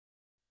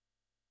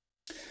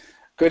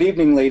Good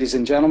evening, ladies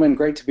and gentlemen.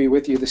 Great to be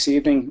with you this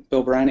evening.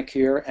 Bill Brannick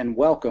here, and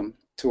welcome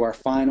to our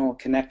final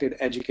Connected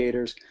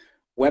Educators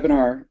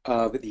webinar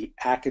of the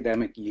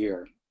academic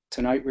year.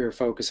 Tonight we are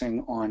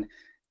focusing on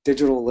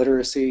digital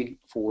literacy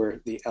for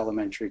the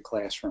elementary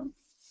classroom.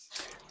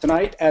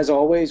 Tonight, as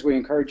always, we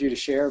encourage you to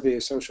share via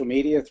social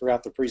media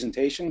throughout the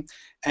presentation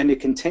and to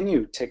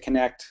continue to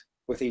connect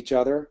with each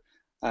other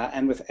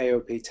and with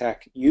AoPTech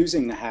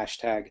using the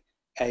hashtag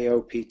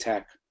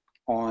AoPTech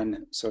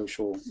on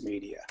social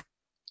media.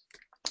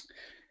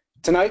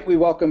 Tonight we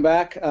welcome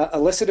back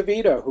Alyssa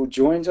DeVito, who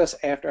joins us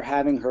after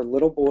having her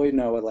little boy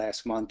Noah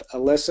last month.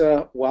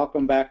 Alyssa,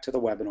 welcome back to the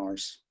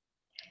webinars.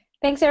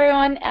 Thanks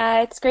everyone.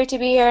 It's great to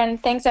be here,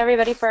 and thanks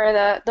everybody for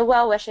the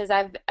well wishes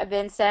I've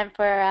been sent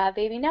for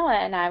baby Noah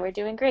and I. We're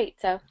doing great,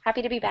 so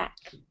happy to be back.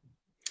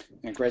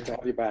 And great to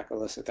have you back,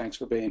 Alyssa. Thanks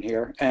for being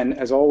here. And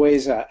as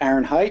always,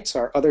 Aaron Heights,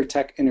 our other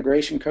tech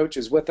integration coach,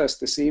 is with us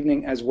this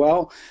evening as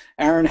well.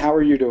 Aaron, how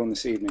are you doing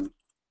this evening?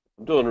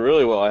 I'm doing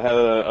really well. I had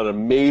an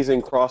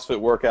amazing CrossFit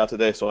workout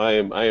today, so I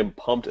am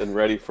pumped and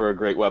ready for a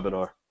great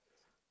webinar.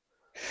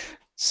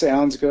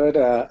 Sounds good.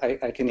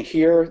 I can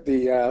hear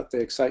the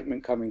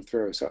excitement coming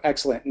through. So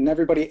excellent. And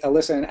everybody,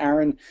 Alyssa and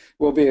Aaron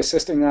will be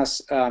assisting us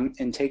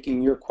in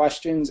taking your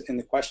questions in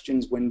the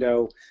questions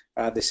window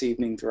this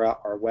evening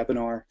throughout our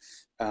webinar.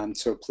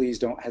 So please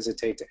don't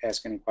hesitate to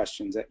ask any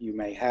questions that you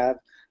may have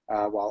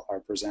while our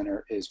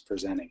presenter is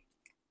presenting.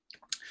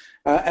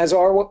 As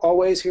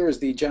always, here is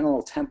the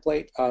general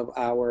template of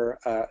our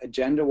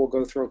agenda. We'll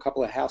go through a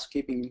couple of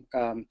housekeeping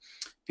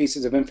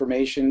pieces of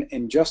information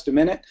in just a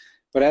minute.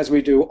 But as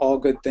we do all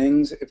good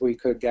things, if we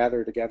could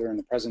gather together in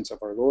the presence of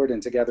our Lord and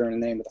together in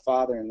the name of the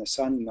Father and the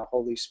Son and the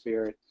Holy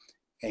Spirit,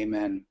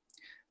 amen.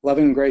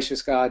 Loving and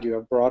gracious God, you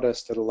have brought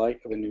us to the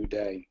light of a new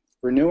day.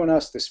 Renew in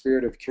us the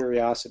spirit of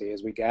curiosity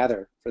as we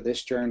gather for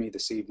this journey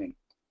this evening.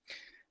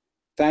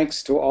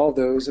 Thanks to all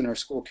those in our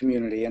school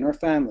community and our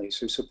families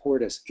who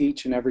support us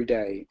each and every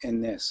day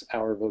in this,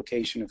 our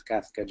vocation of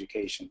Catholic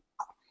education.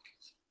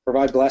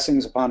 Provide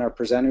blessings upon our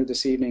presenter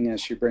this evening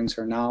as she brings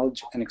her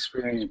knowledge and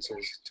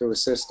experiences to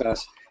assist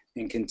us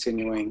in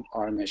continuing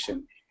our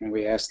mission. And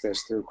we ask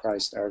this through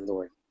Christ our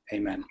Lord.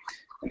 Amen.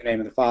 In the name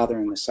of the Father,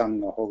 and the Son,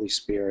 and the Holy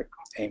Spirit.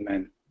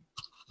 Amen.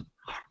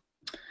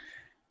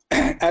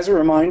 As a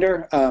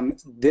reminder,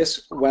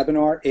 this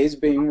webinar is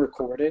being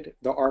recorded.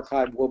 The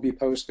archive will be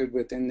posted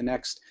within the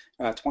next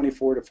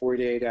 24 to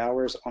 48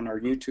 hours on our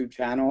YouTube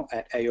channel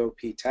at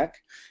AoPTech.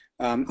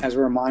 As a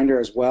reminder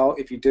as well,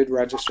 if you did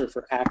register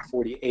for Act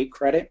 48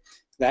 credit,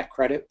 that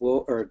credit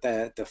will, or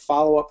the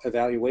follow-up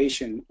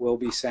evaluation will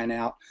be sent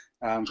out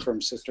from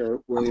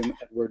Sister William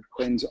Edward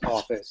Quinn's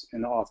office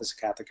in the Office of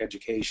Catholic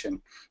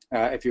Education.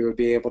 If you would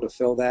be able to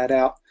fill that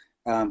out,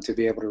 to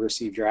be able to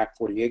receive your Act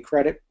 48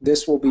 credit.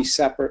 This will be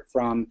separate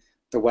from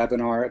the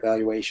webinar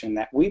evaluation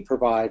that we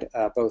provide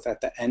both at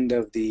the end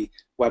of the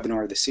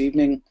webinar this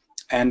evening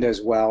and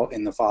as well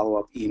in the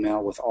follow-up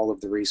email with all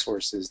of the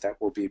resources that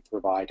will be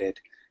provided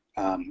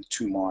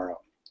tomorrow.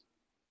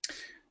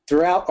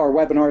 Throughout our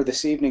webinar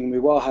this evening, we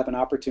will have an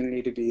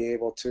opportunity to be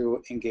able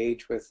to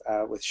engage with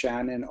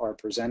Shannon, our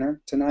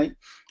presenter tonight.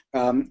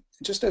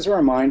 Just as a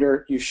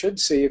reminder, you should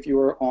see if you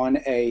are on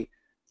a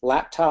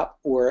laptop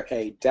or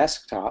a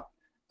desktop,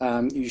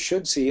 you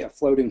should see a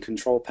floating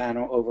control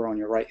panel over on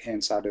your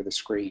right-hand side of the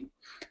screen.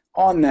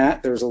 On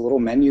that, there's a little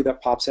menu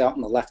that pops out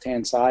on the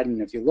left-hand side,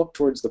 and if you look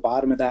towards the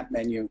bottom of that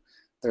menu,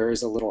 there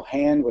is a little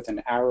hand with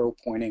an arrow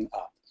pointing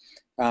up.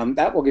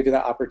 That will give you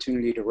the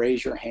opportunity to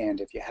raise your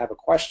hand if you have a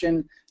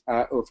question,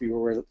 or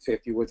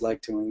if you would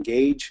like to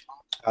engage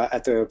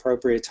at the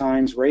appropriate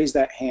times. Raise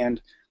that hand.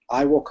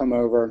 I will come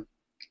over.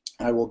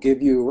 I will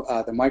give you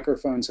the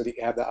microphone so that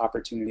you have the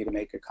opportunity to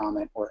make a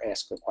comment or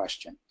ask a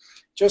question.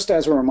 Just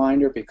as a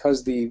reminder,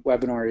 because the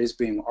webinar is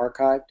being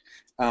archived,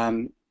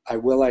 I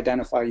will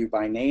identify you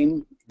by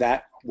name.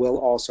 That will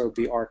also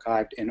be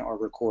archived in our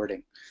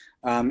recording.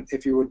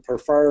 If you would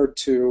prefer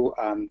to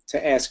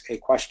ask a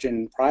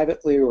question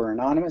privately or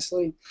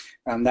anonymously,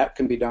 that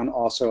can be done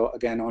also,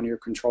 again, on your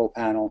control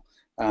panel.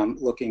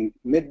 Looking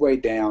midway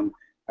down,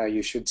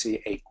 you should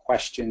see a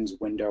questions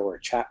window or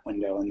chat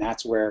window, and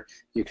that's where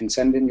you can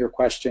send in your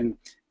question,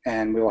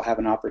 and we will have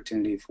an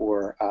opportunity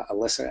for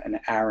Alyssa and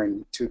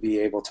Aaron to be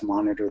able to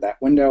monitor that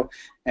window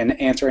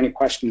and answer any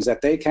questions that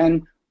they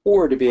can,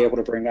 or to be able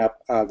to bring up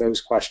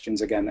those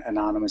questions again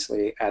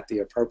anonymously at the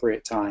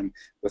appropriate time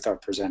with our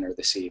presenter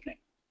this evening.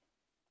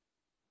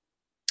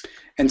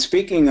 And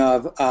speaking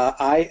of,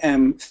 I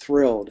am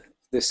thrilled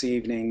this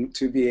evening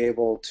to be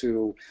able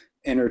to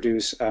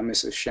introduce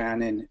Mrs.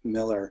 Shannon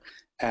Miller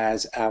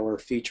as our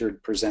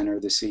featured presenter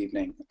this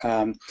evening.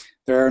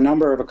 There are a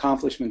number of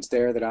accomplishments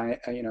there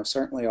that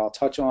certainly I'll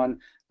touch on,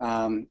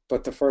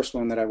 but the first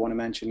one that I want to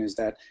mention is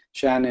that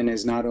Shannon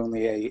is not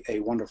only a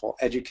wonderful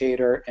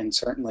educator and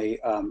certainly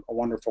a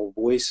wonderful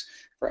voice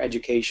for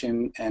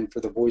education and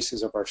for the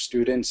voices of our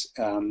students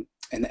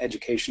in the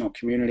educational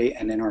community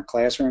and in our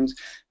classrooms.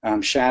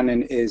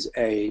 Shannon is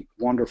a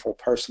wonderful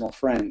personal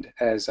friend,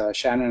 as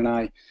Shannon and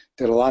I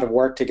did a lot of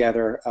work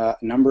together a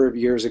number of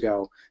years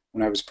ago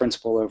when I was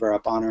principal over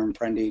at Bonner and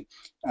Prendy,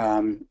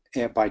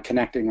 by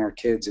connecting our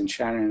kids, and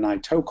Shannon and I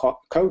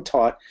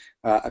co-taught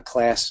a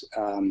class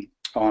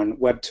on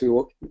Web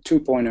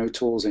 2.0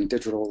 tools and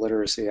digital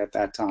literacy at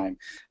that time.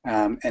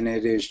 And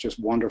it is just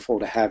wonderful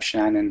to have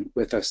Shannon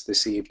with us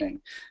this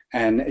evening.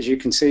 And as you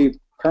can see,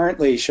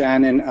 currently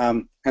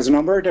Shannon has a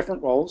number of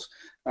different roles,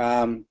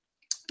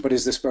 but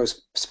is the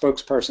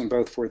spokesperson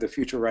both for the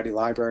Future Ready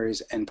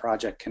Libraries and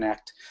Project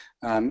Connect.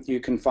 You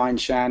can find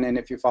Shannon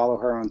if you follow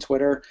her on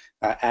Twitter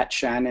at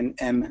Shannon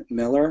M.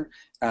 Miller.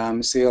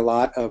 See a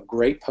lot of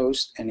great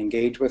posts and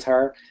engage with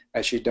her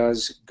as she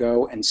does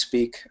go and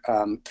speak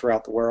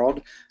throughout the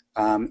world,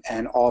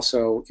 and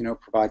also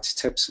provides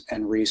tips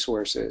and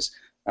resources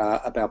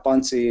about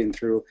Buncee and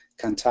through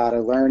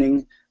Cantata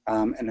Learning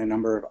and a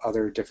number of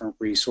other different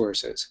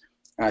resources.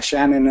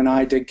 Shannon and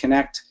I did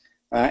connect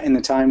in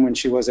the time when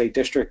she was a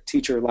district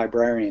teacher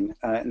librarian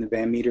in the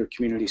Van Meter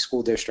Community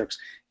School Districts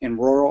in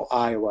rural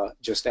Iowa,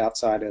 just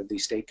outside of the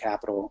state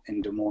capital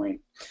in Des Moines.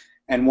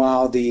 And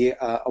while the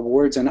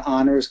awards and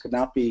honors could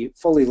not be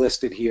fully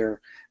listed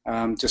here,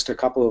 just a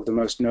couple of the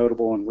most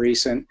notable and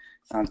recent.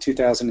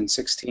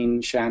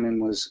 2016,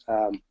 Shannon was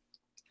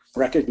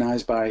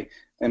recognized by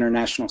the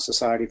International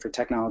Society for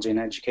Technology and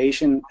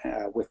Education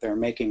with their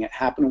Making It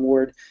Happen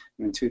Award.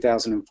 And in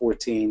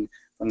 2014,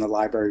 from the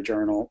Library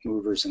Journal,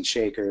 Movers and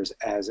Shakers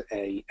as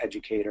a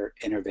educator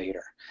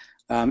innovator.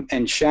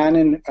 And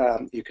Shannon,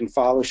 you can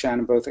follow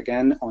Shannon both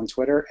again on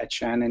Twitter at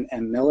Shannon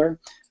M. Miller,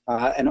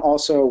 and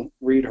also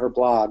read her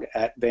blog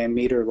at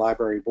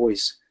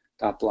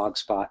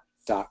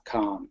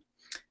vanmeterlibraryvoice.blogspot.com.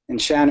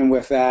 And Shannon,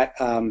 with that,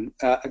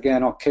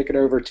 again, I'll kick it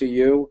over to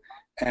you.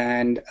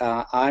 And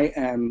I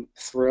am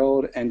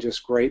thrilled and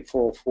just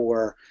grateful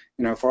for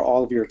for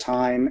all of your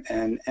time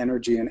and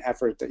energy and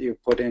effort that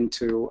you've put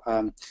into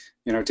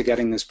to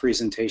getting this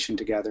presentation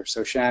together.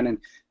 So Shannon,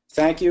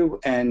 thank you,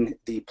 and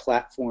the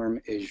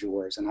platform is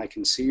yours. And I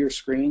can see your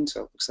screen,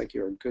 so it looks like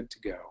you're good to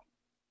go.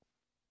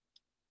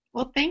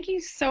 Well, thank you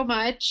so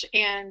much,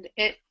 and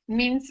it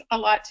means a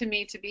lot to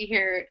me to be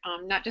here,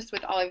 not just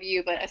with all of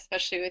you, but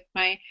especially with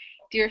my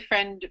dear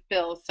friend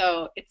Bill.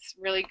 So it's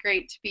really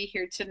great to be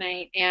here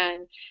tonight,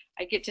 and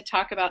I get to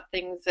talk about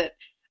things that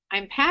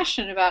I'm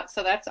passionate about,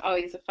 so that's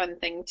always a fun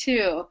thing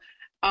too.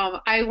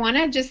 I want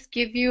to just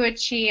give you a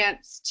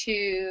chance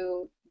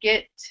to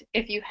get,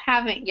 if you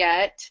haven't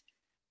yet,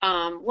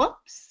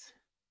 whoops,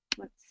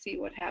 let's see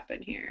what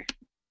happened here.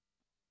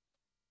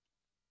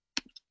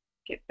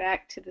 Get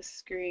back to the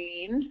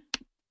screen.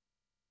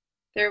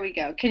 There we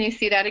go. Can you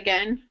see that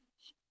again?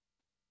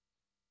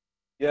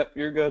 Yep,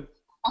 you're good.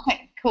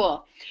 Okay,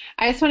 cool.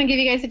 I just want to give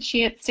you guys a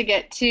chance to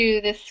get to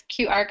this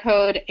QR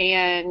code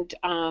and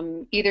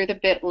either the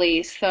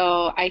bit.ly.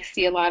 So I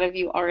see a lot of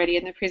you already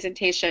in the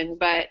presentation,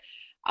 but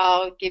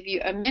I'll give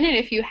you a minute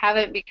if you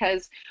haven't,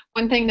 because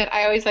one thing that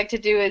I always like to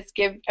do is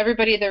give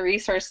everybody the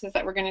resources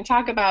that we're going to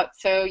talk about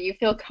so you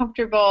feel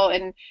comfortable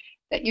and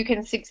that you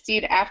can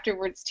succeed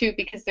afterwards too,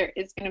 because there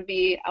is going to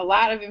be a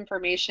lot of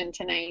information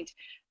tonight.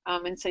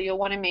 And so you'll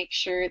want to make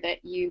sure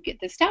that you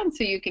get this down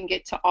so you can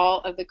get to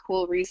all of the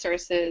cool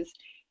resources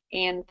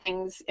and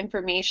things,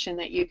 information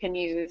that you can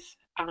use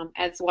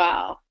as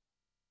well.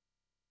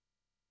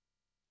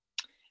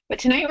 But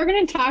tonight we're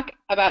going to talk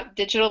about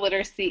digital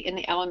literacy in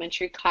the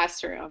elementary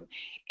classroom.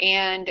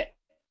 And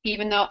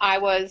even though I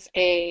was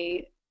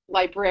a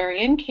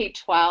librarian,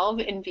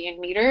 K-12 in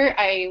Van Meter,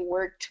 I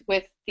worked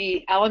with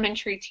the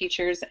elementary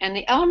teachers and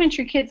the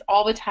elementary kids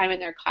all the time in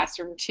their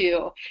classroom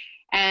too.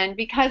 And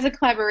because of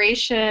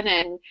collaboration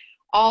and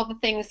all the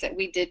things that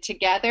we did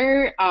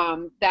together,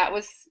 that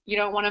was,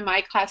 one of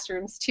my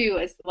classrooms too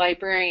as the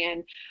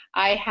librarian.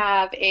 I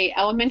have a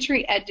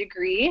elementary ed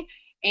degree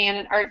and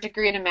an art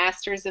degree and a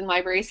master's in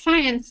library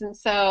science, and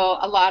so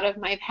a lot of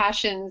my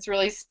passions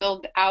really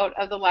spilled out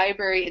of the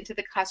library into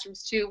the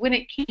classrooms too when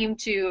it came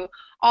to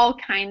all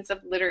kinds of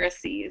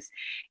literacies.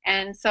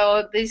 And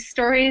so these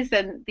stories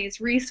and these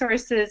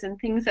resources and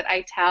things that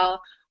I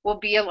tell will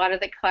be a lot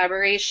of the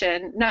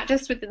collaboration, not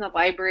just within the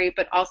library,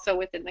 but also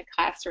within the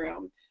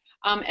classroom.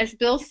 As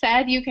Bill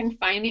said, you can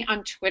find me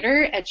on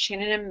Twitter at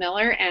Shannon M.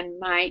 Miller, and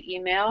my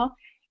email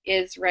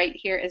is right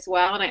here as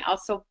well. And I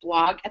also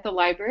blog at the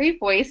Library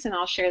Voice, and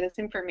I'll share this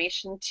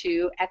information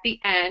too at the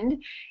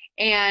end.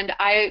 And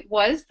I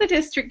was the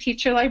district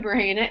teacher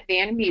librarian at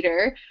Van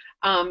Meter.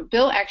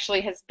 Bill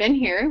actually has been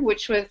here,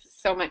 which was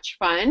so much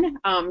fun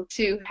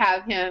to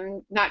have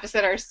him not just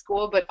at our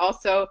school, but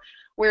also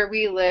where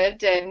we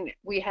lived, and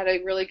we had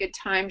a really good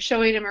time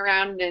showing him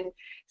around and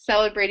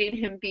celebrating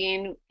him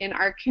being in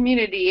our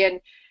community.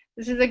 And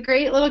this is a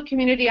great little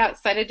community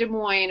outside of Des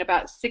Moines,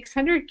 about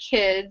 600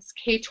 kids,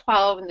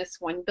 K-12 in this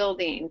one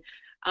building.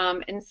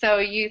 And so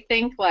you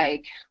think,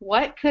 like,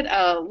 what could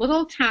a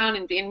little town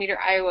in Van Meter,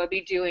 Iowa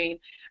be doing?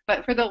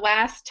 But for the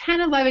last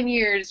 10, 11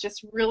 years,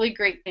 just really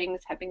great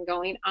things have been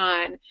going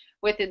on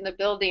within the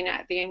building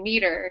at Van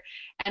Meter.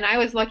 And I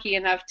was lucky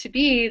enough to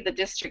be the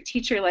district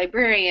teacher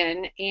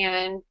librarian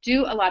and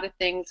do a lot of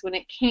things when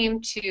it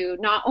came to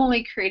not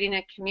only creating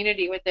a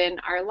community within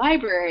our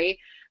library,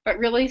 but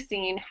really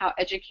seeing how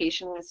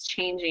education was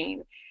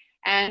changing.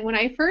 And when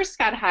I first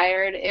got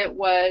hired, it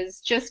was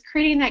just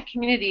creating that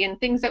community and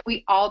things that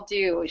we all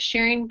do,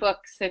 sharing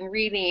books and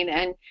reading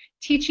and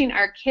teaching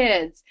our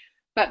kids.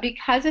 But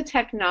because of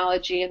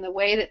technology and the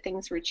way that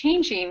things were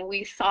changing,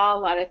 we saw a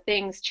lot of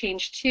things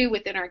change too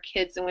within our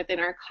kids and within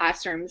our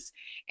classrooms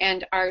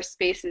and our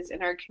spaces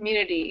in our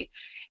community.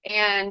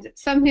 And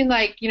something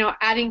like,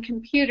 adding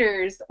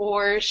computers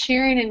or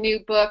sharing a new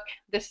book,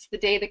 This is the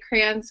Day the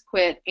Crayons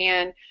Quit,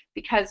 and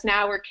because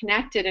now we're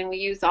connected and we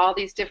use all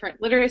these different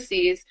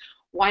literacies,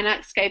 why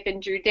not Skype in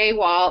Drew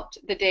Daywalt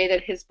the day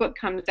that his book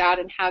comes out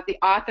and have the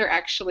author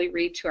actually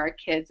read to our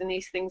kids? And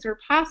these things were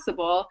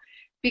possible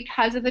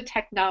because of the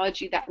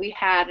technology that we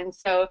had. And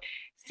so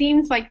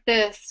scenes like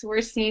this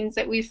were scenes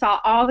that we saw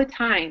all the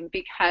time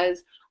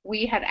because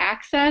we had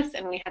access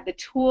and we had the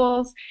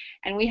tools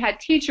and we had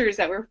teachers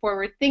that were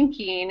forward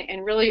thinking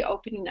and really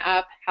opening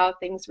up how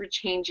things were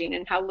changing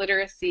and how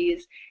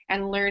literacies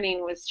and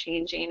learning was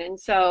changing. And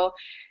so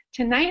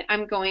tonight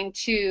I'm going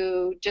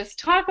to just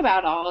talk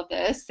about all of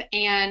this,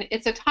 and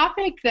it's a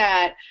topic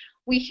that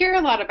we hear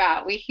a lot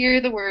about. We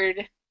hear the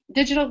word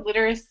digital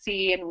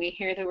literacy and we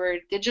hear the word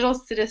digital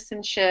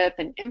citizenship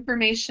and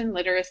information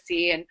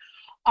literacy, and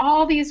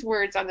all these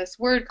words on this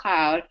word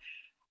cloud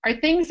are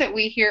things that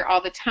we hear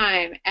all the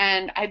time.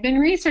 And I've been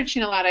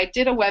researching a lot. I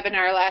did a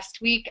webinar last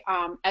week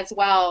as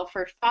well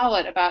for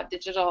Follett about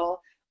digital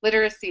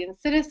literacy and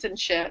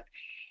citizenship.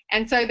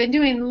 And so I've been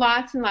doing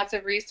lots and lots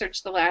of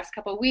research the last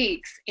couple of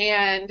weeks,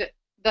 and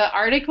the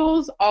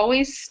articles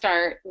always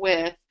start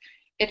with,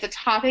 it's a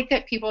topic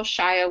that people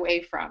shy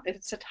away from.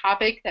 It's a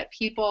topic that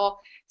people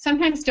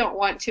sometimes don't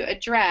want to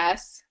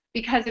address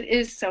because it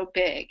is so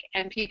big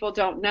and people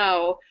don't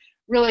know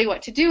really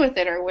what to do with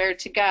it or where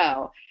to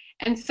go.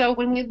 And so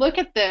when we look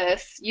at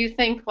this, you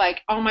think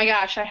like, oh my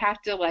gosh, I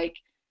have to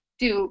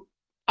do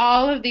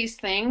all of these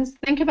things.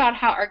 Think about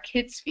how our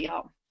kids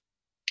feel,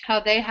 how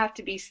they have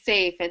to be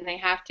safe and they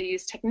have to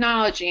use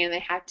technology and they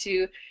have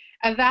to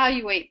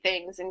evaluate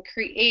things and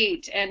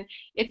create. And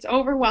it's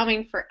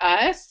overwhelming for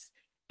us,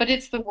 but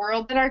it's the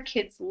world that our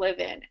kids live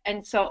in.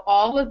 And so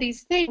all of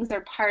these things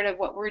are part of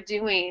what we're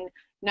doing,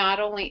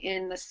 not only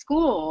in the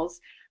schools,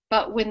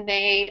 but when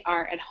they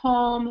are at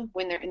home,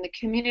 when they're in the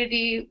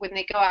community, when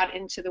they go out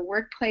into the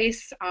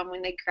workplace,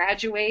 when they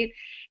graduate.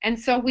 And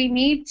so we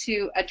need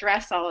to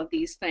address all of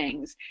these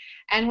things.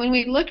 And when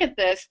we look at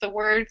this, the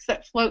words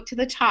that float to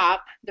the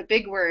top, the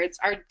big words,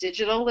 are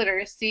digital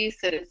literacy,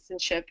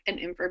 citizenship, and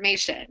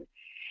information.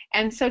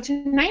 And so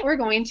tonight we're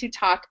going to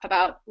talk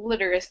about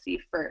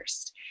literacy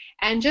first.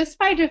 And just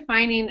by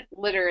defining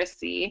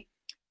literacy,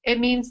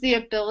 it means the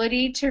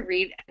ability to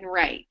read and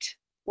write.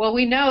 Well,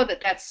 we know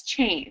that that's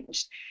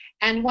changed.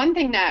 And one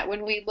thing that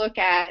when we look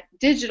at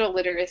digital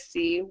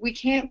literacy, we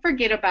can't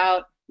forget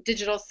about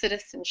digital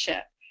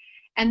citizenship.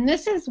 And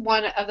this is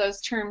one of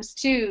those terms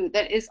too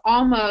that is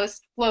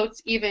almost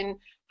floats even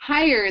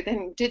higher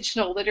than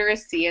digital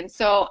literacy. And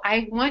so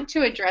I want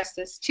to address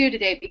this too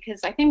today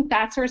because I think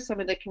that's where some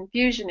of the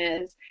confusion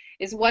is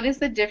what is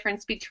the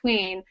difference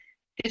between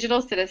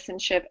digital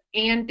citizenship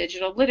and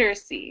digital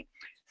literacy.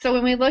 So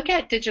when we look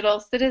at digital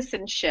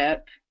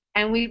citizenship,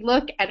 and we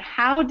look at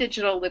how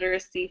digital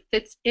literacy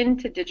fits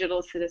into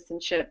digital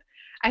citizenship,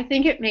 I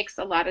think it makes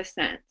a lot of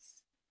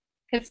sense.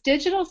 Because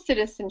digital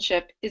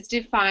citizenship is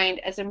defined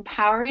as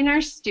empowering our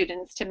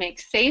students to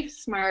make safe,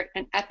 smart,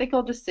 and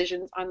ethical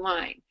decisions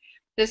online.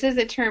 This is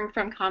a term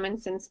from Common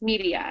Sense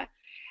Media.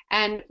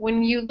 And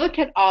when you look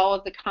at all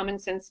of the Common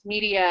Sense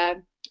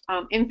Media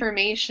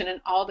information and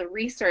all the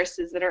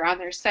resources that are on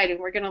their site, and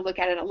we're going to look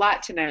at it a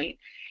lot tonight,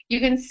 you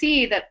can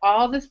see that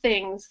all the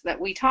things that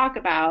we talk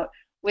about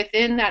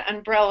within that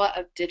umbrella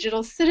of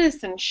digital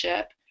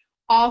citizenship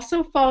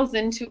also falls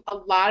into a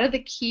lot of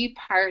the key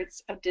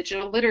parts of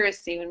digital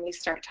literacy when we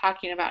start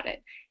talking about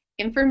it.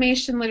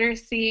 Information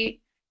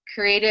literacy,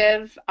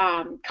 creative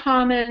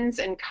commons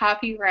and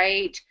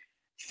copyright,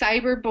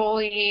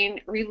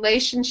 cyberbullying,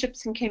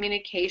 relationships and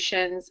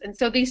communications, and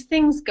so these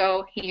things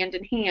go hand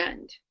in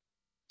hand.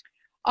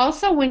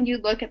 Also, when you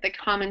look at the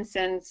Common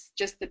Sense,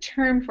 just the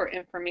term for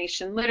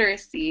information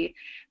literacy,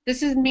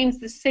 this means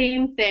the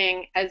same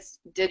thing as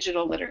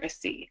digital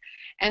literacy.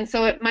 And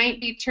so it might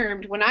be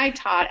termed, when I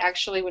taught,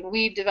 actually, when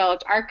we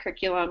developed our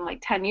curriculum like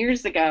 10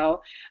 years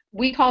ago,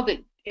 we called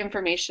it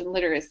information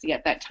literacy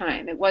at that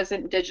time. It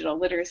wasn't digital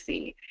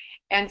literacy.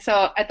 And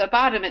so at the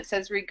bottom it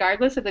says,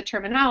 regardless of the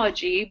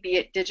terminology, be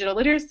it digital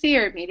literacy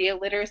or media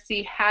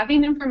literacy,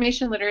 having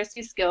information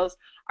literacy skills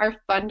are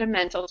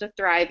fundamental to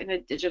thrive in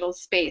a digital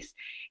space.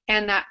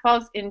 And that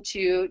falls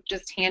into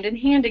just hand in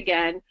hand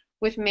again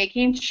with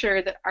making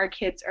sure that our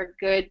kids are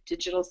good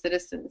digital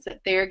citizens,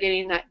 that they're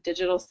getting that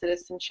digital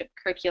citizenship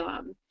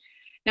curriculum.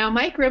 Now,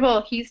 Mike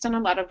Ribble, he's done a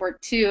lot of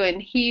work too,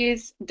 and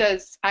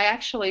I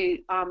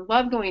actually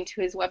love going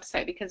to his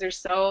website because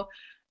there's so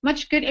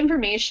much good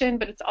information,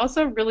 but it's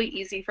also really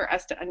easy for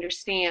us to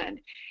understand.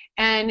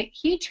 And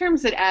he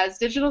terms it as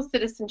digital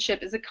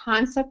citizenship is a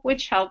concept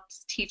which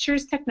helps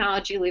teachers,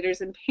 technology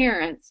leaders, and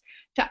parents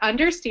to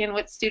understand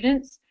what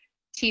students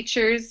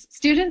teachers,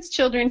 students,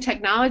 children,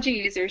 technology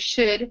users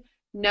should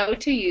know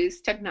to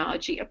use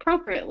technology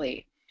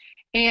appropriately.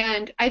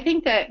 And I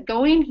think that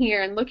going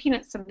here and looking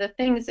at some of the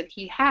things that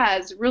he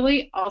has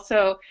really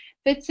also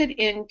fits it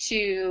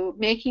into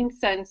making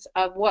sense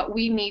of what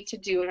we need to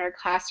do in our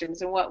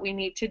classrooms and what we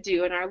need to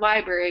do in our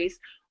libraries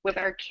with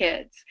our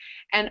kids.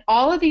 And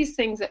all of these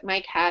things that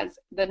Mike has,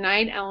 the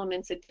 9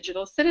 elements of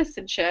digital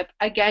citizenship,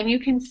 again, you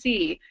can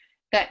see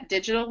that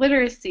digital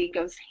literacy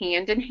goes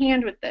hand in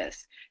hand with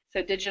this.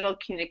 So digital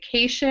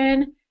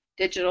communication,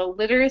 digital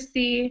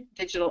literacy,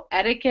 digital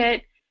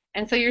etiquette.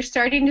 And so you're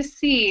starting to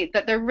see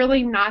that they're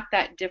really not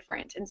that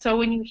different. And so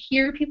when you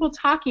hear people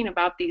talking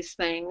about these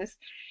things,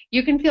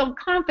 you can feel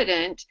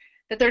confident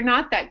that they're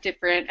not that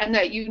different and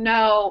that you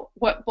know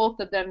what both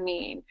of them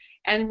mean.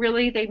 And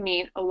really they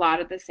mean a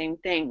lot of the same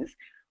things.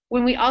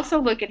 When we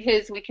also look at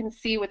his, we can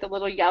see with the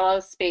little yellow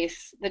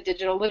space the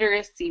digital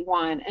literacy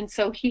one. And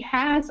so he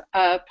has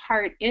a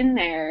part in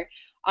there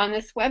on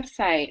this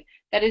website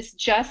that is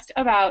just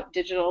about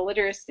digital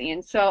literacy.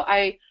 And so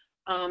I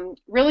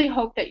really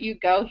hope that you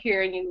go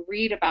here and you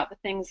read about the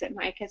things that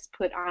Mike has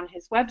put on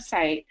his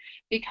website,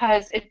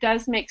 because it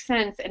does make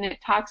sense, and it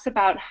talks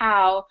about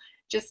how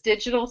just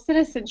digital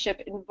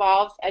citizenship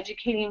involves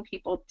educating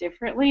people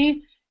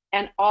differently,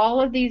 and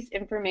all of these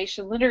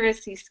information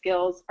literacy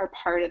skills are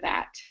part of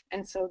that.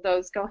 And so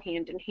those go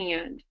hand in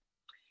hand.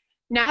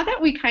 Now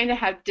that we kind of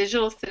have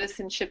digital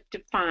citizenship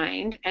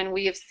defined and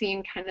we have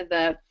seen kind of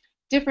the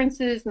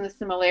differences and the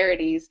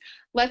similarities,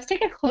 let's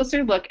take a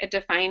closer look at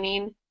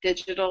defining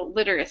digital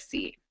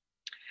literacy.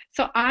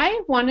 So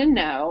I want to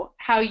know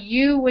how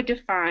you would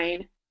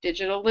define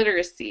digital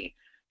literacy.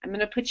 I'm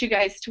going to put you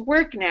guys to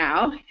work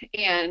now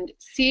and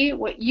see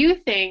what you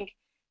think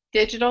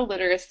digital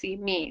literacy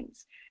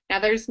means. Now,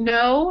 there's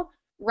no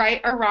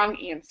right or wrong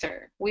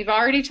answer. We've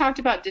already talked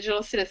about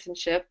digital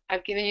citizenship.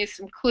 I've given you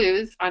some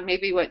clues on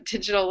maybe what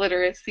digital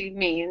literacy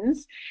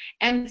means.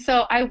 And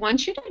so I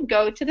want you to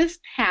go to this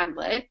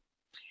Padlet,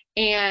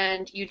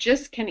 and you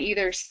just can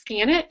either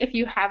scan it if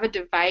you have a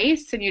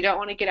device and you don't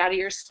want to get out of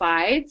your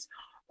slides,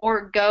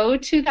 or go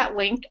to that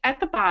link at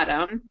the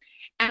bottom,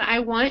 and I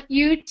want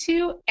you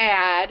to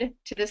add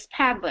to this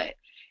Padlet.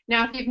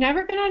 Now, if you've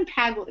never been on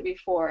Padlet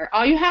before,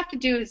 all you have to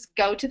do is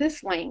go to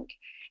this link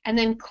and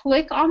then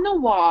click on the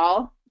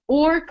wall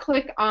or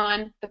click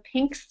on the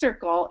pink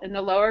circle in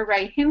the lower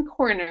right-hand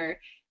corner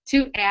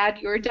to add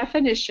your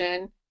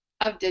definition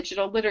of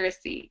digital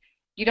literacy.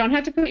 You don't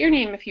have to put your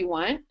name if you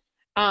want.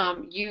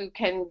 You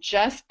can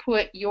just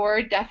put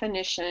your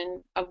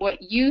definition of what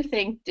you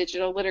think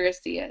digital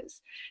literacy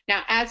is.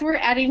 Now, as we're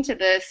adding to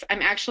this,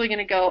 I'm actually going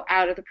to go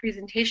out of the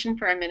presentation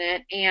for a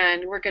minute,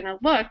 and we're going to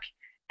look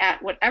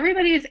at what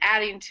everybody is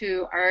adding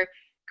to our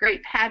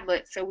great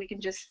Padlet so we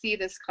can just see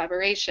this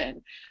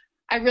collaboration.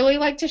 I really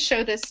like to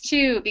show this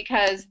too,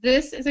 because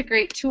this is a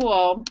great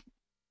tool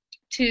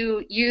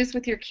to use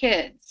with your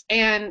kids,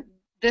 and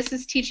this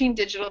is teaching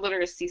digital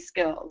literacy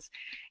skills.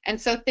 And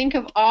so think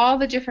of all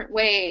the different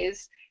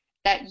ways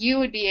that you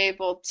would be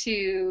able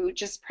to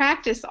just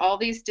practice all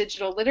these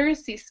digital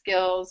literacy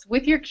skills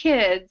with your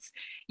kids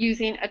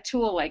using a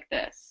tool like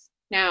this.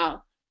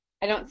 Now,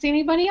 I don't see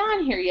anybody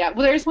on here yet.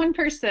 Well, there's one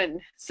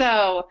person.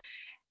 So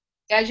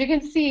as you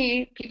can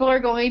see, people are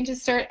going to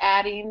start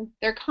adding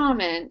their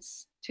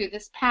comments to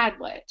this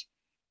Padlet.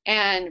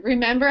 And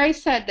remember, I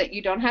said that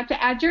you don't have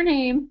to add your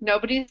name.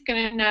 Nobody's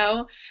going to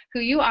know who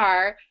you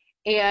are,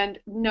 and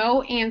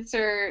no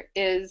answer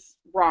is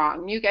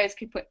wrong. You guys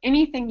can put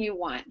anything you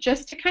want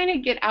just to kind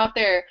of get out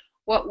there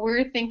what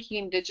we're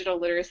thinking digital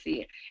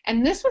literacy.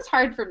 And this was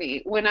hard for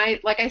me when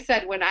like I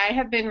said, when I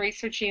have been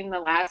researching the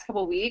last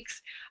couple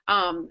weeks.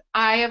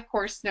 I of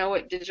course know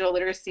what digital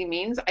literacy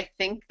means. I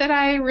think that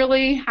I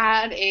really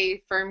had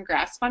a firm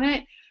grasp on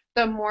it.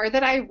 The more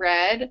that I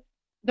read,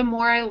 the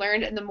more I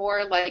learned, and the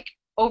more like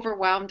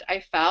overwhelmed I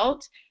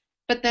felt.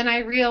 But then I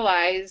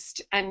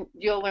realized, and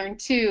you'll learn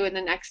too in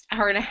the next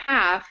hour and a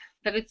half,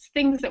 that it's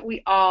things that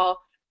we all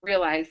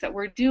realize that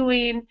we're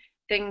doing,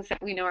 things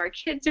that we know our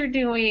kids are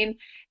doing.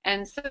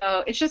 And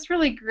so it's just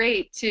really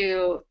great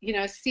to,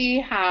 see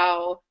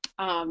how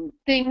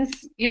things,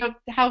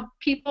 how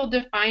people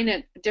define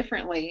it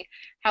differently,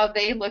 how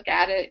they look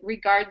at it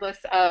regardless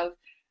of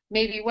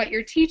maybe what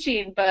you're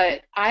teaching.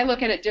 But I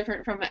look at it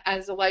different from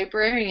as a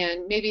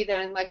librarian, maybe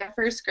than like a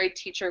first grade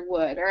teacher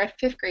would, or a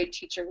fifth grade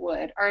teacher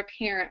would, or a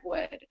parent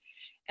would.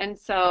 And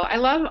so I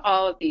love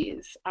all of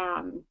these.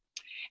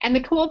 And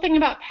the cool thing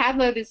about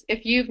Padlet is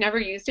if you've never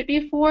used it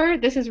before,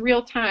 this is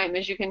real time,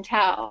 as you can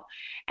tell.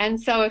 And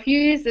so if you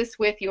use this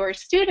with your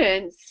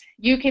students,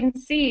 you can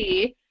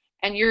see,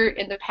 and you're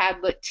in the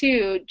Padlet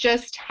too,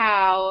 just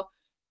how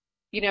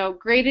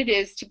great it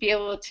is to be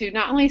able to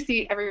not only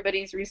see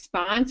everybody's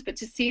response, but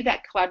to see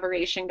that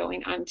collaboration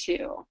going on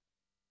too.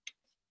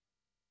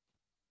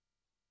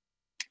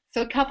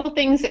 So a couple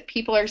things that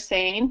people are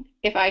saying,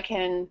 if I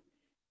can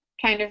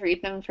kind of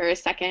read them for a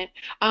second.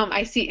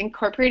 I see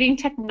incorporating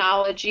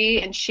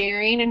technology and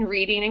sharing and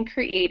reading and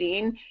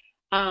creating,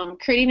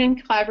 creating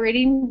and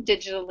collaborating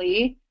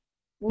digitally,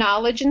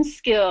 knowledge and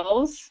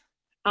skills,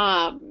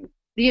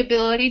 the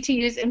ability to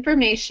use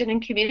information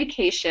and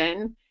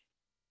communication.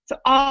 So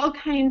all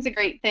kinds of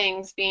great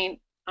things being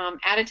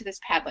added to this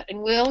Padlet.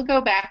 And we'll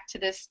go back to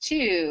this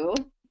too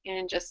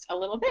in just a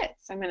little bit.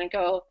 So I'm going to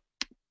go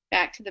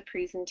back to the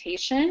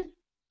presentation.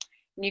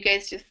 And you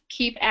guys just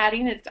keep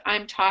adding as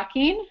I'm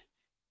talking.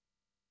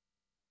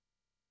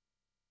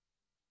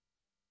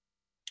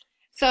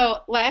 So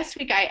last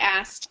week I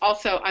asked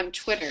also on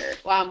Twitter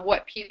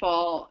what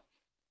people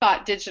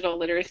thought digital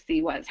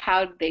literacy was,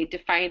 how they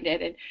defined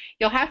it. And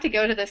you'll have to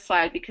go to this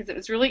slide because it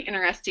was really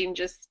interesting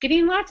just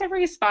getting lots of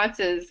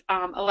responses,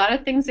 a lot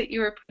of things that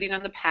you were putting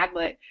on the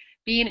Padlet,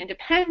 being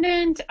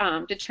independent,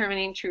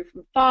 determining true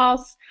from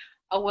false,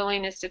 a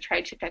willingness to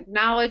try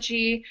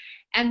technology.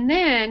 And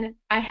then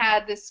I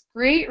had this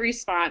great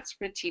response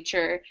from a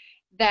teacher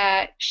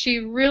that she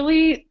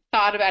really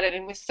thought about it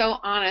and was so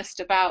honest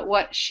about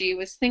what she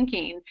was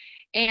thinking.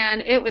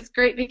 And it was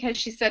great because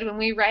she said, when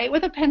we write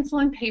with a pencil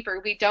and paper,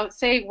 we don't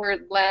say we're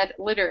lead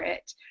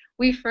literate.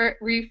 We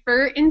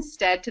refer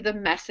instead to the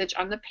message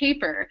on the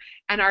paper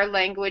and our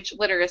language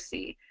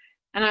literacy.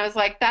 And I was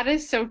like, that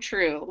is so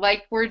true.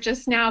 Like, we're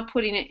just now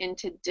putting it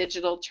into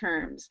digital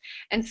terms.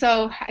 And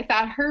so I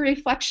thought her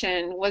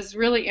reflection was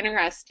really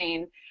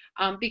interesting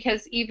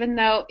because even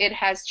though it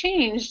has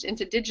changed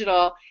into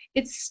digital,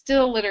 it's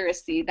still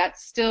literacy.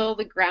 That's still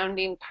the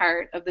grounding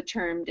part of the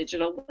term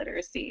digital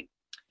literacy.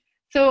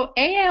 So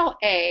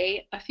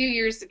ALA, a few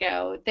years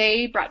ago,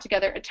 they brought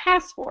together a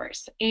task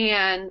force,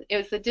 and it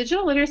was the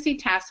Digital Literacy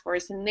Task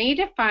Force, and they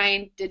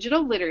defined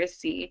digital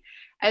literacy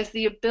as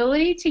the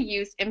ability to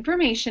use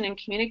information and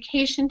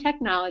communication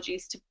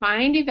technologies to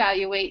find,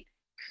 evaluate,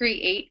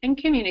 create, and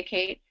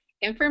communicate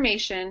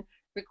information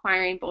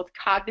requiring both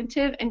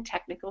cognitive and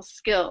technical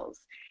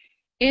skills.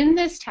 In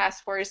this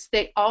task force,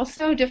 they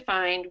also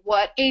defined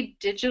what a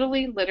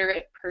digitally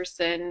literate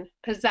person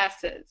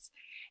possesses.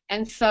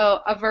 And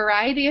so a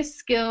variety of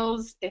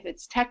skills, if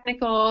it's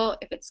technical,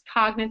 if it's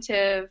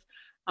cognitive,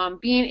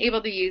 being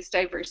able to use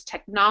diverse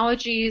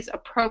technologies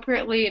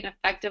appropriately and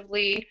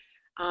effectively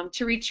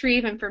to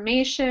retrieve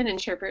information,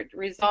 interpret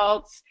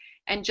results,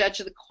 and judge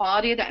the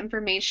quality of that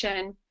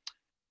information,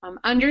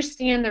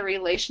 understand the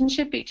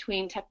relationship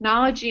between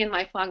technology and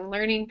lifelong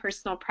learning,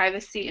 personal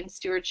privacy, and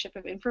stewardship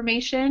of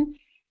information,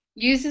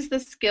 uses the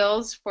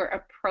skills for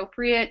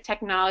appropriate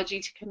technology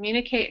to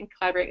communicate and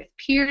collaborate with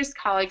peers,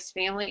 colleagues,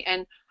 family,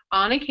 and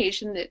on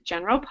occasion the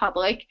general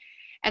public,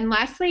 and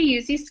lastly,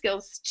 use these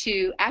skills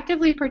to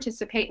actively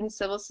participate in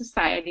civil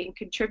society and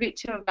contribute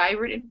to a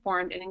vibrant,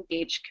 informed, and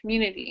engaged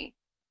community.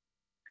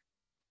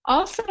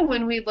 Also,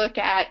 when we look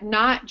at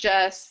not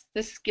just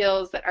the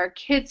skills that our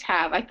kids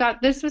have, I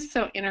thought this was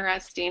so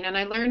interesting, and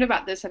I learned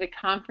about this at a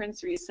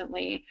conference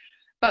recently.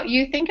 But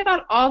you think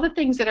about all the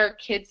things that our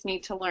kids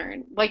need to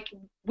learn, like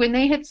when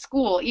they hit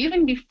school,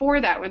 even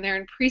before that, when they're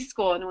in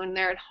preschool and when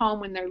they're at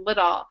home when they're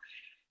little.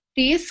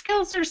 These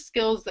skills are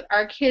skills that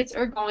our kids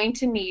are going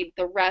to need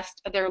the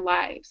rest of their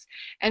lives.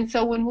 And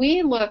so when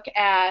we look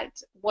at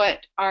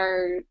what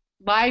our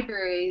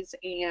libraries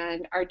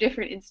and our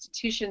different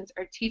institutions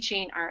are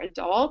teaching our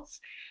adults,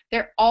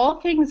 they're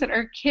all things that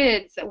our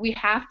kids, that we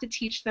have to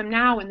teach them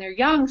now when they're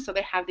young so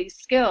they have these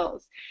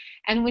skills.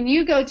 And when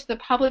you go to the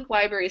public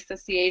library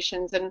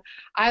associations, and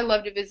I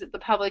love to visit the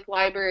public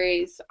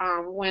libraries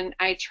when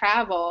I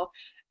travel,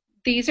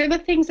 these are the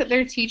things that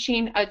they're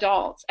teaching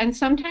adults. And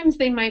sometimes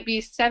they might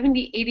be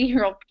 70,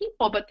 80-year-old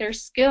people, but they're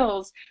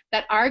skills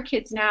that our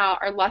kids now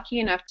are lucky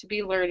enough to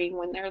be learning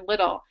when they're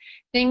little.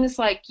 Things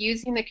like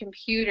using the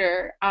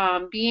computer,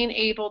 being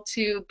able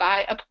to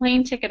buy a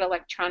plane ticket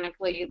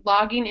electronically,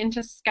 logging into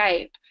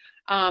Skype,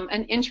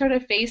 an intro to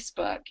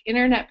Facebook,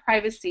 internet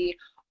privacy,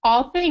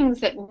 all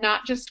things that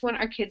not just when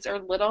our kids are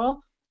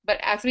little, but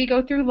as we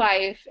go through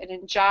life and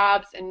in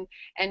jobs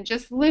and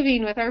just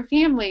living with our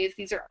families,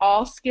 these are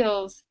all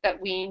skills that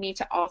we need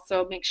to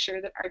also make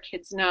sure that our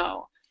kids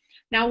know.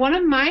 Now, one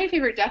of my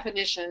favorite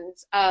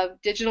definitions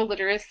of digital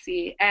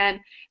literacy, and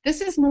this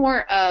is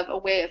more of a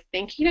way of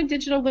thinking of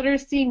digital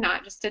literacy,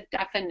 not just a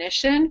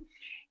definition,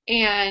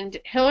 and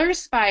Hiller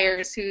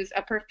Spires, who's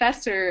a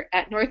professor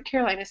at North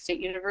Carolina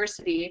State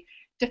University,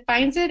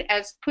 defines it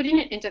as putting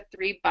it into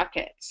 3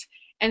 buckets.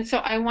 And so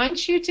I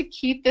want you to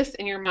keep this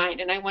in your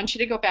mind, and I want you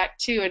to go back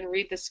too and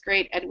read this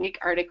great EdWeek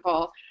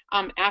article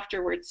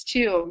afterwards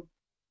too,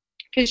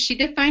 because she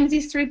defines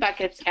these 3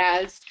 buckets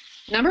as,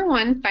 number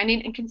 1,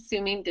 finding and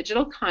consuming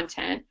digital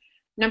content,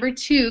 number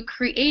 2,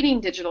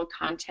 creating digital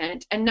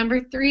content, and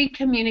number 3,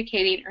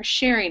 communicating or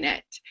sharing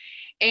it.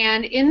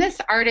 And in this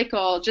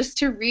article, just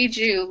to read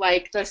you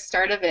like the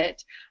start of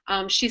it,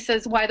 she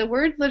says, why the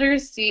word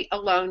literacy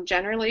alone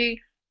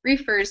generally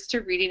refers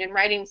to reading and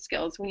writing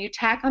skills. When you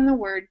tack on the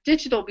word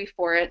digital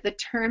before it, the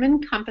term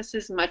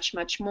encompasses much,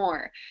 much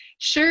more.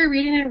 Sure,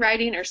 reading and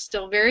writing are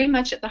still very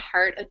much at the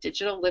heart of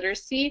digital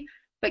literacy,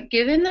 but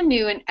given the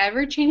new and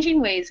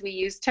ever-changing ways we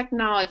use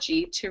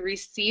technology to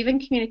receive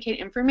and communicate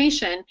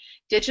information,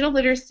 digital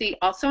literacy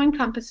also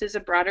encompasses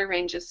a broader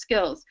range of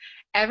skills.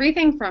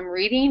 Everything from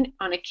reading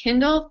on a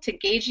Kindle to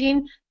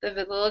gauging the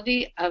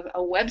validity of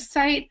a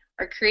website,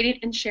 or creating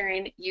and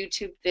sharing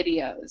YouTube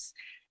videos.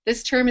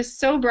 This term is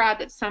so broad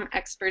that some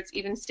experts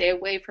even stay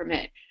away from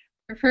it,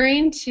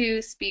 preferring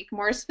to speak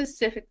more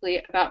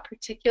specifically about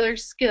particular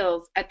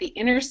skills at the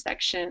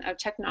intersection of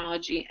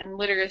technology and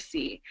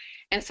literacy.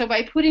 And so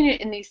by putting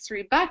it in these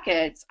three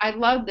buckets, I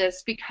love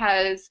this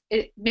because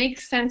it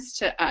makes sense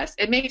to us.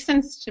 It makes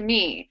sense to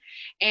me.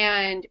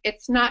 And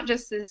it's not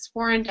just this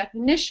foreign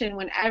definition.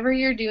 Whenever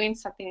you're doing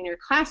something in your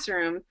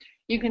classroom,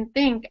 you can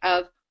think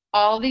of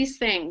all these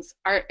things.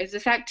 Is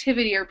this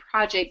activity or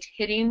project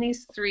hitting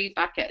these three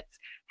buckets?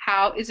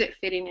 How is it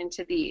fitting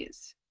into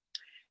these?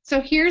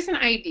 So here's an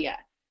idea.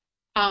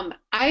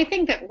 I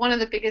think that one of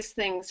the biggest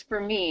things for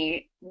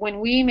me when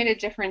we made a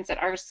difference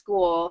at our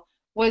school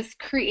was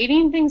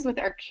creating things with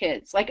our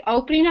kids, like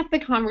opening up the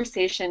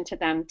conversation to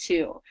them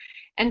too.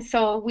 And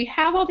so we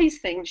have all these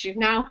things. You've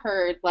now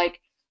heard like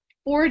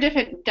 4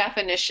 different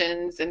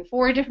definitions and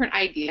 4 different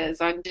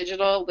ideas on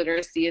digital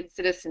literacy and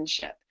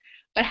citizenship.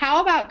 But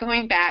how about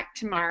going back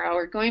tomorrow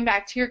or going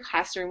back to your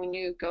classroom when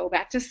you go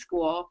back to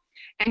school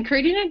and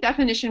creating a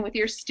definition with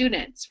your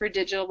students for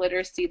digital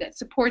literacy that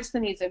supports the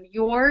needs of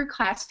your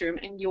classroom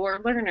and your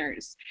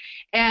learners.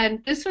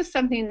 And this was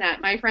something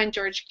that my friend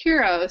George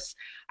Kuros,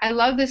 I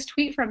love this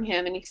tweet from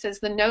him, and he says,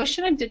 the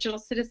notion of digital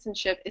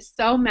citizenship is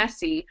so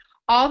messy,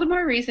 all the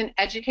more reason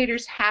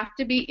educators have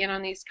to be in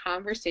on these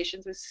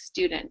conversations with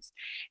students.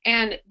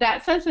 And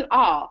that says it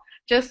all.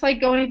 Just like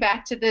going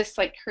back to this,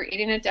 like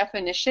creating a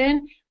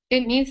definition,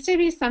 it needs to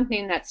be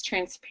something that's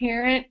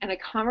transparent and a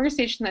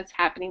conversation that's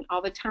happening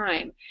all the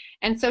time.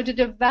 And so to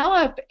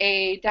develop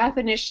a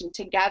definition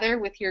together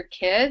with your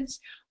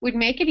kids would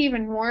make it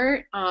even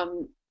more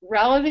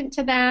relevant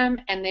to them,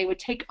 and they would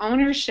take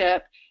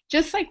ownership.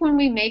 Just like when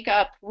we make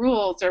up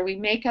rules or we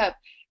make up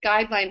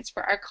guidelines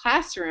for our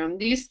classroom,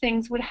 these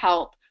things would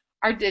help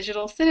our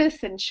digital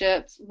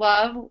citizenships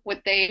love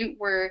what they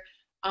were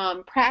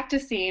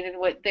practicing and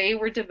what they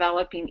were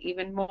developing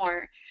even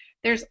more.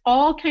 There's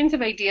all kinds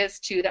of ideas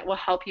too that will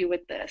help you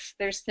with this.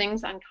 There's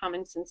things on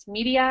Common Sense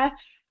Media.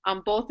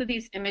 Both of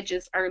these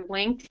images are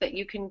linked that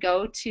you can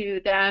go to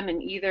them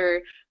and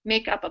either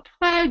make up a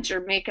pledge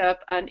or make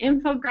up an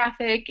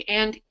infographic,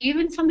 and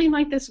even something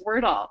like this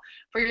Wordle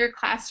for your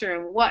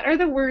classroom. What are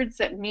the words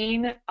that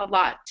mean a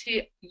lot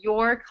to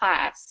your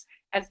class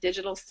as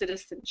digital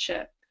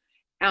citizenship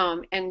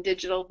and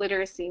digital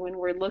literacy when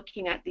we're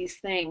looking at these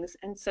things?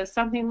 And so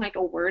something like a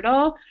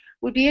Wordle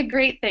would be a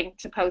great thing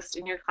to post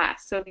in your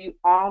class so you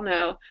all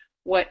know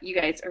what you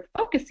guys are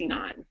focusing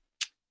on.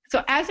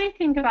 So as I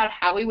think about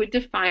how we would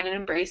define and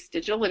embrace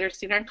digital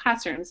literacy in our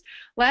classrooms,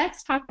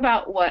 let's talk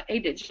about what a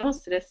digital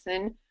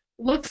citizen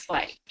looks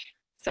like.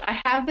 So I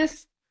have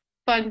this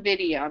fun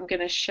video. I'm going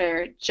to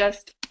share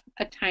just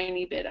a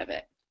tiny bit of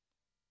it.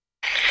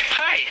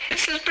 Hi,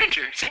 this is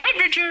Bridger. Say hi,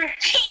 Bridger.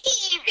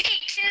 Hey,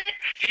 Bridger.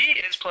 He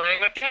is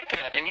playing with the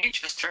iPad, and he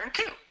just turned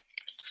 2.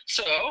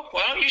 So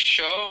why don't you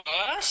show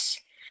us?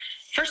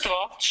 First of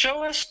all,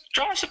 draw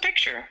us a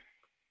picture.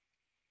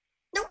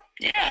 Nope.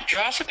 Yeah,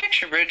 draw us a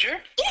picture, Bridger.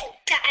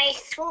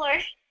 Dinosaur.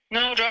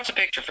 No, draw us a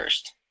picture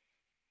first.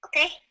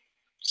 Okay.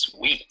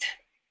 Sweet.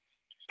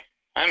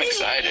 I'm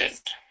excited.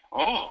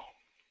 Oh.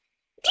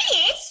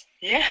 This?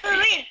 Yeah.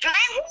 Want to draw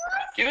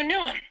one? Do a new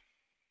one.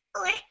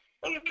 Okay.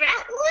 Want to draw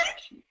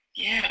one?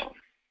 Yeah.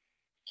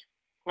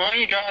 Why don't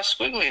you draw a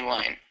squiggly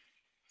line?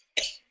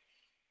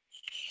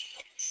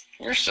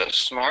 You're so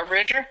smart,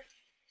 Bridger.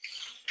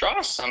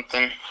 Draw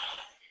something.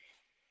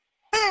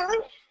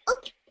 Oh.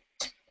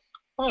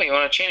 Oh, you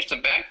want to change the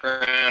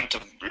background to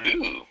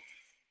blue?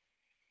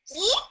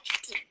 Yeah,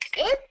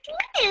 good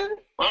blue.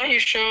 Why don't you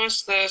show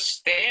us the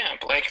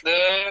stamp, like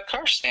the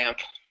car stamp?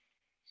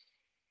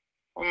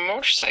 Or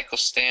motorcycle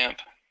stamp?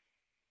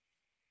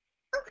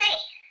 Okay.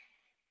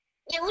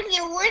 You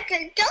want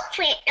a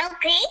dolphin,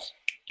 okay?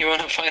 You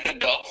want to find a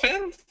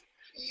dolphin?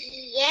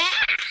 Yeah.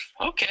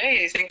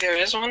 Okay, you think there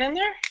is one in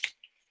there?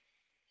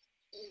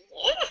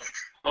 Yeah.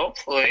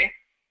 Hopefully.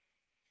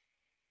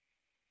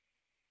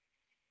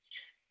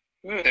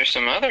 Ooh, there's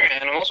some other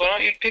animals. Why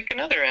don't you pick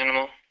another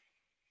animal?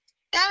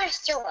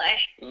 Dinosaur.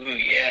 Ooh,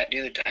 yeah,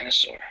 do the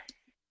dinosaur.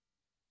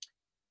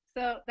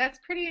 So that's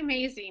pretty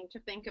amazing to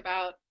think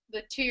about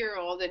the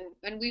 2-year-old,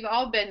 and we've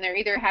all been there,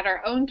 either had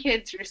our own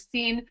kids or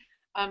seen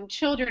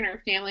children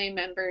or family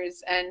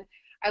members. And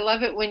I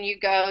love it when you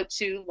go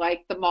to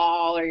like the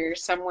mall or you're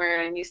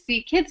somewhere and you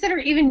see kids that are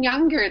even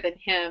younger than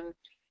him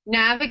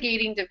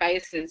navigating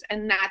devices,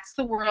 and that's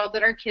the world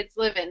that our kids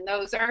live in.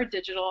 Those are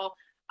digital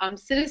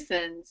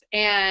citizens.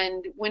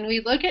 And when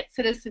we look at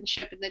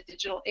citizenship in the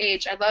digital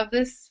age, I love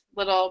this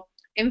little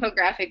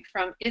infographic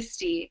from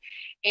ISTE,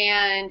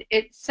 and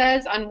it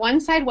says on one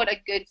side what a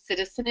good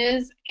citizen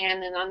is,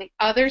 and then on the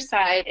other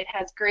side it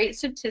has great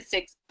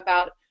statistics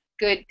about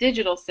good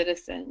digital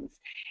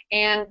citizens.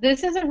 And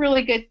this is a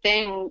really good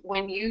thing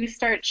when you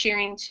start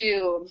sharing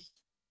too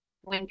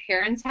when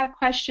parents have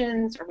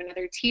questions, or when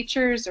other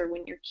teachers, or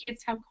when your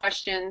kids have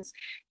questions,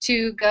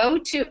 to go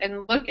to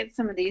and look at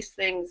some of these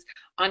things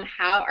on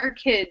how our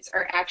kids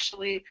are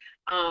actually,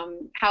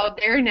 how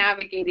they're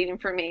navigating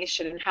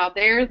information and how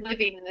they're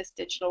living in this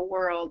digital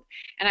world.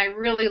 And I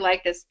really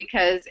like this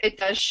because it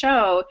does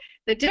show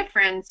the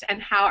difference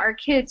and how our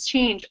kids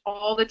change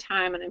all the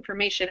time on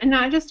information, and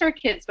not just our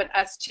kids, but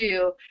us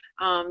too,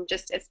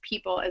 just as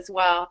people as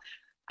well.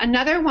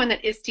 Another one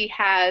that ISTE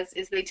has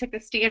is they took the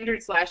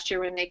standards last year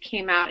when they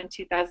came out in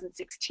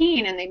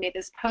 2016, and they made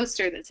this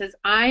poster that says,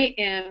 "I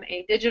am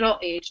a digital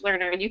age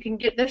learner," and you can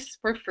get this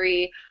for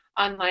free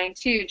online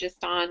too,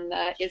 just on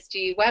the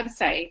ISTE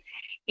website.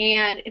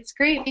 And it's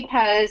great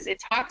because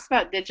it talks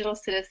about digital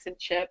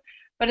citizenship,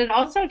 but it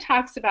also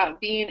talks about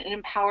being an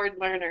empowered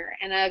learner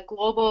and a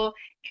global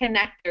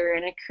connector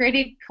and a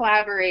creative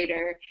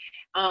collaborator.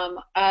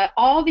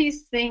 All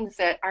these things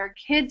that our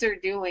kids are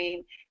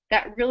doing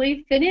that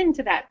really fit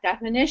into that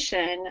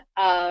definition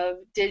of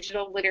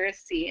digital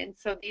literacy. And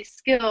so these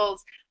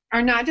skills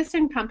are not just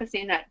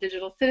encompassing that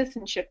digital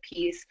citizenship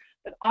piece,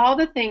 but all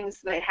the things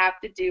that have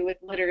to do with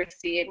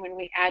literacy, and when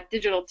we add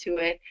digital to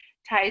it,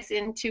 ties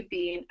into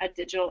being a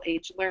digital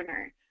age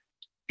learner.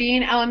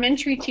 Being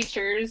elementary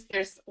teachers,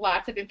 there's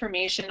lots of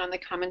information on the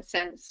Common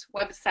Sense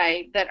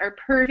website that are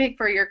perfect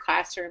for your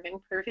classroom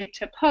and perfect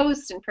to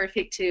post and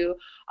perfect to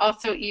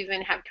also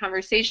even have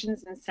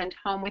conversations and send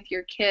home with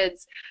your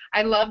kids.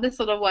 I love this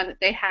little one that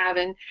they have,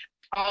 and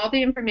all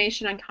the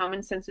information on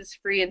Common Sense is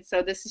free, and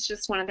so this is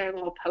just one of their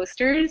little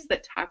posters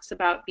that talks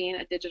about being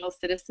a digital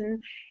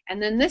citizen.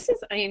 And then this is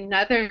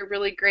another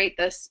really great,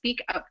 the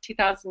Speak Up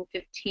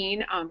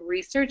 2015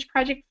 research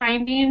project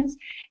findings,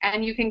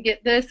 and you can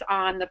get this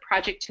on the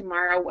Project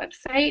Tomorrow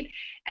website.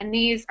 And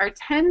these are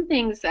 10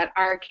 things that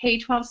our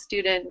K-12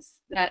 students,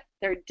 that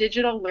their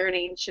digital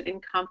learning should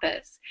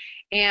encompass,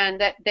 and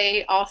that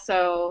they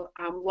also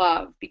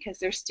love because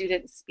they're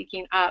students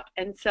speaking up.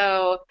 And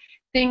so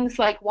things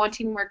like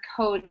wanting more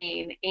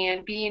coding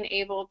and being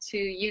able to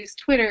use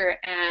Twitter,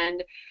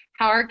 and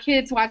how our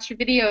kids watch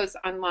videos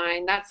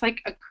online. That's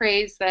like a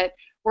craze that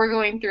we're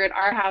going through at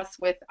our house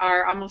with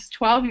our almost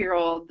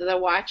 12-year-old, the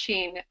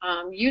watching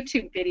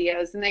YouTube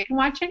videos, and they can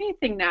watch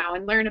anything now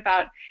and learn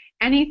about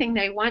anything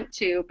they want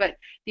to, but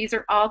these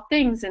are all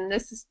things, and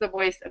this is the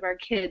voice of our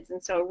kids,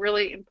 and so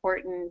really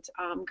important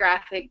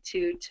graphic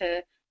to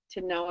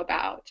know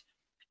about.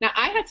 Now,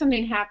 I had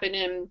something happen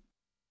in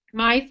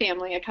my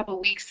family a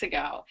couple weeks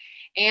ago,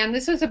 and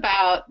this was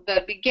about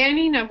the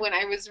beginning of when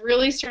I was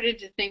really started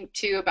to think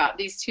too about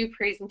these two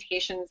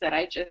presentations that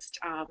I just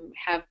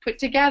have put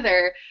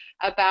together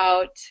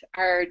about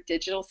our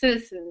digital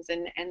citizens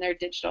and their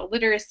digital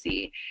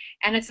literacy.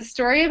 And it's a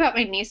story about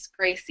my niece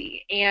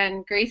Gracie,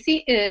 and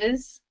Gracie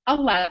is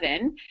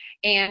 11,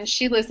 and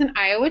she lives in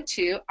Iowa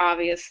too,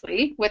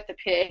 obviously, with the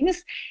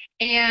pigs,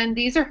 and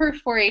these are her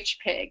 4-H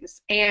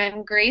pigs.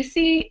 And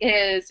Gracie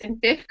is in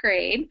 5th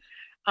grade.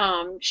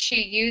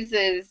 She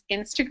uses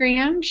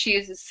Instagram, she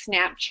uses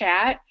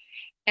Snapchat,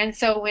 and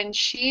so when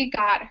she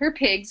got her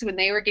pigs, when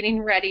they were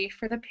getting ready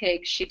for the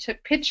pigs, she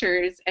took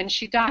pictures and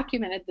she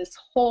documented this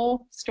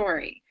whole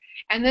story.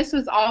 And this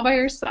was all by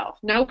herself,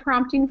 no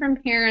prompting from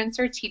parents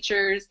or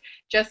teachers,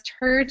 just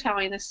her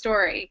telling the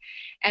story.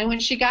 And when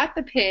she got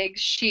the pigs,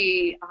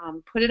 she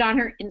put it on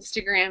her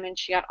Instagram, and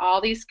she got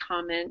all these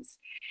comments.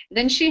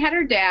 Then she had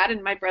her dad,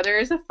 and my brother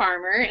is a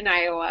farmer in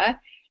Iowa.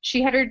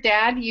 She had her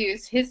dad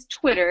use his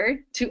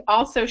Twitter to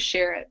also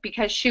share it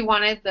because she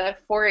wanted the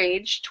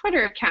 4-H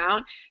Twitter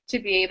account to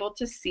be able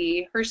to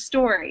see her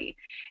story.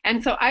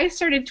 And so I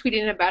started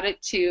tweeting about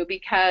it too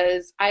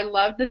because I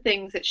loved the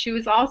things that she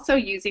was also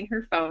using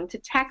her phone to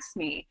text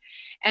me.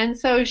 And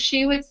so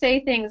she would say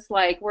things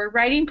like, "We're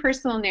writing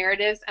personal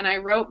narratives, and I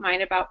wrote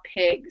mine about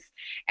pigs."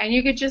 And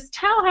you could just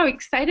tell how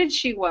excited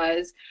she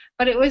was,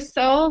 but it was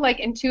so like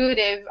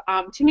intuitive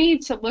to me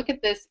to look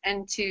at this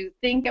and to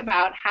think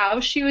about how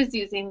she was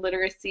using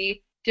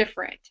literacy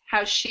different,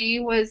 how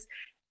she was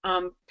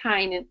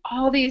tying in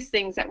all these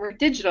things that were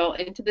digital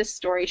into this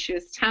story she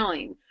was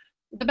telling.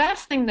 The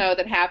best thing, though,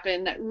 that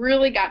happened that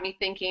really got me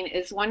thinking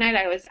is one night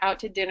I was out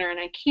to dinner, and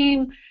I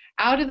came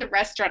out of the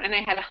restaurant, and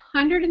I had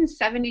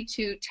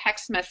 172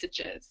 text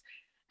messages.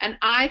 And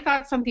I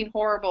thought something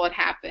horrible had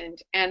happened,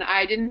 and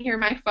I didn't hear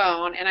my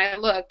phone, and I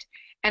looked,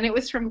 and it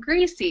was from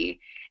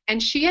Gracie.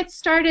 And she had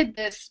started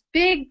this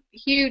big,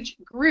 huge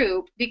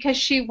group because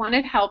she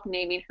wanted help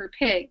naming her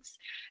pigs.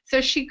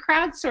 So she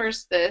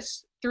crowdsourced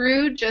this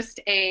through just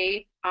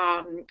a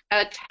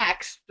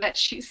text that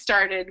she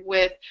started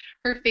with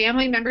her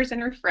family members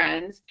and her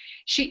friends.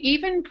 She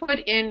even put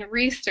in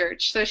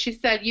research. So she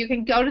said, you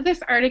can go to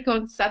this article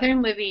in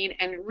Southern Living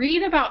and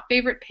read about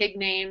favorite pig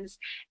names.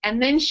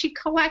 And then she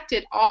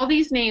collected all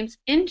these names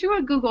into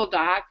a Google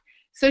Doc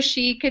so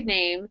she could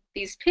name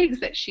these pigs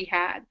that she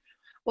had.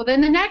 Well,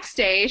 then the next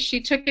day,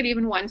 she took it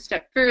even one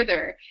step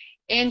further.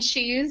 And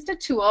she used a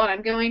tool, and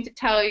I'm going to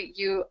tell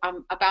you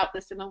about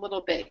this in a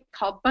little bit,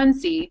 called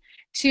Bunsy,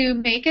 to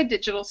make a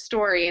digital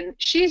story. And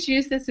she's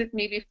used this with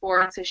me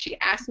before, so she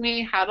asked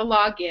me how to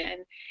log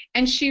in.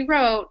 And she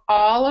wrote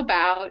all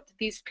about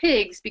these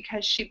pigs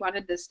because she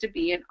wanted this to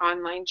be an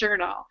online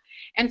journal.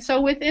 And so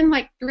within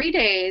like 3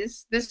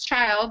 days, this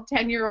child,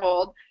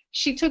 10-year-old,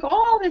 she took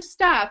all this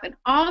stuff and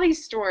all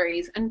these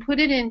stories and put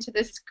it into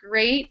this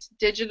great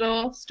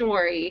digital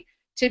story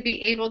to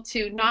be able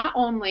to not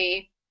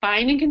only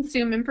find and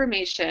consume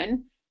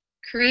information,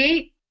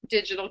 create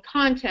digital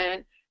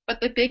content,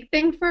 but the big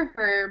thing for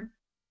her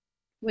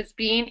was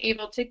being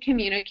able to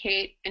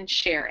communicate and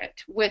share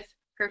it with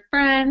her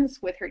friends,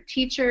 with her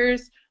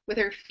teachers, with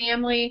her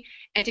family,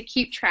 and to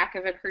keep track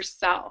of it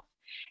herself.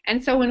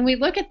 And so when we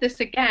look at this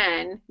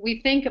again,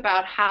 we think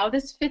about how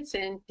this fits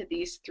into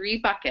these 3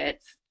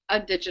 buckets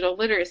of digital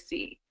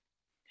literacy.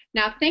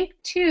 Now think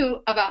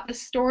too about the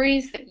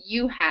stories that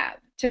you have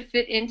to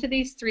fit into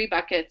these 3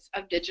 buckets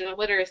of digital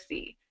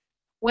literacy.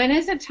 When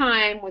is a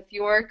time with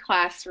your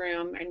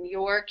classroom and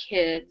your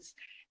kids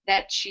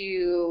that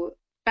you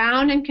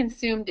found and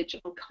consumed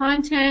digital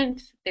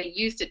content, they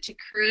used it to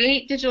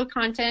create digital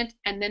content,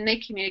 and then they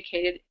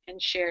communicated and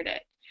shared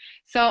it?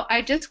 So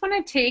I just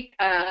want to take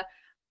a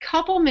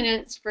couple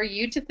minutes for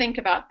you to think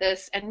about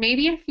this, and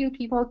maybe a few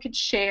people could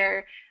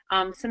share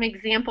some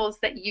examples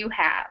that you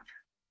have.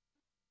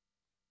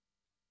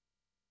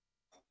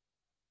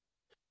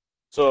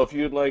 So if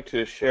you'd like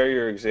to share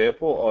your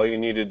example, all you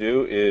need to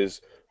do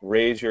is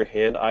raise your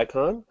hand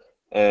icon,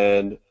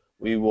 and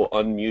we will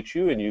unmute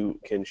you, and you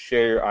can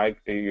share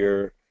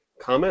your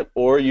comment,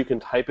 or you can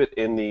type it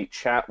in the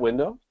chat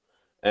window,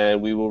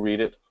 and we will read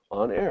it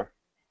on air.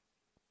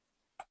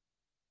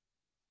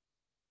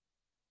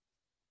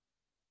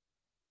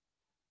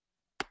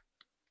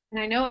 And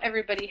I know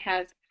everybody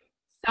has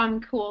some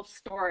cool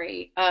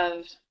story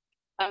of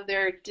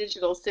their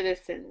digital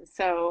citizens,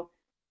 so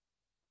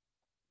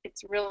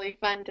it's really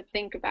fun to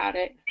think about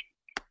it.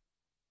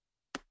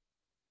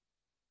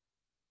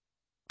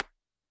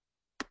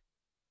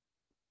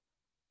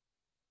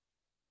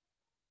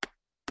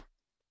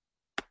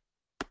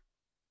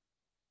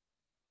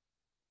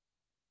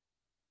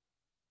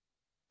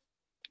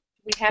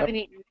 Do we have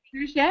any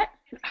answers yet?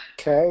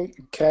 Kay,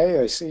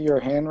 I see your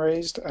hand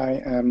raised.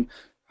 I am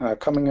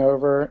coming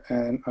over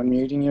and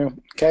unmuting you.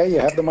 Kay, you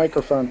have the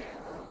microphone.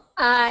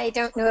 I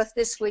don't know if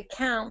this would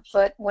count,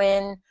 but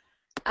when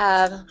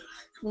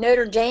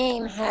Notre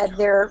Dame had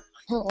their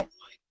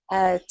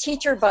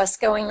teacher bus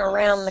going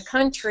around the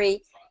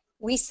country,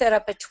 we set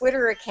up a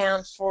Twitter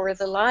account for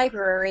the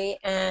library,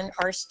 and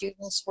our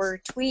students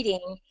were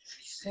tweeting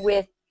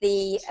with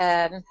the,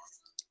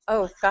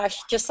 oh gosh,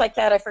 just like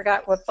that, I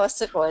forgot what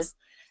bus it was.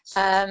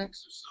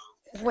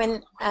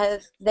 When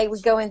they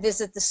would go and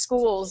visit the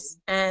schools,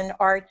 and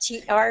our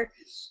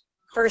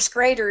first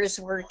graders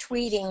were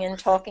tweeting and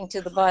talking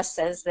to the bus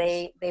as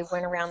they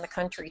went around the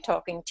country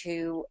talking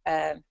to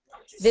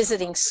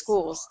visiting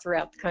schools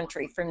throughout the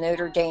country from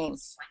Notre Dame.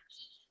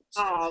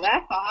 Oh,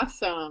 that's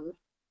awesome.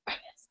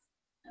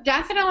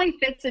 Definitely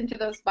fits into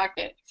those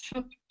buckets.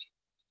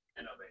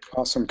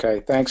 Awesome, Kay.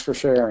 Thanks for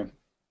sharing.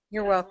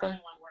 You're welcome.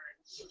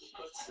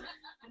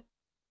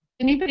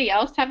 Anybody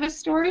else have a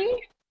story?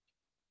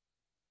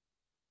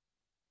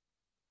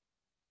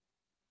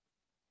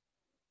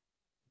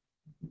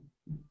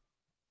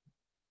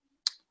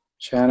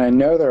 Shannon, I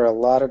know there are a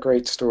lot of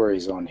great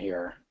stories on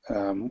here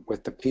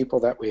with the people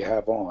that we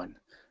have on.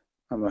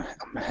 I'm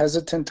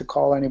hesitant to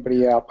call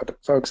anybody out, but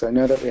folks, I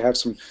know that we have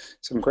some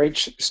great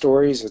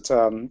stories. It's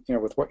you know,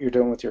 with what you're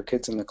doing with your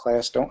kids in the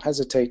class, don't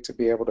hesitate to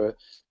be able to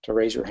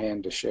raise your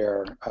hand to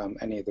share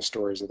any of the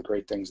stories of the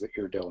great things that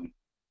you're doing.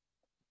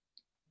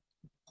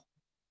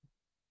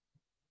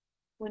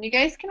 Well, you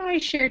guys can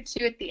always share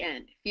too at the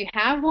end. If you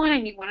have one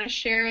and you want to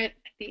share it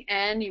at the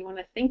end, you want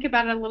to think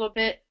about it a little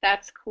bit,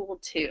 that's cool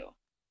too.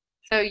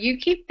 So you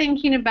keep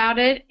thinking about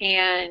it,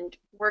 and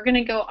we're going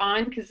to go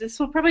on because this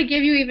will probably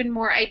give you even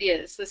more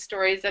ideas, the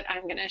stories that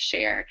I'm going to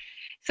share.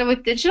 So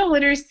with digital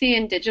literacy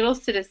and digital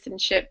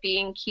citizenship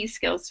being key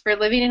skills for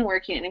living and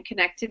working in a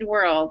connected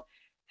world,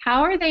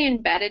 how are they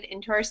embedded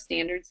into our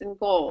standards and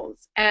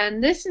goals?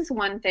 And this is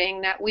one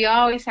thing that we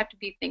always have to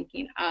be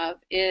thinking of,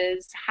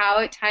 is how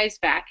it ties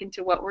back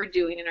into what we're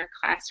doing in our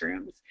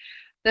classrooms.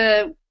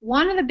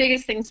 One of the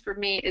biggest things for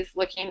me is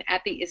looking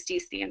at the ISTE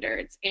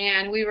standards,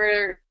 and we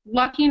were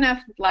lucky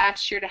enough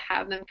last year to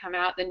have them come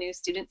out, the new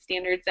student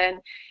standards, and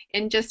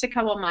in just a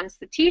couple of months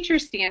the teacher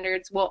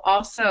standards will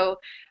also,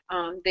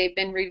 they've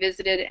been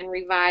revisited and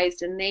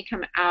revised, and they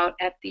come out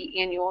at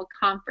the annual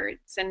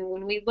conference. And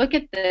when we look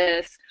at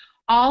this,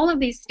 all of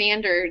these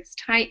standards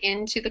tie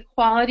into the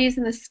qualities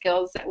and the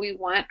skills that we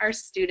want our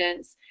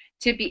students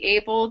to be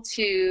able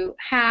to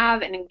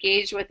have and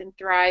engage with and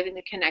thrive in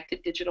the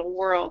connected digital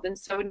world. And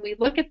so when we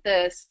look at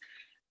this,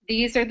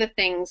 these are the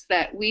things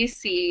that we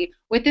see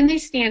within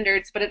these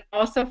standards, but it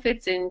also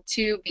fits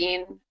into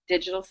being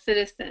digital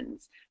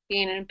citizens,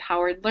 being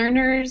empowered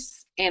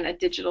learners and a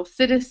digital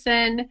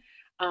citizen,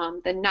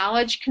 the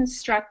knowledge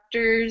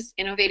constructors,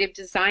 innovative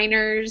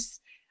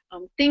designers,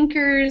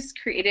 thinkers,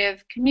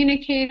 creative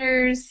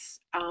communicators,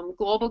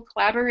 global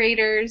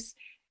collaborators,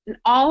 and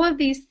all of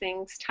these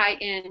things tie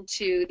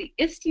into the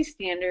ISTE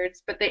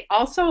standards, but they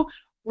also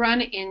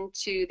run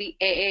into the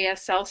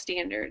AASL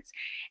standards.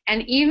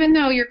 And even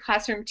though you're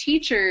classroom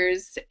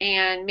teachers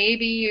and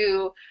maybe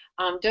you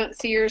don't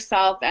see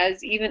yourself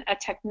as even a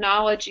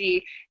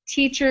technology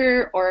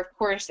teacher or of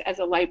course as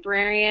a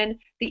librarian,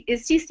 the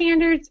ISTE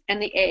standards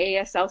and the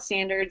AASL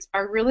standards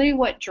are really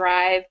what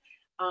drive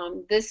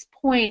this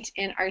point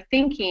in our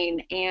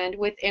thinking and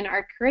within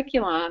our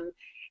curriculum.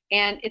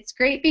 And it's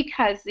great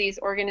because these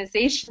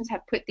organizations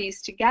have put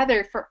these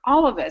together for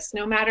all of us,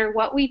 no matter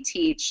what we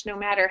teach, no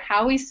matter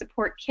how we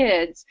support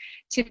kids,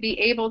 to be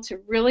able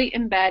to really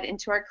embed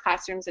into our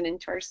classrooms and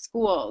into our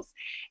schools.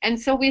 And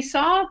so we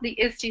saw the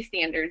ISTE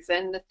standards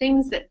and the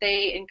things that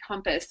they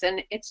encompass,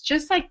 and it's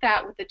just like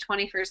that with the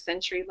 21st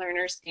Century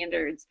Learner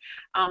Standards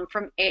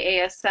from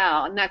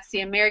AASL, and that's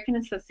the American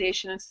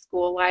Association of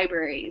School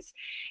Libraries.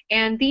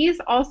 And these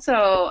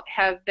also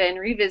have been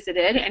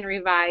revisited and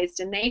revised,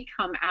 and they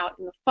come out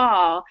in the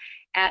fall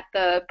at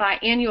the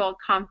biannual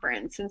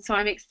conference. And so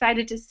I'm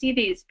excited to see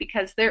these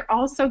because they're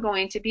also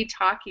going to be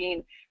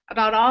talking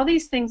about all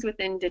these things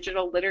within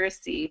digital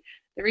literacy,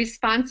 the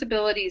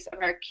responsibilities of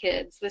our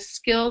kids, the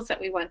skills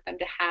that we want them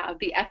to have,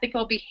 the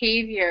ethical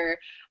behavior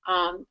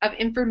of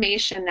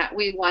information that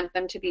we want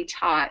them to be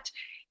taught,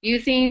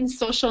 using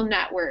social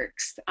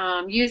networks,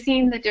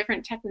 using the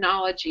different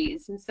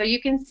technologies. And so you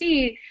can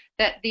see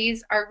that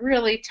these are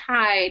really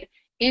tied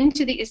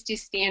into the ISTE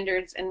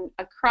standards and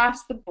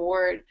across the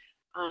board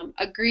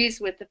agrees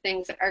with the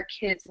things that our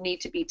kids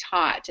need to be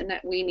taught and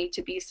that we need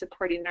to be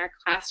supporting in our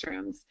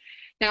classrooms.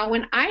 Now,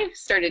 when I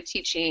started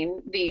teaching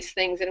these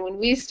things and when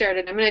we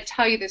started, I'm going to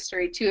tell you this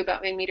story too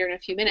about Van Meter in a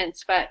few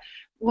minutes, but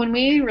when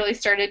we really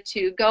started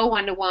to go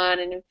one-to-one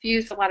and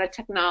infuse a lot of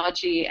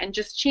technology and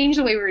just change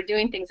the way we were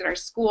doing things at our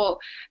school,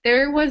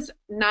 there was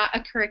not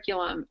a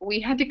curriculum. We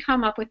had to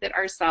come up with it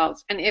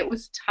ourselves, and it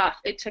was tough.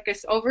 It took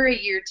us over a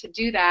year to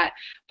do that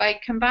by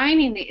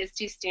combining the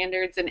ISTE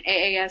standards and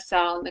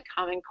AASL and the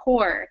Common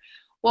Core.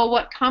 Well,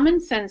 what Common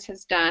Sense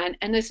has done,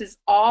 and this is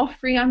all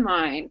free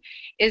online,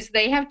 is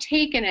they have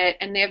taken it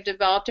and they have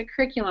developed a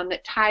curriculum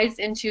that ties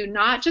into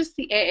not just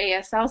the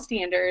AASL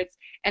standards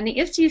and the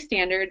ISTE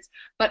standards,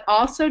 but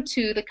also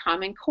to the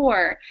Common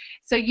Core.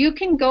 So you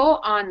can go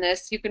on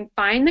this, you can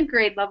find the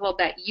grade level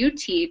that you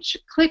teach,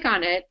 click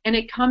on it, and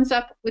it comes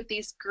up with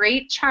these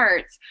great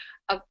charts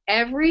of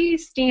every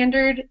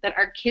standard that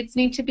our kids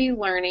need to be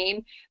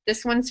learning.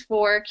 This one's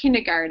for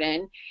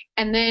kindergarten.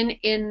 And then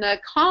in the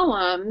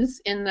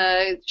columns, in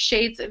the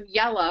shades of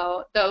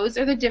yellow, those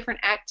are the different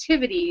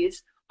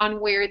activities on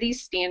where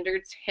these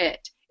standards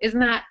hit. Isn't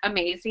that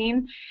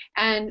amazing?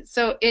 And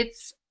so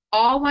it's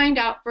all lined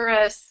out for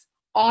us.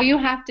 All you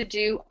have to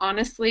do,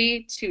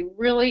 honestly, to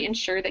really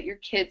ensure that your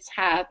kids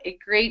have a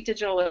great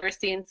digital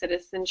literacy and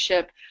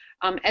citizenship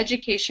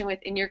education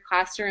within your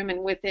classroom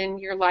and within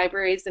your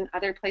libraries and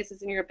other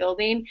places in your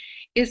building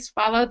is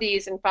follow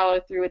these and follow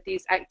through with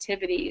these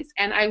activities.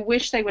 And I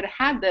wish they would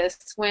have had this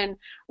when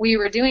we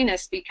were doing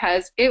this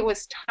because it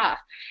was tough.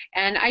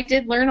 And I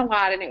did learn a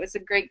lot and it was a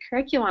great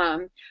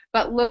curriculum.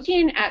 But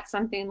looking at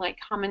something like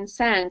Common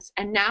Sense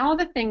and now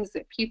the things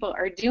that people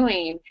are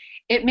doing,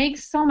 it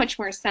makes so much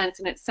more sense,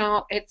 and it's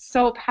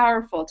so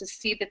powerful to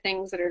see the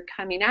things that are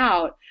coming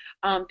out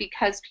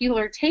because people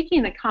are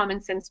taking the Common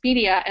Sense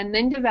media and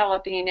then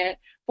developing it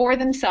for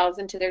themselves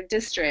into their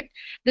district.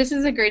 This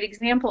is a great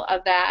example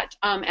of that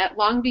at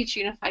Long Beach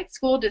Unified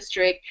School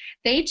District.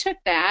 They took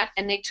that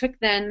and they took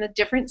then the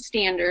different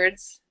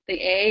standards, the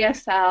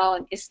AASL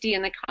and ISTE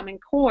and the Common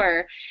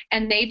Core,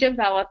 and they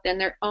developed then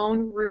their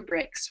own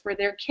rubrics for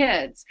their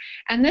kids.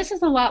 And this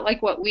is a lot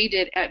like what we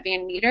did at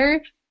Van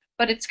Meter,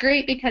 but it's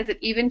great because it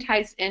even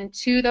ties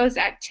into those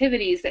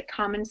activities that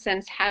Common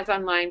Sense has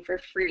online for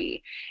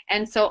free.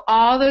 And so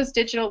all those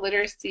digital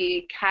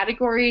literacy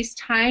categories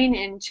tying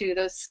into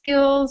those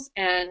skills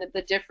and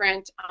the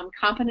different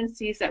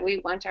competencies that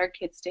we want our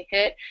kids to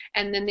hit,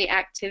 and then the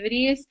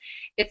activities,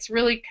 it's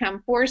really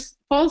come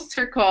full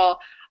circle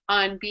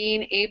on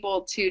being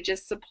able to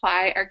just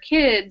supply our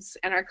kids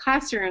and our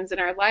classrooms and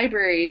our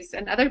libraries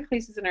and other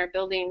places in our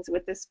buildings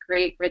with this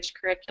great rich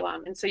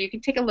curriculum. And so you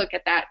can take a look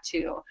at that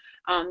too.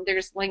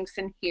 There's links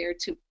in here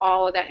to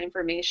all of that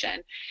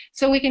information.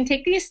 So we can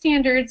take these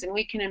standards and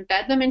we can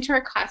embed them into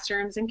our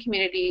classrooms and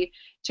community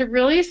to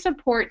really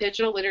support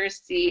digital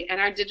literacy and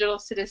our digital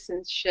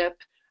citizenship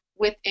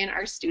within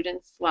our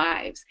students'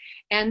 lives.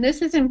 And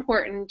this is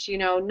important, you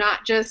know,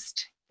 not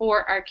just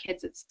for our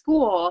kids at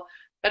school,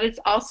 but it's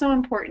also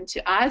important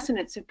to us, and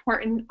it's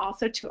important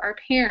also to our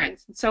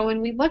parents. And so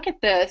when we look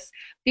at this,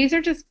 these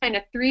are just kind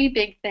of three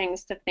big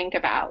things to think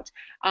about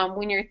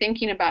when you're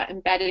thinking about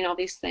embedding all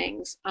these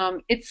things.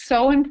 It's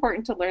so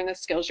important to learn the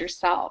skills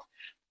yourself.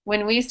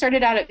 When we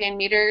started out at Van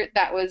Meter,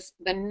 that was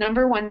the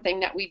 #1 thing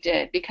that we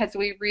did because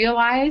we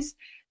realized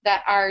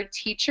that our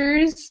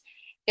teachers,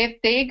 if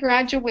they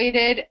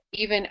graduated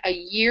even a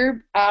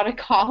year out of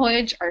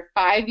college or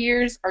 5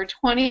 years or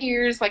 20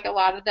 years, like a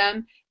lot of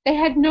them, they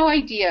had no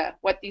idea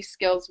what these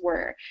skills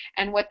were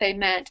and what they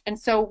meant. And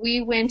so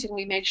we went and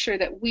we made sure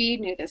that we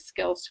knew the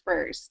skills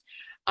first.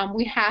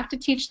 We have to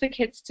teach the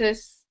kids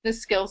the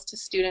skills to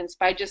students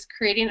by just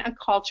creating a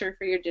culture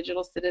for your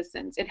digital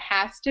citizens. It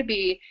has to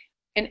be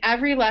in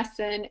every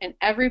lesson, in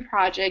every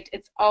project,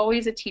 it's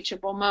always a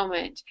teachable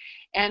moment.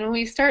 And when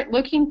we start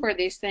looking for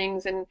these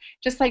things, and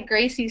just like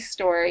Gracie's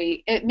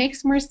story, it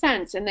makes more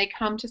sense and they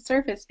come to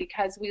surface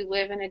because we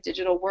live in a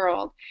digital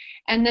world.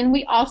 And then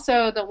we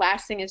also, the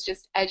last thing is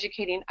just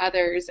educating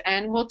others.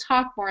 And we'll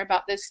talk more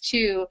about this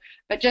too,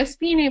 but just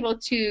being able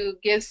to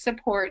give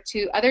support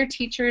to other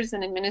teachers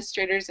and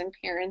administrators and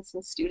parents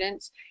and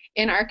students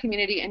in our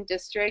community and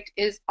district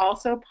is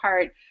also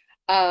part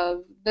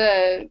of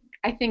the,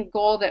 I think,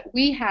 goal that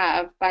we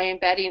have by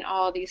embedding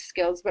all of these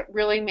skills, but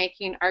really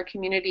making our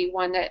community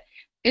one that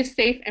is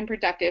safe and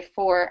productive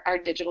for our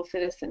digital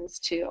citizens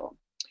too.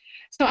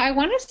 So I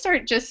want to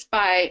start just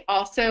by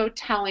also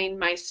telling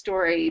my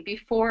story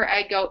before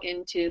I go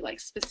into like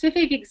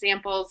specific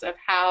examples of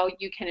how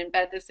you can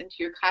embed this into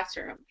your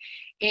classroom.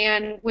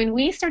 And when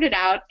we started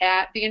out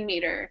at Van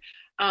Meter,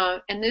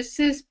 and this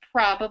is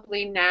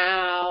probably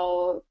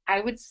now, I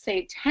would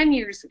say 10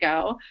 years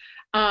ago,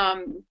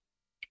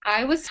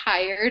 I was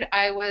hired.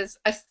 I was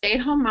a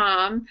stay-at-home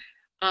mom.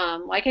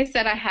 Like I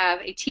said, I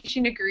have a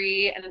teaching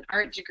degree and an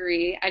art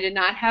degree. I did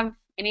not have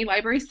any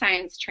library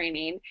science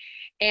training.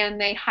 And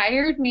they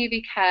hired me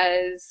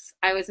because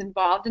I was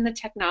involved in the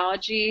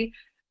technology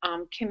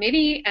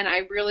committee, and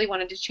I really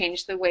wanted to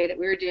change the way that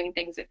we were doing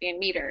things at Van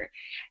Meter.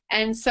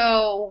 And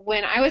so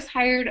when I was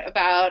hired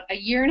about a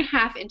year and a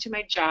half into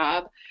my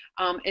job,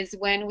 is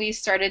when we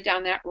started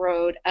down that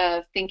road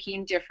of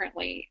thinking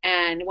differently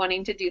and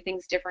wanting to do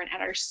things different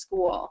at our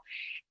school.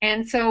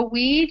 And so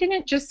we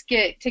didn't just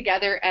get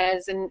together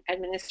as an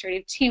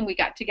administrative team, we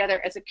got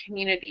together as a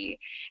community.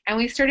 And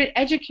we started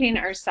educating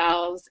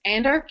ourselves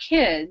and our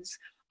kids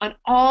on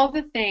all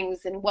the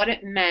things and what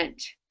it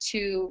meant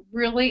to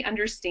really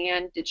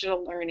understand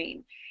digital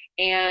learning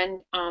and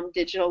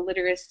digital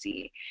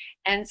literacy.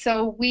 And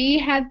so we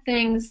had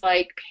things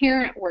like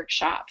parent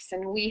workshops,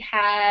 and we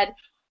had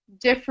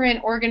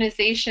different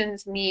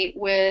organizations meet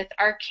with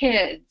our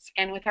kids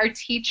and with our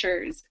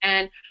teachers,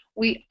 and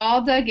we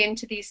all dug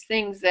into these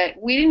things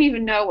that we didn't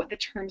even know what the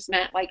terms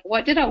meant. Like,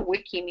 what did a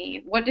wiki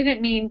mean? What did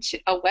it mean to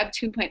a Web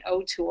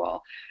 2.0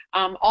 tool?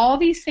 All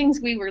these things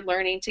we were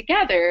learning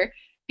together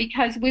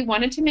because we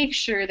wanted to make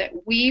sure that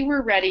we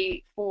were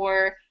ready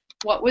for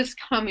what was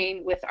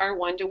coming with our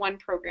one-to-one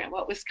program,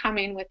 what was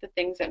coming with the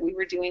things that we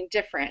were doing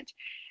different.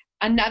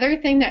 Another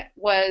thing that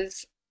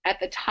was at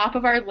the top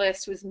of our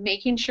list was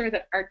making sure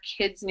that our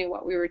kids knew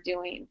what we were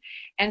doing.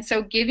 And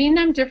so giving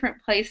them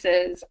different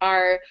places.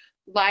 Our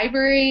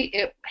library,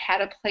 it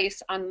had a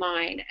place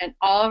online, and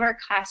all of our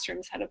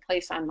classrooms had a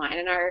place online,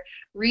 and our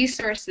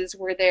resources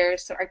were there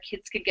so our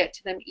kids could get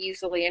to them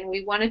easily. And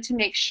we wanted to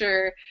make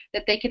sure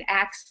that they could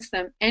access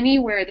them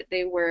anywhere that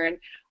they were. And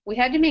we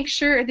had to make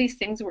sure these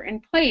things were in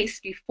place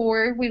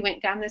before we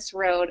went down this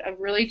road of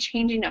really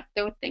changing up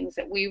those things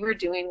that we were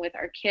doing with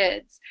our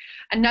kids.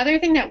 Another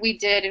thing that we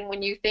did, and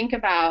when you think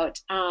about,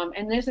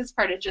 and this is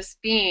part of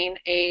just being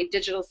a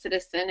digital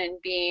citizen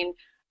and being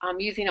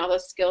using all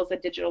those skills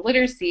of digital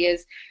literacy,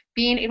 is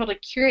being able to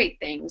curate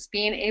things,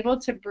 being able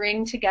to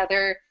bring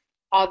together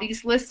all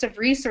these lists of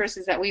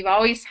resources that we've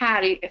always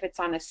had, if it's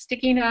on a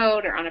sticky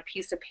note or on a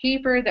piece of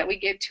paper that we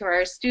give to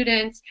our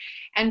students,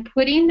 and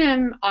putting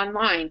them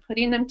online,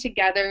 putting them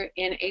together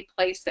in a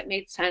place that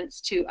made sense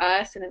to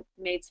us and it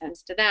made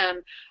sense to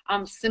them.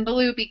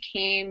 Symbaloo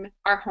became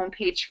our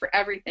homepage for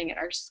everything at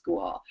our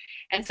school.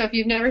 And so if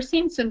you've never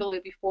seen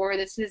Symbaloo before,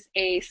 this is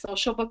a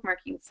social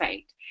bookmarking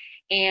site.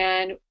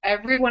 And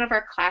every one of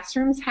our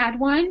classrooms had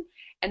one.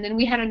 And then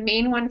we had a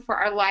main one for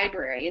our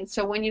library. And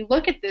so when you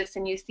look at this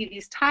and you see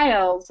these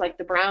tiles, like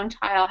the brown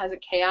tile has a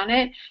K on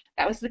it,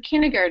 that was the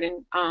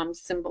kindergarten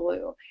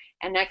Symbaloo.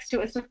 And next to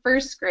it was the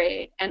first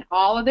grade. And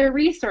all of their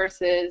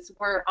resources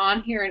were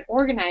on here and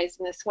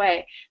organized in this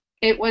way.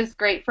 It was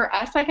great for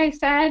us, like I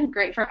said,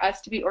 great for us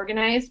to be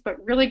organized,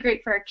 but really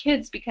great for our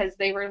kids because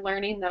they were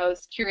learning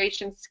those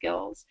curation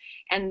skills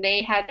and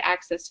they had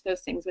access to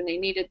those things when they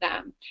needed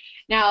them.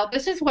 Now,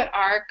 this is what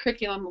our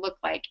curriculum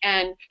looked like.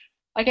 And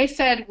like I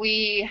said,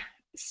 we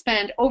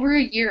spent over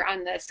a year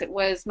on this. It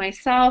was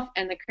myself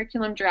and the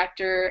curriculum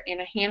director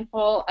and a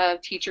handful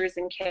of teachers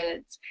and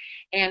kids.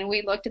 And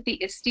we looked at the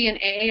ISTE and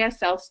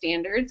AASL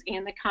standards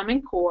and the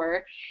Common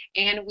Core,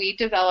 and we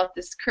developed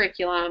this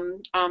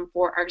curriculum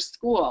for our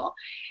school.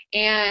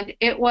 And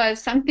it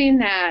was something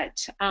that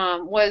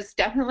was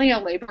definitely a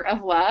labor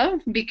of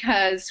love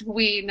because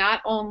we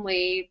not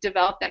only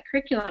developed that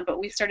curriculum, but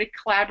we started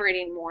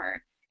collaborating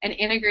more and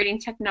integrating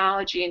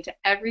technology into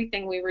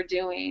everything we were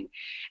doing.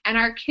 And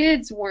our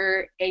kids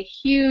were a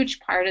huge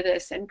part of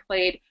this and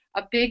played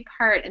a big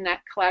part in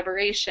that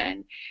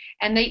collaboration.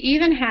 And they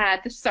even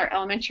had, this is our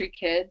elementary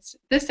kids,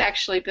 this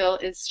actually, Bill,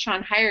 is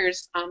Sean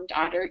Heyer's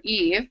daughter,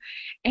 Eve,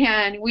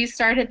 and we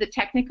started the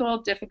Technical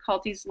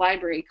Difficulties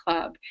Library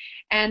Club.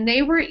 And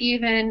they were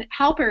even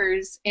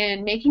helpers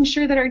in making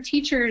sure that our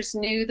teachers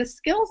knew the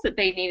skills that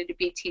they needed to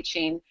be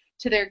teaching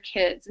to their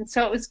kids. And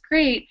so it was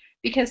great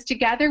because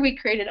together we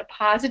created a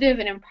positive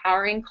and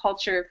empowering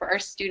culture for our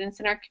students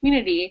and our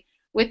community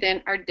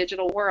within our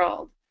digital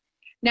world.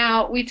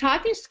 Now, we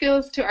taught these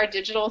skills to our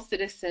digital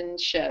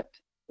citizenship,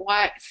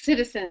 why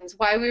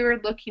we were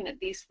looking at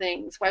these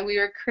things, why we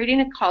were creating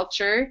a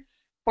culture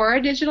for our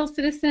digital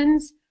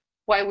citizens,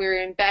 why we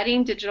were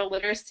embedding digital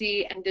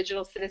literacy and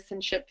digital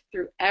citizenship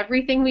through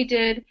everything we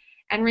did.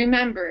 And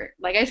remember,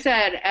 like I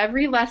said,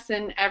 every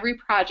lesson, every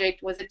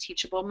project was a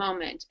teachable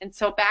moment. And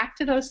so back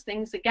to those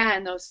things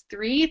again, those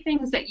 3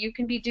 things that you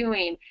can be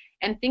doing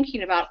and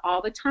thinking about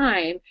all the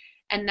time.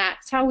 And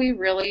that's how we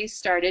really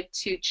started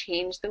to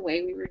change the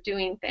way we were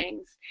doing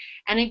things.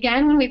 And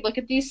again, when we look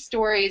at these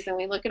stories and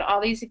we look at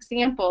all these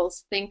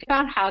examples, think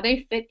about how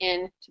they fit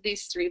into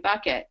these 3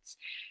 buckets.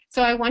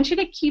 So I want you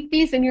to keep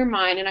these in your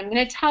mind, and I'm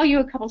going to tell you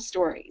a couple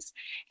stories.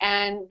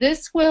 And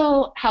this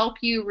will help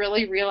you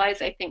really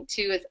realize, I think,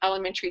 too, as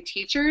elementary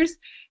teachers,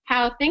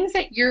 how things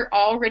that you're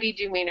already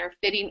doing are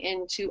fitting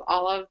into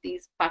all of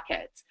these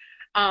buckets.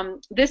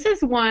 This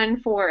is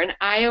one for an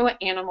Iowa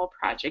animal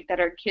project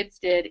that our kids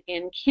did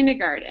in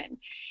kindergarten.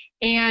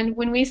 And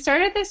when we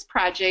started this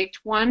project,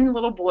 one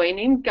little boy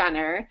named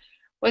Gunnar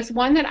was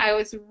one that I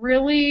was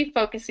really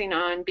focusing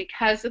on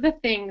because of the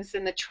things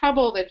and the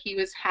trouble that he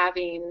was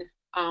having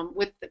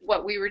with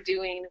what we were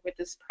doing with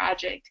this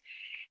project.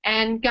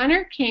 And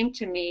Gunnar came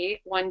to me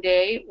one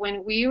day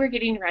when we were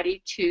getting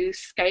ready to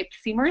Skype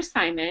Seymour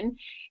Simon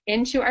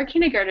into our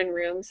kindergarten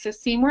room so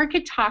Seymour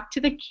could talk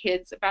to the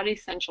kids about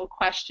essential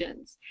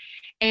questions.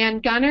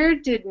 And Gunnar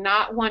did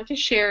not want to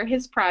share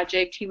his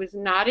project. He was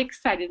not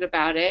excited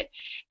about it.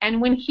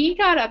 And when he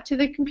got up to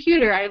the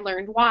computer, I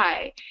learned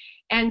why.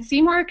 And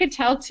Seymour could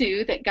tell,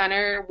 too, that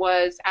Gunnar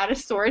was out of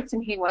sorts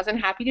and he wasn't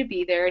happy to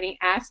be there. And he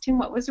asked him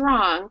what was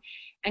wrong.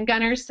 And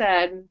Gunnar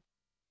said,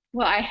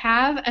 well, I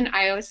have an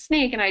Iowa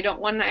snake, and I don't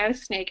want an Iowa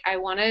snake. I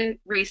want to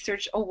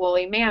research a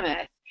woolly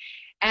mammoth.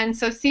 And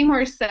so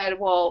Seymour said,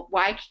 well,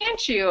 why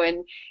can't you?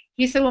 And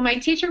he said, well, my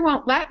teacher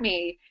won't let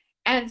me.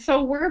 And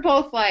so we're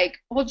both like,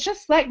 well,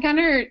 just let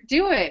Gunnar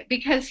do it,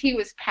 because he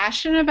was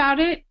passionate about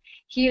it.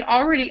 He had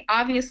already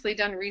obviously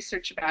done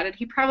research about it.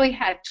 He probably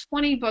had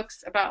 20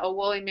 books about a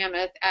woolly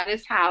mammoth at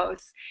his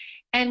house.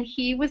 And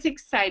he was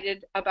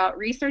excited about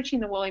researching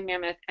the woolly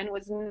mammoth and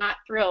was not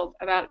thrilled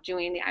about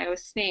doing the Iowa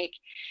snake.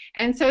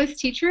 And so his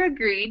teacher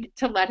agreed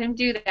to let him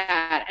do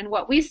that. And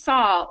what we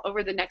saw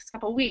over the next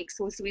couple of weeks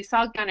was we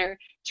saw Gunnar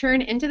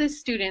turn into the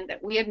student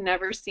that we had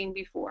never seen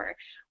before.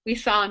 We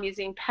saw him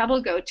using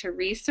PebbleGo to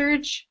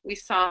research. We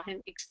saw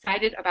him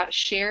excited about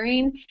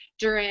sharing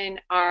during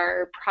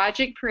our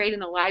project parade in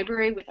the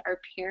library with our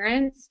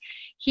parents.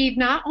 He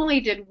not only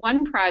did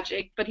one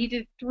project, but he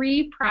did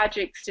 3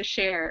 projects to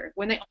share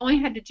when they only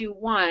had to do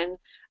one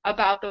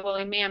about the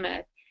woolly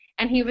mammoth.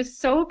 And he was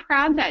so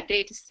proud that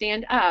day to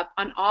stand up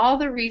on all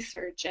the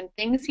research and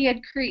things he had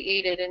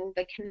created and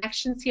the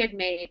connections he had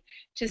made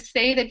to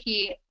say that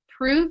he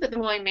proved that the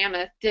woolly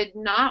mammoth did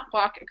not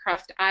walk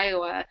across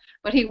Iowa,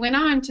 but he went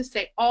on to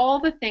say all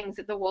the things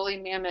that the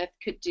woolly mammoth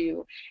could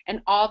do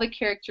and all the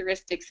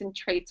characteristics and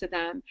traits of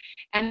them.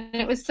 And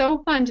it was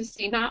so fun to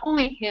see not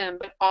only him,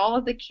 but all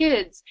of the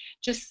kids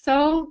just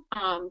so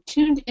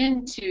tuned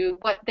into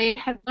what they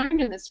had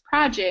learned in this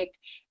project,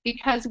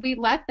 because we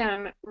let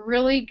them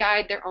really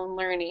guide their own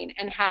learning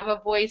and have a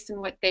voice in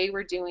what they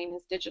were doing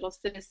as digital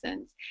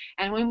citizens.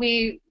 And when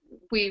we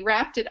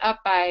wrapped it up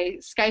by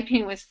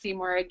Skyping with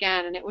Seymour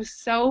again, and it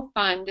was so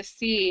fun to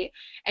see.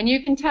 And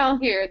you can tell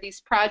here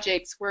these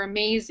projects were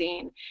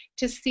amazing.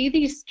 To see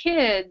these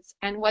kids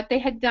and what they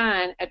had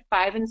done at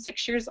 5 and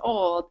 6 years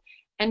old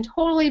and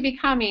totally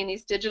becoming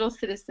these digital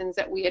citizens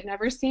that we had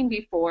never seen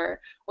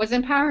before was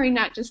empowering,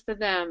 not just to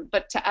them,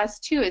 but to us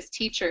too as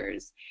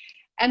teachers.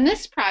 And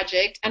this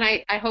project, and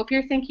I hope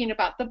you're thinking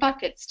about the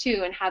buckets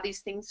too and how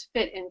these things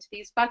fit into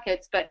these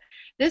buckets, but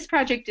this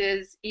project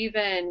is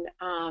even,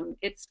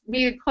 it's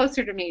made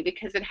closer to me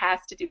because it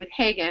has to do with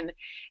Hagen.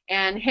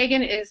 And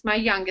Hagen is my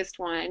youngest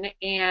one,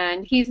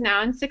 and he's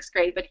now in 6th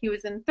grade, but he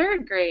was in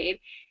 3rd grade.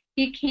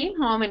 He came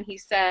home and he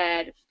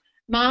said,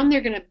 Mom,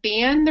 they're going to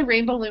ban the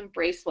rainbow loom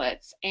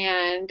bracelets.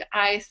 And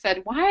I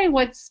said, why?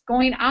 What's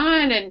going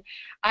on? And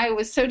I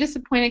was so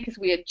disappointed because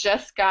we had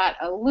just got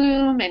a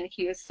loom, and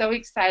he was so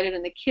excited,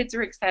 and the kids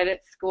were excited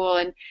at school.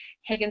 And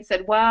Hagen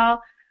said,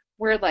 well,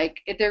 we're like,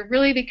 they're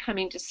really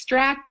becoming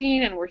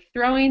distracting, and we're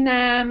throwing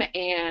them,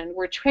 and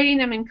we're trading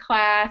them in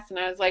class. And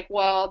I was like,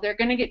 well, they're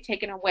going to get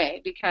taken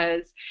away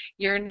because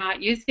you're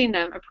not using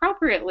them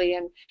appropriately.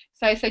 And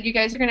so I said, you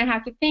guys are going to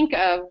have to think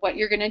of what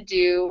you're going to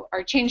do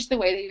or change the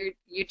way that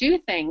you do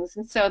things.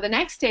 And so the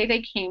next day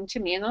they came to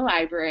me in the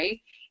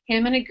library,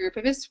 him and a group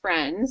of his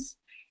friends,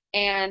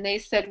 and they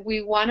said,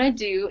 we want to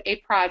do a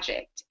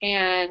project.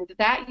 And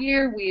that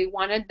year we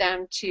wanted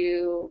them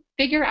to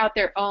figure out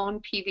their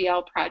own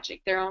PBL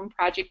project, their own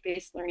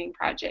project-based learning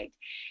project.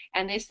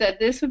 And they said,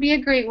 this would be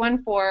a great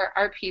one for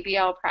our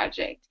PBL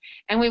project,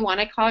 and we want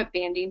to call it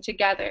Banding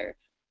Together.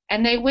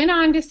 And they went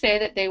on to say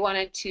that they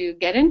wanted to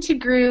get into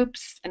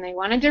groups, and they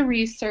wanted to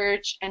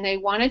research, and they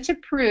wanted to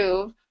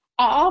prove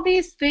all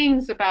these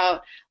things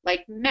about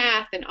like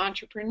math and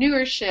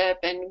entrepreneurship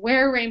and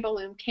where Rainbow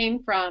Loom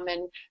came from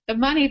and the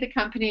money the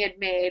company had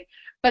made.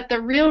 But the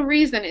real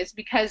reason is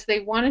because they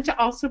wanted to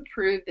also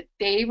prove that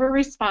they were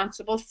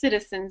responsible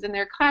citizens in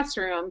their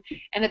classroom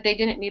and that they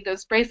didn't need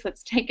those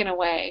bracelets taken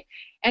away.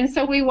 And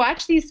so we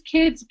watched these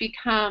kids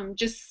become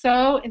just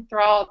so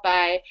enthralled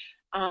by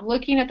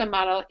looking at the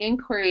model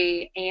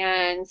inquiry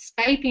and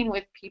Skyping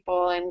with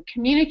people and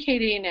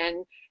communicating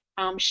and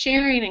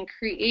sharing and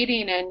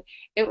creating, and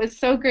it was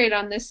so great.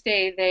 On this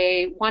day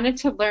they wanted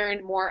to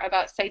learn more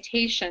about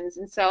citations,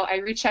 and so I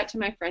reached out to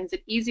my friends at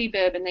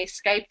EasyBib and they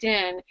Skyped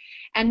in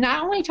and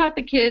not only taught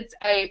the kids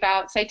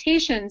about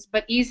citations,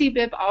 but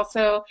EasyBib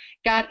also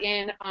got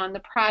in on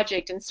the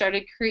project and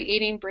started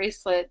creating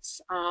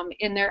bracelets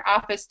in their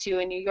office too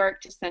in New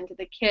York to send to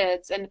the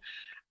kids. And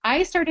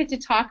I started to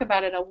talk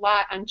about it a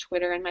lot on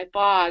Twitter and my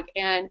blog,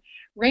 and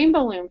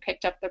Rainbow Loom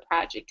picked up the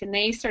project and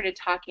they started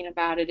talking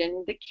about it,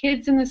 and the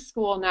kids in the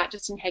school, not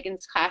just in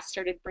Hagen's class,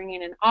 started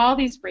bringing in all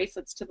these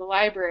bracelets to the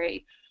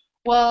library.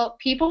 Well,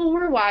 people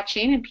were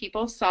watching and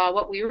people saw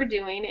what we were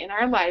doing in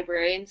our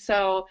library, and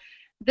so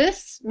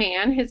this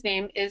man, his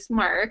name is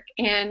Mark,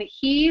 and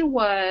he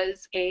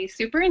was a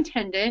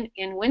superintendent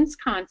in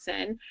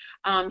Wisconsin.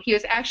 He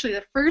was actually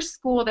the first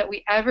school that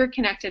we ever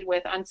connected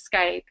with on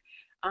Skype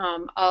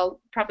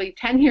probably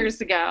 10 years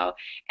ago,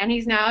 and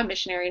he's now a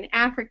missionary in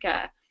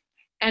Africa.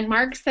 And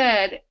Mark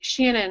said,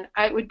 Shannon,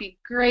 it would be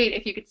great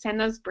if you could send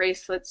those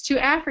bracelets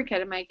to Africa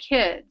to my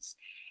kids.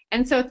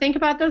 And so think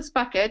about those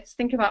buckets,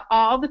 think about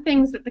all the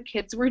things that the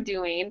kids were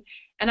doing,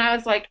 and I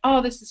was like,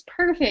 oh, this is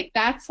perfect.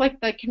 That's like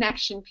the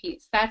connection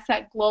piece. That's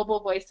that global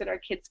voice that our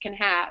kids can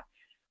have.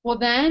 Well,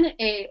 then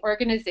an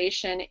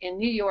organization in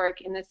New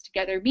York, in this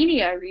Together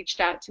Media, reached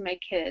out to my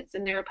kids,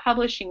 and they're a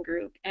publishing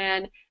group,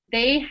 and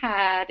they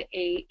had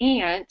an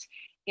aunt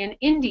in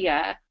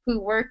India who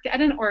worked at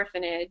an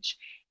orphanage,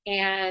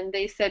 and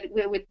they said,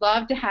 we would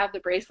love to have the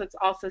bracelets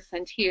also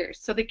sent here.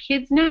 So the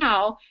kids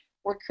now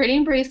were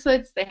creating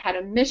bracelets. They had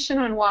a mission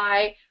on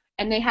why,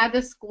 and they had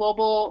this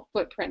global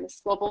footprint,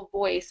 this global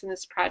voice in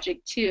this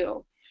project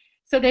too.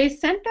 So they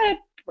sent the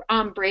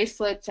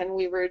bracelets, and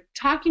we were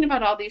talking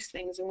about all these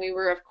things, and we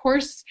were of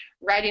course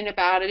writing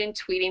about it and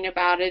tweeting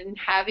about it and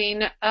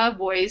having a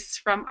voice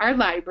from our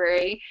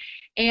library.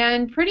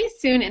 And pretty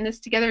soon in this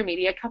Together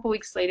Media, a couple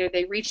weeks later,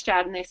 they reached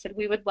out and they said,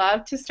 we would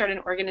love to start an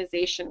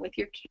organization with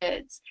your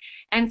kids.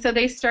 And so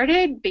they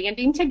started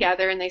banding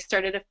together, and they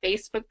started a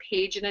Facebook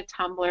page and a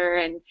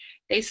Tumblr, and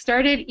they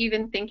started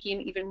even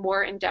thinking even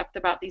more in depth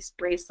about these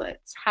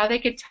bracelets, how they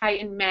could tie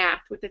in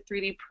math with a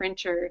 3D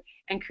printer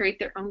and create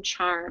their own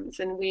charms.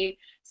 And we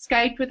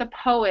Skyped with a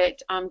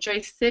poet,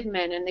 Joyce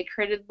Sidman, and they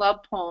created love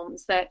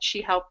poems that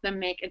she helped them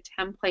make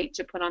a template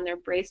to put on their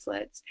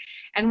bracelets.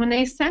 And when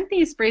they sent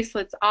these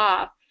bracelets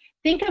off,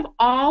 think of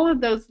all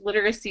of those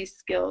literacy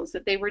skills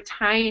that they were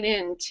tying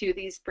into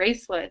these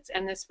bracelets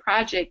and this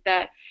project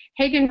that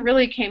Hagen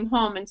really came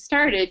home and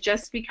started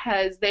just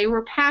because they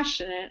were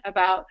passionate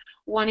about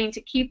wanting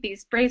to keep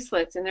these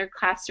bracelets in their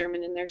classroom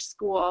and in their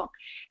school.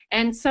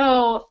 And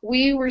so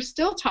we were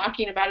still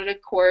talking about it,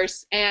 of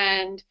course,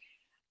 and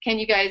can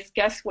you guys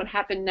guess what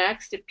happened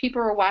next? If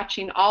people were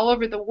watching all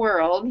over the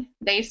world,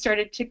 they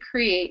started to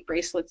create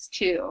bracelets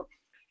too.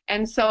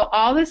 And so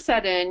all of a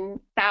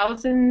sudden,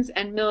 thousands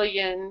and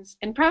millions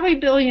and probably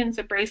billions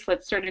of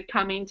bracelets started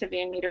coming to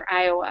Van Meter,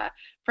 Iowa,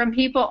 from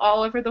people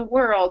all over the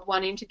world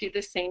wanting to do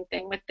the same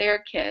thing with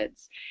their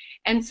kids.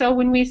 And so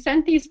when we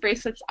sent these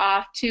bracelets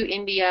off to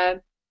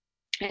India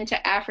and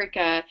to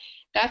Africa,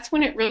 that's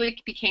when it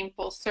really became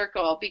full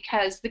circle,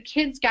 because the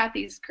kids got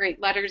these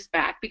great letters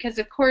back, because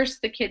of course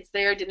the kids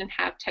there didn't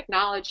have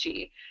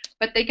technology,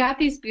 but they got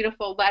these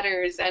beautiful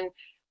letters, and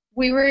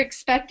we were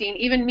expecting,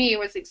 even me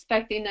was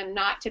expecting them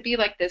not to be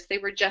like this. They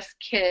were just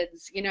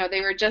kids, you know,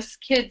 they were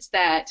just kids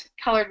that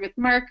colored with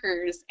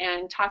markers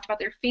and talked about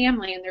their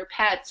family and their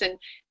pets, and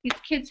these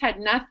kids had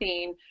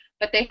nothing,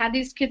 but they had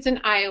these kids in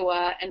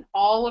Iowa and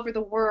all over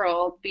the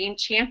world being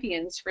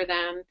champions for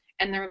them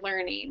and their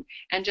learning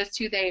and just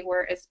who they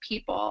were as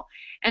people.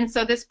 And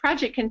so this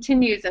project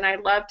continues, and I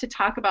love to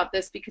talk about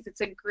this because it's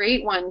a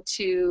great one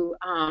to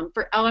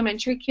for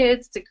elementary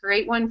kids. It's a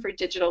great one for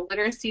digital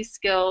literacy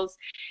skills,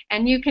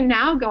 and you can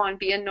now go and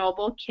be a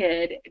Noble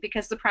Kid,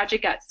 because the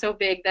project got so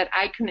big that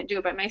I couldn't do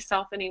it by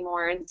myself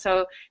anymore. And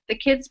so the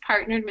kids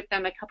partnered with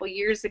them a couple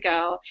years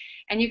ago,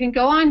 and you can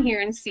go on here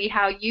and see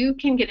how you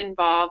can get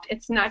involved.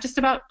 It's not just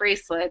about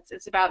bracelets,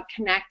 it's about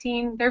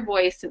connecting their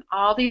voice and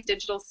all these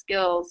digital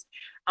skills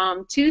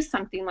to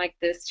something like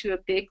this, to a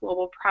big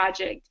global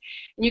project.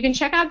 And you can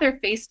check out their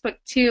Facebook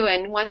too.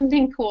 And one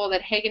thing cool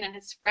that Hagen and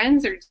his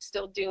friends are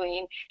still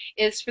doing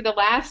is, for the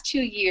last 2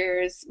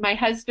 years, my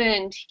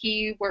husband,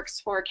 he works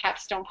for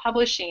Capstone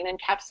Publishing, and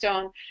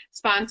Capstone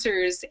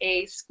sponsors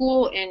a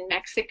school in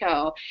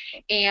Mexico.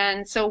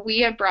 And so we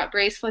have brought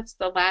bracelets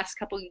the last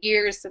couple of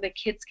years so the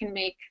kids can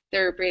make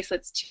their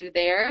bracelets too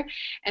there.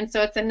 And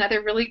so it's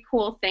another really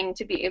cool thing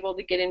to be able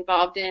to get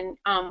involved in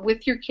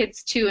with your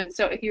kids too. And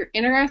so if you're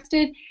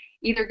interested,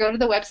 either go to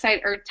the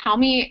website or tell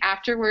me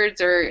afterwards,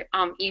 or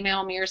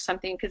email me or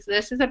something, because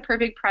this is a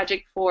perfect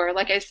project for,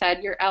 like I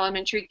said, your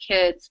elementary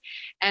kids,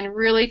 and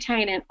really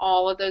tying in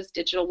all of those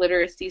digital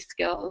literacy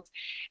skills.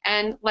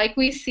 And like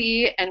we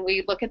see and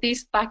we look at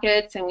these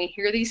buckets and we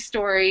hear these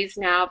stories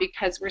now,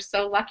 because we're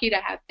so lucky to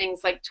have things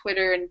like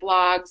Twitter and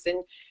blogs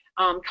and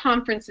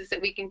conferences that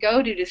we can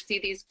go to see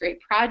these great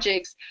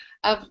projects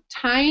of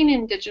tying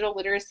in digital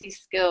literacy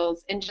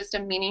skills in just a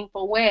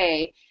meaningful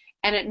way.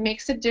 And it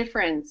makes a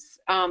difference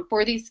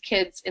for these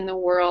kids in the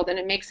world, and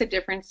it makes a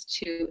difference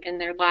too in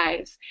their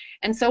lives.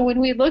 And so when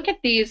we look at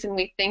these and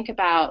we think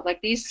about like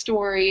these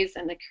stories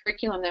and the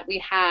curriculum that we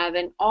have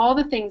and all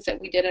the things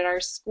that we did at our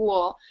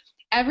school,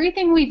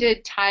 everything we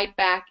did tied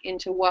back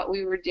into what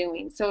we were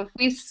doing. So if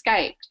we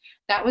Skyped,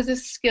 that was a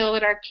skill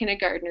that our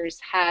kindergartners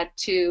had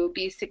to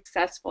be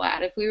successful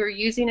at. If we were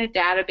using a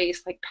database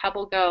like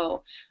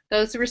PebbleGo,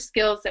 those were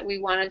skills that we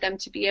wanted them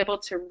to be able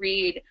to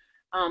read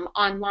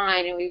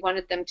online, and we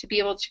wanted them to be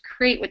able to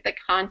create with the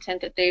content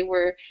that they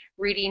were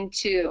reading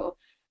too.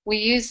 We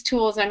use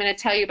tools, I'm going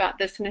to tell you about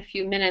this in a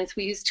few minutes,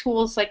 we use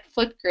tools like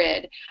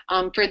Flipgrid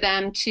for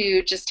them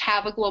to just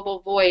have a global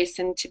voice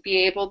and to be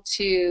able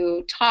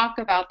to talk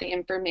about the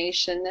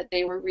information that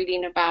they were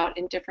reading about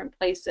in different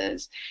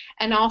places.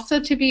 And also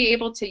to be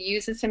able to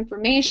use this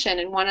information,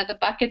 and one of the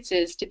buckets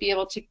is to be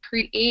able to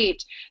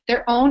create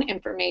their own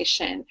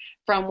information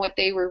from what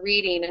they were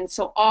reading. And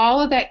so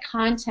all of that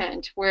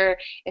content, where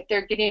if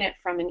they're getting it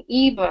from an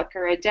ebook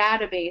or a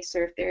database,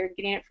 or if they're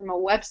getting it from a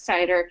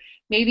website, or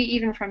maybe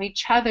even from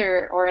each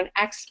other or an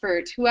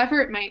expert, whoever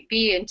it might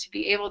be, and to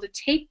be able to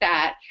take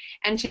that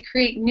and to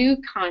create new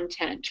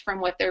content from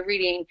what they're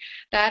reading,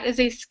 that is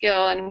a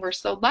skill. And we're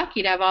so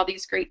lucky to have all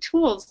these great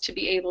tools to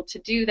be able to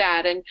do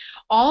that. And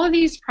all of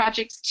these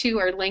projects too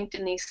are linked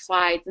in these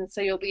slides, and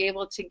so you'll be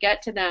able to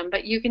get to them.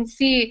 But you can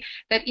see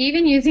that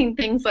even using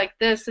things like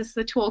this is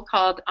the tool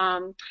called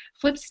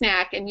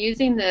FlipSnack, and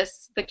using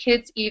this, the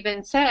kids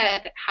even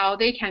said how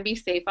they can be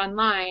safe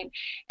online,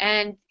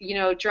 and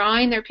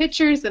drawing their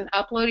pictures and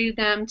uploading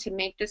them to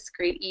make this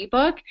great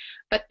ebook.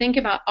 But think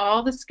about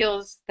all the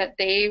skills that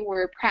they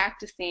were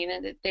practicing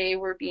and that they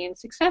were being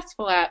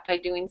successful at by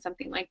doing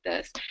something like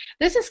this.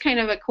 This is kind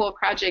of a cool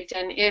project,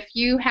 and if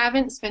you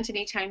haven't spent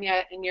any time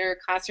yet in your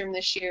classroom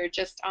this year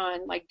just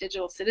on like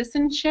digital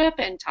citizenship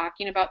and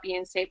talking about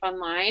being safe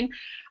online,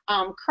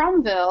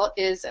 Chromeville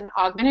is an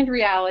augmented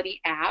reality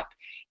app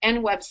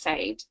and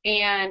website,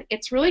 and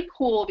it's really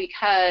cool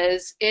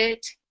because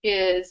it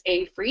is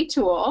a free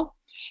tool.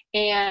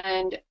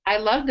 And I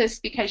love this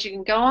because you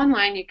can go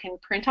online, you can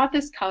print out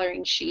this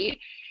coloring sheet,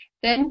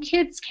 then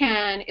kids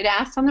can, it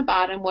asks on the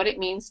bottom what it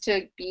means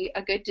to be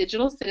a good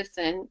digital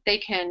citizen. They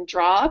can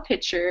draw a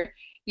picture,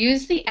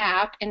 use the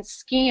app, and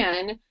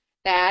scan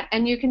that,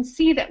 and you can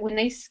see that when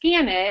they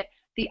scan it,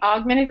 the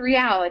augmented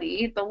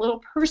reality, the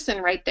little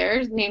person right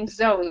there named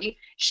Zoe,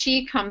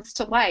 she comes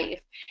to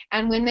life.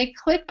 And when they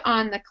click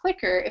on the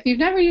clicker, if you've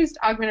never used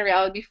augmented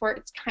reality before,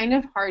 it's kind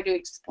of hard to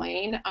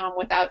explain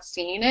without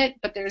seeing it,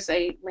 but there's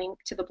a link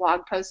to the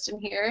blog post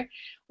in here.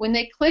 When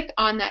they click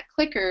on that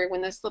clicker,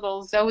 when this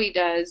little Zoe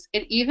does,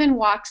 it even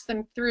walks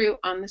them through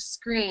on the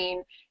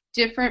screen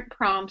different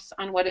prompts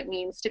on what it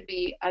means to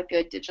be a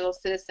good digital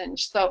citizen.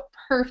 So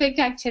perfect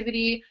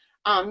activity.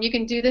 You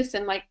can do this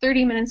in like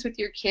 30 minutes with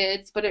your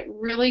kids, but it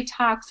really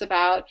talks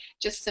about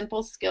just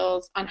simple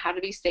skills on how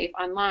to be safe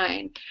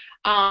online.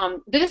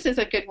 This is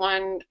a good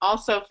one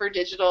also for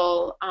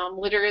digital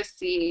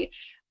literacy.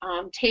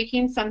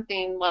 Taking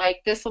something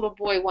like this little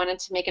boy wanted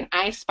to make an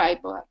I Spy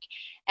book.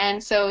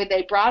 And so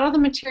they brought all the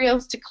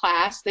materials to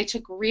class. They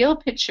took real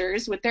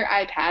pictures with their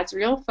iPads,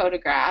 real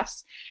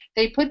photographs.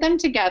 They put them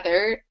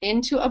together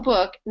into a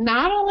book.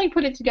 Not only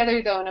put it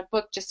together, though, in a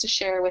book just to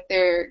share with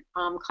their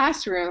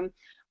classroom,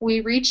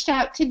 we reached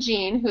out to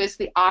Jean, who is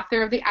the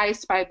author of the I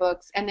Spy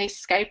books, and they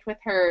Skyped with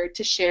her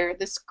to share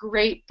this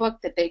great book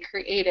that they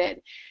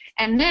created.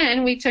 And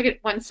then we took it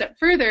one step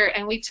further,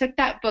 and we took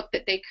that book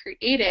that they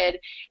created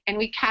and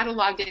we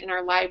cataloged it in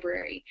our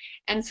library.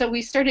 And so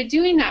we started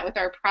doing that with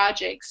our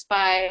projects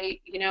by,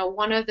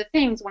 one of the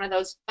things, one of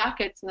those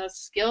buckets and those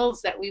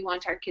skills that we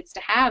want our kids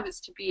to have is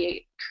to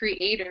be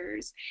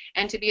creators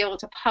and to be able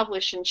to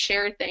publish and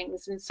share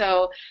things. And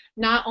so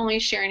not only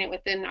sharing it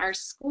within our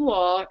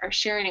school or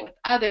sharing it with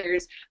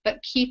others,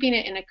 but keeping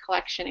it in a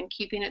collection and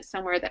keeping it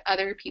somewhere that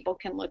other people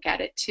can look at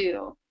it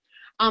too.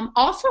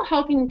 Also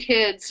helping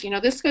kids,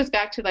 this goes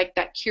back to like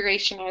that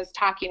curation I was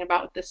talking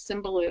about with the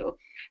Symbaloo,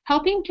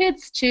 helping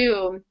kids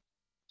too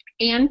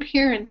and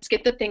parents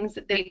get the things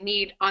that they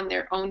need on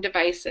their own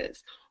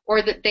devices.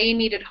 or that they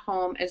need at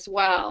home as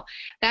well.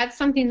 That's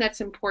something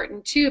that's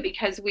important too,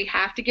 because we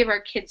have to give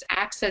our kids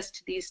access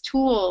to these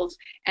tools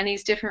and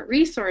these different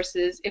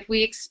resources if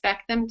we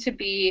expect them to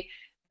be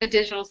the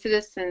digital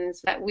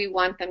citizens that we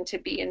want them to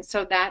be. And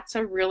so that's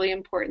a really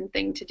important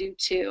thing to do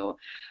too.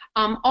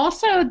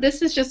 Also,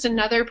 this is just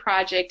another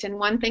project, and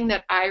one thing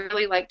that I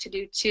really like to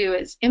do too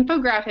is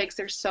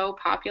infographics are so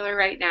popular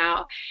right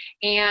now,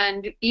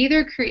 and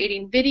either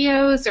creating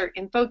videos or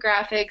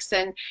infographics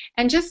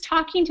and just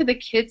talking to the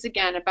kids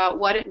again about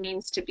what it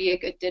means to be a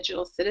good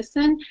digital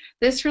citizen.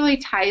 This really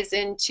ties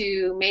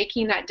into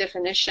making that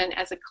definition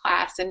as a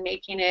class and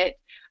making it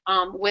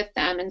with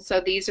them, and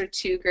so these are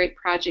two great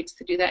projects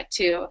to do that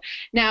too.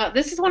 Now,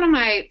 this is one of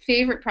my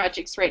favorite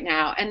projects right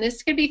now, and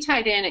this could be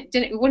tied in.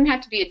 It wouldn't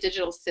have to be a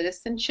digital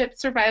citizenship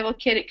survival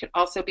kit. It could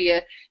also be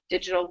a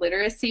digital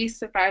literacy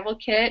survival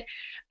kit.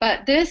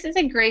 But this is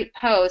a great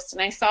post,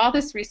 and I saw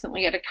this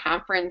recently at a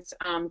conference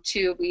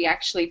too. We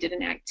actually did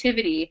an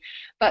activity.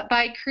 But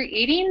by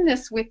creating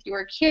this with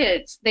your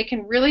kids, they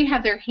can really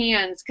have their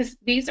hands, because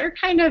these are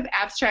kind of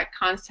abstract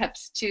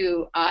concepts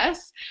to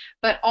us,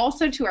 but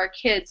also to our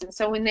kids. And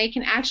so when they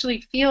can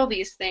actually feel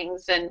these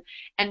things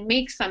and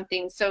make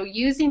something, so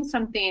using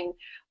something,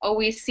 oh,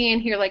 we see in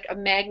here like a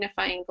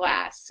magnifying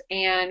glass,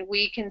 and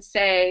we can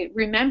say,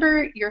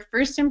 remember your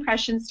first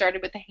impression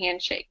started with a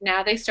handshake.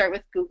 Now they start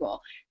with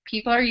Google.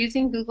 People are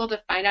using Google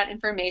to find out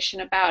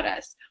information about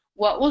us.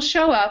 What will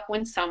show up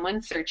when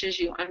someone searches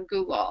you on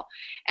Google?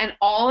 And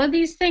all of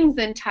these things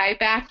then tie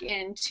back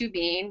into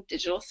being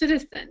digital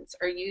citizens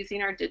or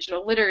using our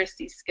digital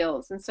literacy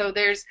skills. And so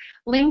there's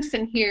links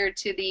in here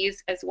to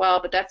these as well,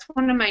 but that's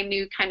one of my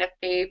new kind of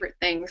favorite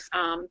things,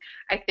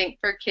 I think,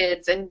 for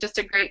kids, and just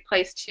a great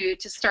place to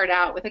start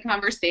out with a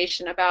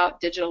conversation about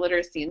digital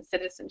literacy and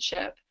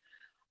citizenship.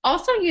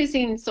 Also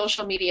using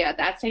social media,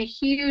 that's a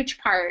huge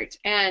part.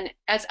 And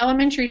as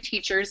elementary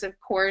teachers, of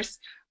course,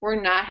 we're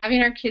not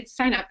having our kids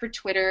sign up for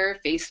Twitter,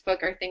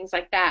 Facebook, or things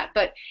like that,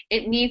 but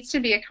it needs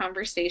to be a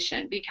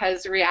conversation,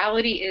 because the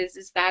reality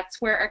is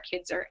that's where our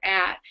kids are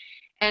at.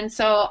 And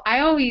so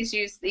I always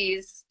use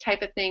these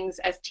type of things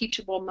as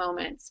teachable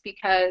moments,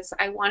 because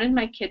I wanted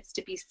my kids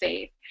to be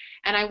safe,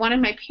 and I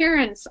wanted my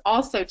parents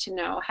also to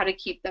know how to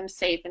keep them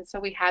safe. And so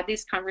we had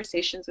these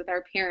conversations with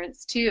our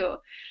parents too.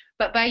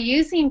 But by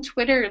using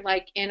Twitter,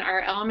 like in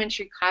our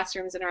elementary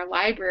classrooms in our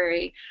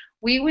library,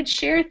 we would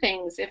share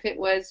things if it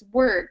was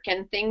work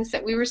and things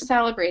that we were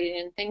celebrating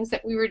and things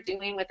that we were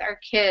doing with our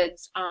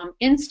kids.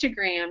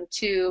 Instagram,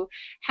 to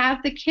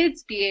have the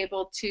kids be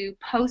able to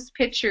post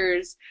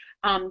pictures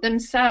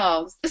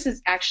themselves. This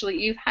is actually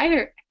Eve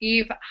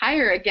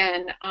Hire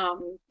again,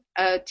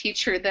 a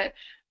teacher that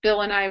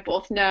Bill and I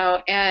both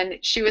know, and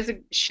she was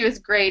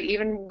great.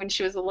 Even when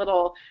she was a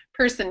little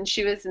person,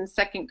 she was in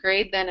second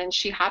grade then, and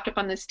she hopped up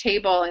on this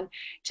table and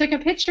took a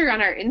picture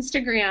on our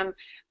Instagram.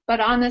 But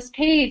on this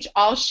page,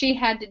 all she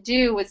had to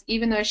do was,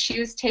 even though she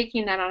was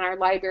taking that on our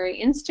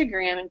library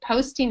Instagram and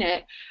posting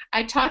it,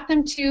 I taught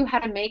them to how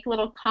to make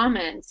little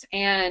comments.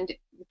 And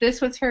this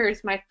was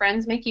hers: my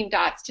friends making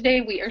dots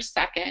today, we are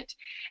second.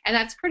 And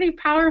that's pretty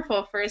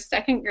powerful for a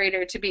second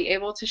grader to be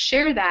able to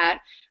share that.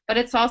 But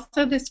it's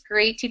also this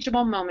great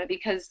teachable moment,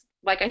 because,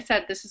 like I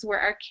said, this is where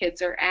our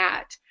kids are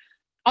at.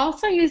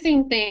 Also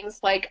using things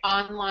like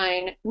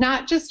online,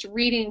 not just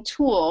reading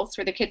tools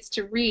for the kids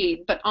to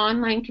read, but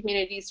online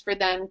communities for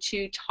them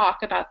to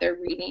talk about their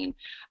reading.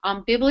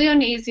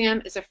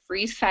 Biblionasium is a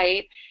free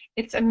site.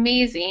 It's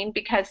amazing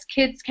because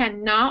kids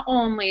can not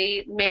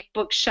only make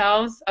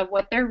bookshelves of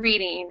what they're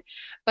reading,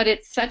 but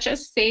it's such a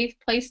safe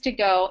place to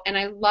go. And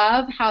I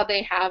love how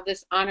they have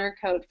this honor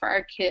code for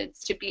our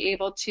kids to be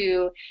able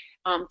to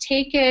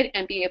take it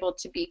and be able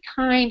to be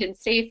kind and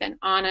safe and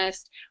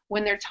honest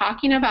when they're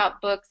talking about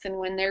books and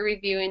when they're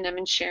reviewing them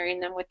and sharing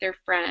them with their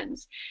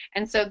friends.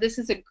 And so this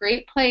is a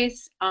great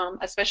place,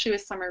 especially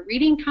with summer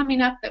reading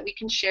coming up, that we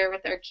can share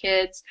with our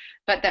kids,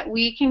 but that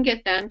we can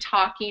get them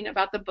talking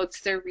about the books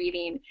they're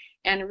reading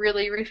and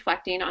really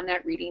reflecting on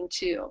that reading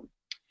too.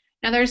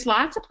 Now, there's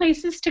lots of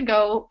places to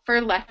go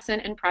for lesson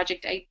and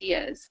project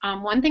ideas.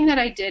 One thing that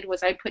I did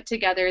was I put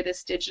together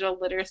this digital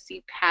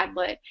literacy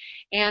Padlet,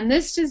 and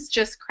this is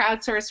just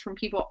crowdsourced from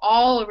people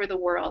all over the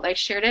world. I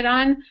shared it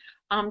on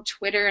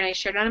Twitter, and I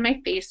shared it on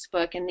my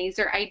Facebook, and these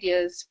are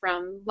ideas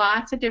from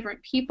lots of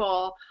different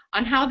people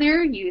on how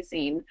they're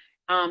using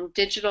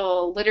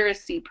digital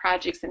literacy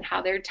projects and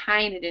how they're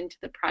tying it into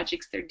the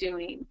projects they're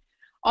doing.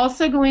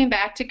 Also, going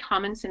back to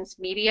Common Sense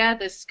Media,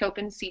 the scope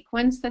and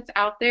sequence that's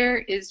out there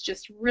is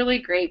just really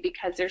great,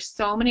 because there's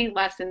so many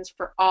lessons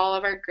for all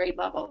of our grade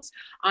levels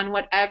on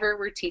whatever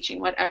we're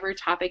teaching, whatever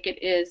topic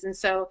it is. And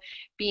so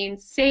being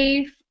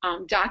safe,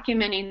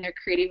 documenting their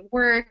creative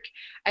work.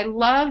 I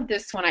love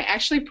this one. I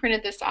actually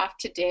printed this off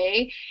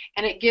today,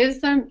 and it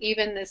gives them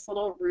even this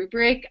little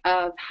rubric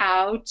of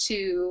how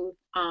to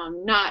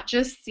not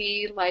just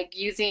see, like,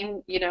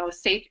 using,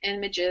 safe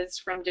images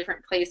from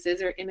different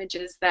places or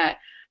images that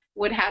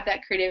would have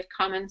that Creative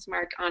Commons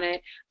mark on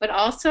it, but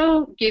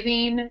also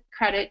giving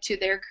credit to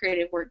their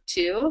creative work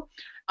too.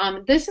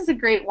 This is a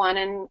great one,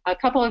 and a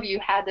couple of you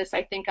had this,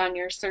 I think, on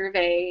your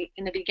survey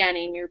in the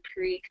beginning, your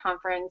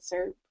pre-conference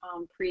or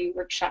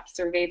pre-workshop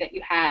survey that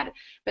you had.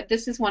 But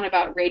this is one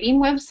about rating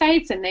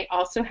websites, and they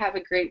also have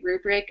a great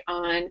rubric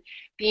on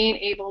being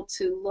able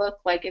to look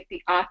like if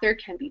the author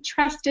can be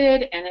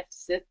trusted and if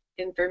the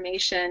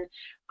information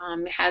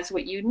has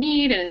what you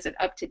need and is it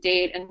up to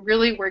date, and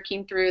really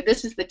working through,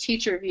 this is the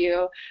teacher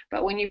view,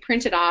 but when you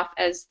print it off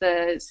as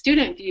the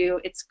student view,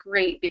 it's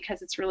great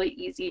because it's really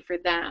easy for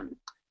them.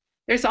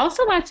 There's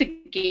also lots of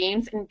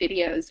games and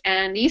videos,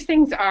 and these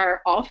things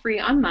are all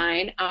free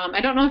online. I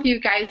don't know if you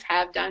guys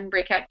have done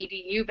Breakout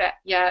EDU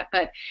yet,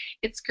 but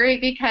it's great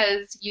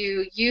because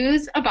you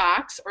use a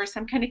box or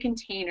some kind of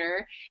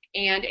container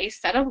and a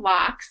set of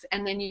locks,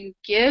 and then you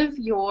give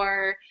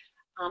your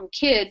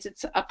kids,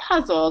 it's a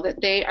puzzle that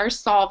they are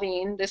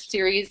solving, this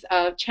series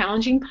of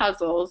challenging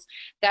puzzles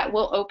that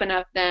will open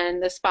up then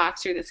this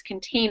box or this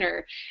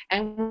container.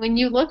 And when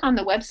you look on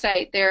the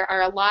website, there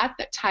are a lot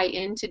that tie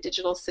into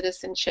digital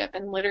citizenship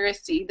and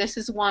literacy. This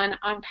is one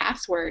on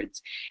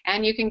passwords,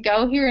 and you can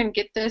go here and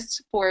get this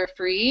for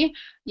free.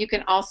 You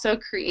can also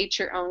create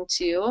your own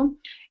too.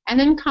 And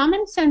then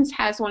Common Sense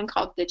has one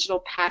called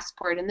Digital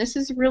Passport, and this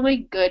is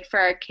really good for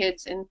our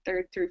kids in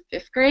 3rd through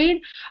 5th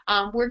grade,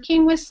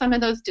 working with some of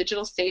those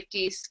digital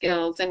safety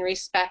skills and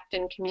respect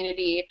and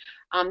community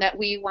that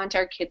we want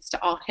our kids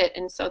to all hit,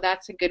 and so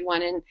that's a good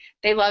one, and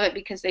they love it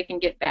because they can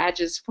get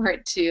badges for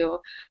it too.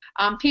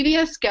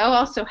 PBS Go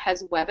also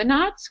has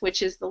Webinauts,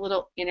 which is the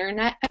little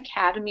internet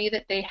academy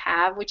that they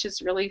have, which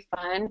is really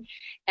fun.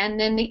 And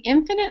then the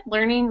Infinite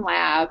Learning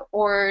Lab,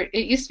 or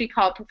it used to be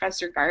called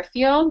Professor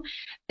Garfield,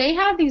 they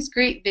have these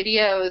great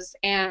videos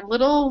and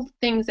little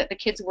things that the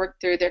kids work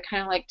through. They're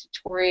kind of like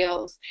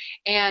tutorials,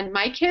 and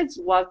my kids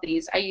love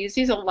these. I use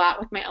these a lot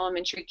with my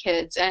elementary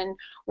kids, and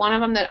one of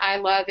them that I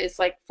love is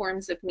like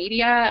forms of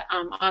media,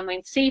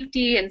 online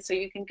safety, and so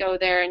you can go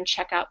there and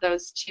check out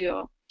those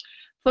too.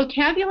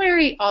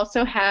 Vocabulary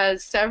also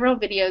has several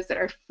videos that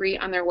are free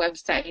on their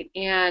website,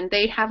 and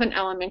they have an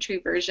elementary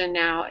version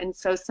now, and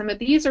so some of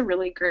these are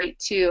really great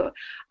too.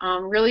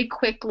 Really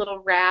quick little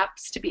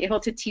raps to be able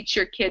to teach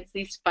your kids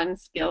these fun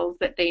skills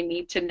that they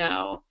need to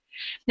know.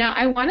 Now,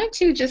 I wanted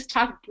to just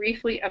talk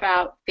briefly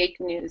about fake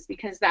news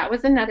because that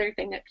was another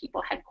thing that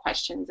people had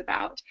questions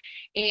about.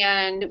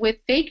 And with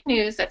fake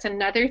news, that's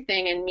another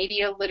thing in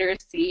media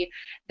literacy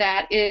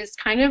that is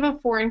kind of a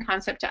foreign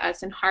concept to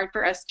us and hard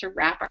for us to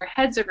wrap our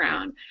heads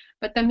around.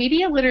 But the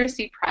Media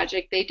Literacy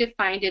Project, they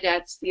defined it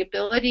as the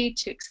ability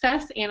to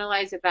access,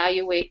 analyze,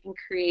 evaluate, and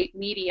create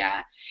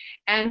media.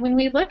 And when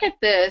we look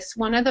at this,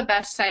 one of the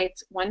best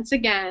sites, once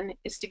again,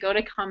 is to go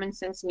to Common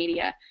Sense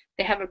Media.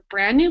 They have a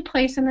brand new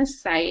place on the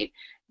site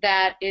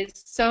that is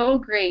so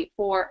great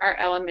for our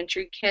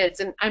elementary kids.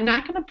 And I'm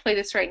not going to play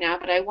this right now,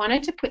 but I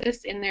wanted to put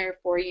this in there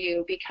for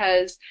you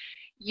because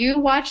you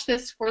watch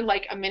this for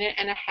like a minute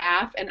and a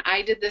half, and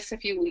I did this a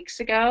few weeks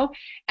ago,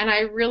 and I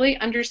really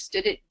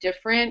understood it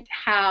different,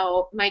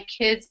 how my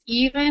kids,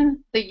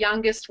 even the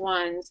youngest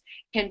ones,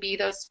 can be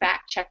those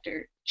fact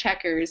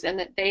checkers, and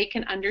that they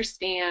can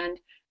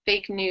understand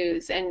fake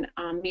news and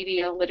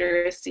media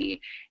literacy.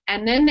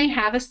 And then they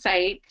have a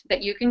site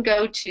that you can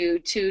go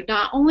to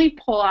not only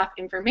pull off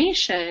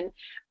information,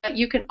 but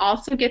you can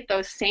also get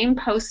those same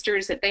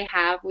posters that they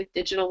have with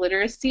digital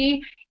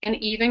literacy and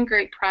even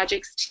great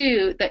projects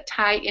too that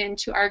tie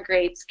into our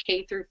grades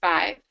K through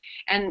 5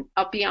 and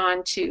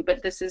beyond too,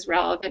 but this is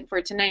relevant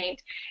for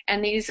tonight.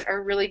 And these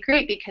are really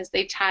great because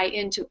they tie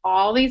into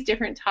all these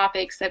different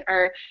topics that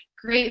are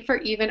great for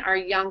even our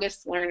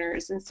youngest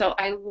learners. And so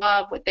I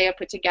love what they have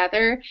put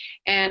together,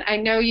 and I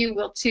know you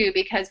will too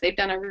because they've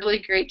done a really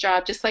great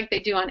job, just like they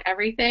do on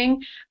everything.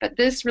 But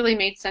this really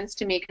made sense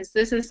to me because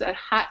this is a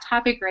hot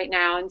topic right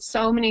now, and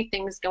so many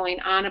things going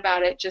on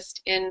about it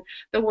just in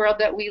the world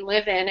that we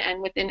live in and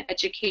within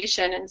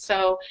education. And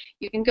so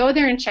you can go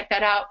there and check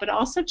that out, but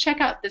also check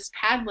out this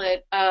Padlet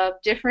of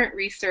different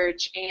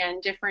research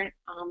and different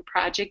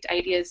project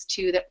ideas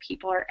too that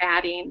people are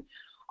adding.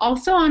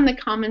 Also on the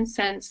Common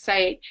Sense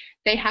site,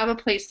 they have a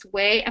place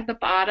way at the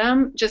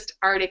bottom, just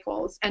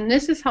articles. And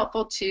this is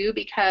helpful too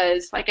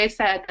because, like I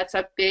said, that's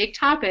a big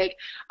topic,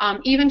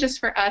 even just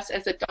for us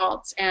as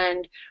adults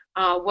and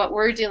what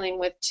we're dealing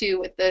with too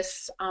with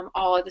this,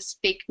 all of this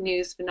fake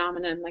news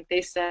phenomenon, like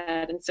they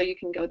said, and so you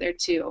can go there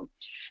too.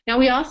 Now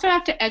we also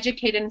have to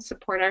educate and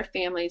support our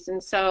families,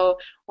 and so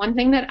one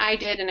thing that I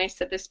did, and I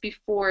said this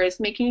before, is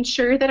making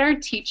sure that our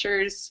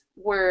teachers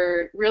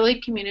were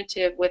really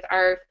communicative with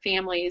our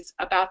families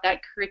about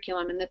that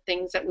curriculum and the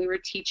things that we were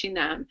teaching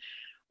them.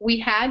 We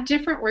had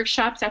different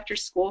workshops after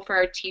school for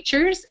our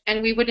teachers,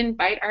 and we would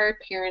invite our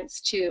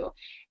parents too.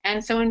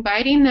 And so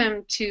inviting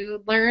them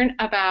to learn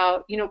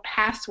about,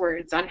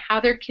 passwords, on how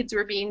their kids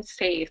were being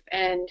safe,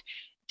 and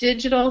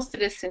digital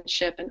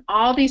citizenship, and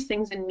all these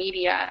things in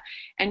media,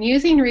 and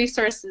using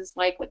resources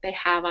like what they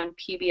have on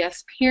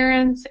PBS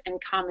Parents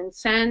and Common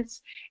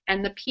Sense,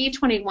 and the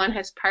P21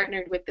 has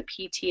partnered with the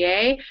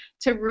PTA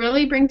to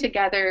really bring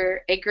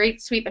together a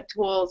great suite of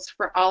tools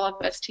for all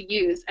of us to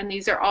use, and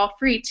these are all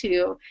free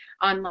too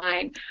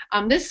online.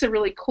 This is a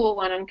really cool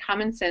one on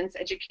Common Sense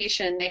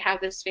Education. They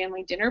have this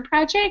family dinner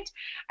project.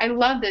 I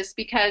love this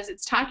because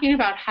it's talking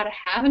about how to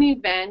have an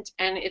event,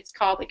 and it's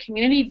called a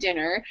community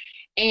dinner,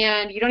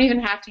 and you don't even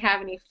have to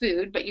have any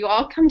food, but you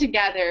all come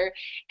together,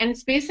 and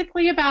it's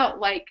basically about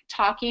like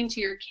talking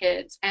to your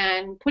kids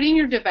and putting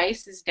your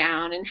devices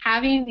down and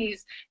having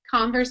these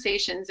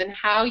conversations, and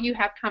how you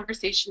have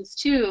conversations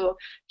too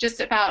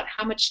just about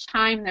how much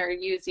time they're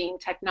using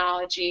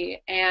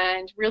technology,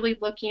 and really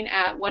looking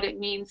at what it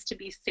means to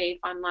be safe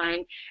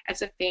online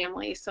as a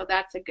family. So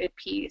that's a good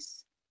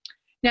piece.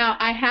 Now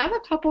I have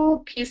a couple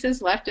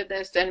pieces left of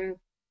this, and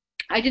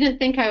I didn't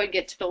think I would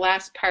get to the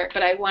last part,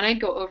 but I want to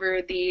go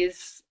over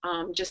these,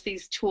 just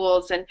these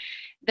tools, and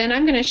then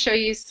I'm going to show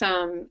you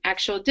some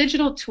actual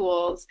digital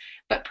tools,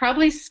 but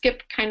probably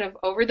skip kind of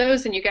over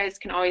those, and you guys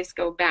can always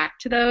go back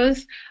to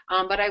those,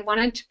 but I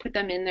wanted to put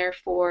them in there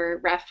for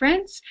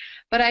reference.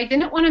 But I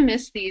didn't want to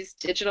miss these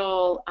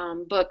digital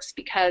books,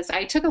 because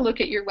I took a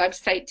look at your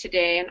website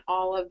today and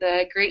all of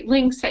the great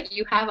links that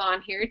you have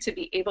on here to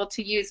be able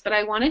to use, but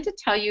I wanted to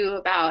tell you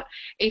about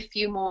a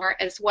few more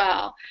as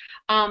well.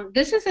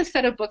 This is a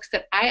set of books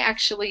that I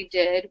actually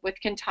did with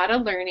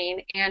Cantata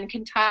Learning, and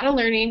Cantata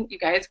Learning, you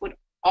guys would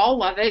all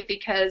love it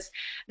because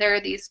there are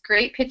these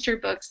great picture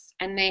books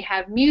and they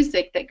have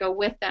music that go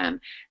with them.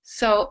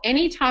 So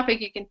any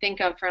topic you can think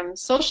of, from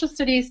social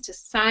studies to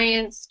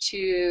science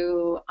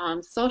to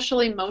social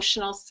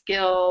emotional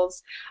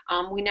skills,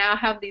 we now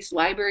have these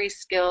library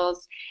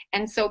skills,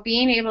 and so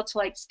being able to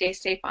like stay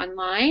safe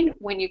online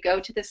when you go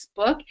to this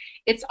book,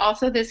 it's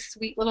also this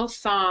sweet little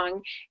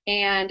song,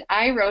 and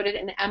I wrote it,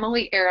 and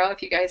Emily Arrow,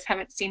 if you guys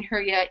haven't seen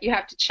her yet, you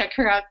have to check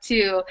her out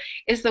too,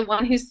 is the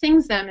one who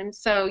sings them. And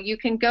so you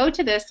can go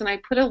to this, and I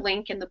put a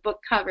link in the book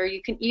cover.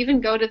 You can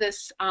even go to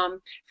this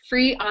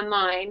free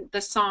online,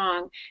 the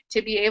song,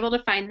 to be able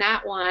to find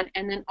that one,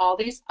 and then all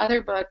these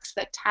other books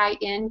that tie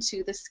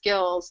into the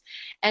skills.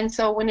 And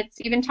so when it's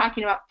even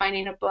talking about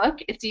finding a book,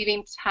 it's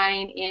even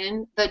tying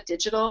in the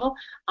digital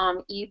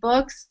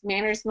ebooks,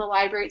 Manners in the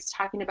Library. It's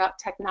talking about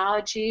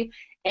technology,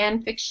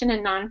 and fiction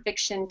and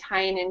nonfiction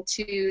tying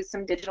into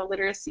some digital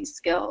literacy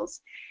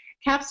skills.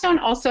 Capstone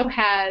also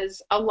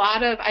has a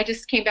lot of, I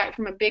just came back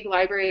from a big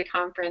library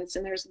conference,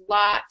 and there's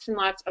lots and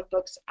lots of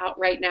books out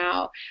right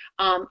now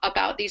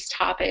about these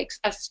topics,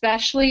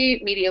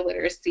 especially media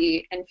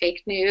literacy and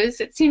fake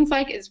news. It seems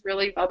like is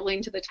really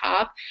bubbling to the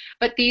top,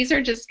 but these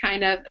are just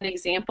kind of an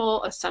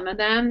example of some of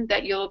them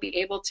that you'll be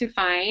able to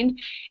find.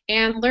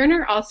 And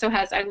Learner also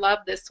has, I love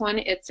this one,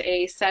 it's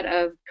a set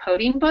of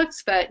coding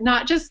books, but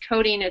not just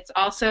coding, it's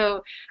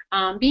also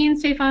being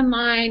safe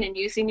online and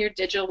using your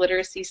digital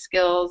literacy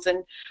skills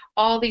and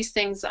all these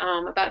things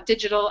about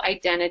digital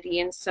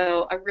identity, and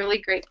so a really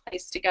great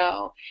place to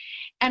go.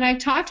 And I've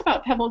talked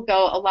about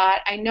PebbleGo a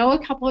lot. I know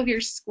a couple of your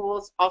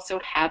schools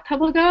also have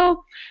PebbleGo,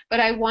 but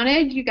I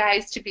wanted you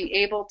guys to be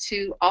able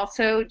to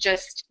also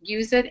just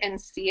use it and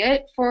see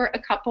it for a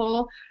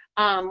couple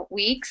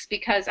weeks,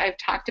 because I've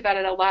talked about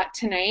it a lot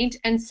tonight.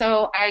 And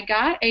so I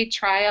got a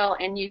trial,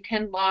 and you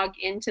can log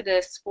into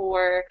this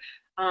for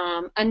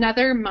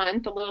another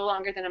month, a little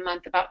longer than a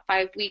month, about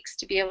 5 weeks,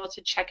 to be able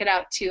to check it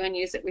out too and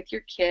use it with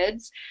your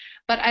kids.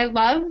 But I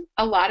love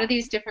a lot of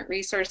these different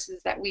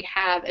resources that we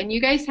have, and you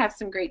guys have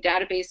some great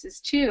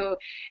databases too,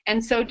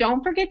 and so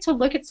don't forget to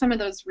look at some of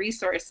those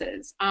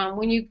resources.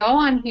 When you go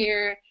on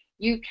here,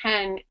 you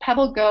can,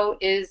 PebbleGo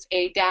is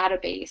a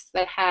database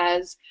that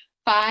has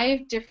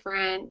 5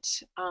 different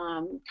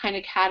kind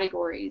of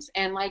categories,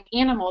 and like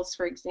animals,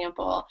 for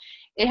example,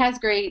 it has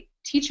great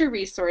teacher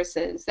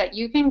resources that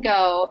you can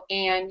go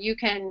and you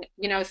can,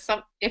 you know,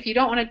 if you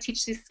don't want to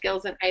teach these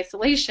skills in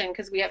isolation,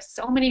 because we have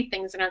so many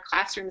things in our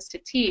classrooms to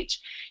teach,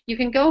 you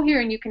can go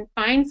here and you can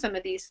find some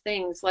of these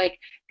things, like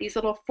these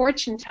little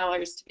fortune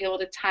tellers, to be able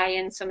to tie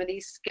in some of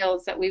these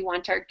skills that we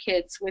want our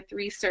kids with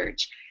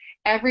research.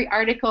 Every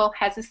article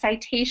has a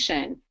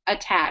citation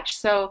attached,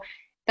 so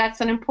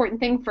that's an important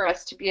thing for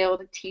us to be able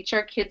to teach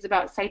our kids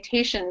about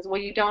citations.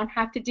 Well, you don't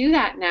have to do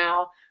that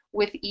now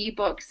with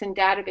ebooks and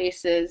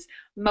databases.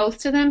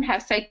 Most of them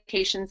have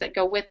citations that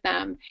go with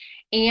them,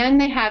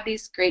 and they have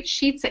these great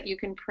sheets that you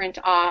can print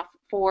off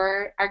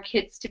for our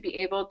kids to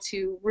be able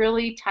to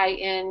really tie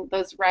in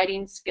those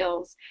writing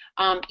skills,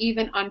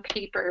 even on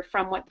paper,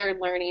 from what they're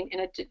learning in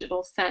a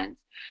digital sense.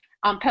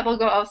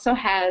 PebbleGo also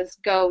has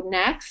Go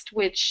Next,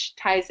 which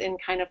ties in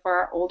kind of for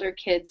our older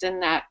kids,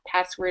 and that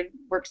password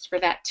works for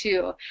that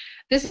too.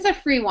 This is a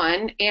free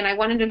one, and I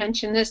wanted to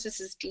mention this.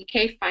 This is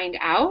DK Find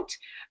Out.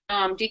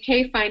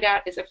 DK Find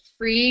Out is a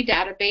free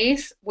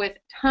database with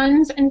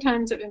tons and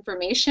tons of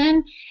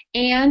information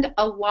and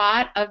a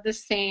lot of the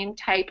same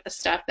type of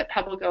stuff that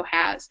PebbleGo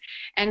has.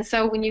 And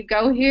so when you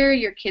go here,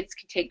 your kids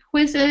can take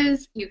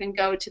quizzes, you can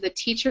go to the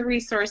teacher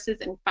resources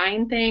and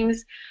find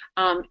things.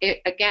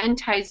 It again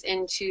ties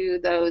into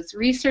those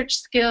research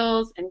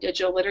skills and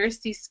digital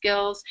literacy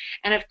skills,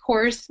 and of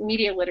course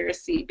media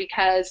literacy,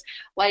 because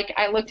like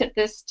I looked at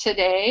this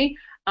today,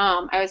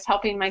 I was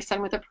helping my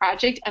son with a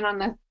project, and on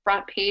the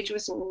front page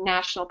was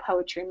National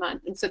Poetry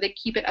Month, and so they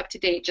keep it up to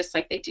date just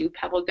like they do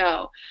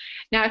PebbleGo.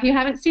 Now, if you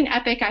haven't seen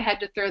Epic, I had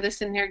to throw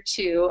this in there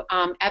too.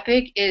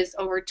 Epic is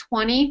over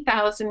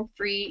 20,000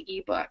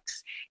 free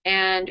ebooks,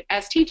 and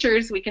as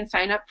teachers, we can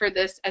sign up for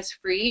this as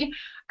free.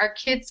 Our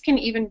kids can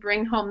even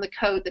bring home the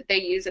code that they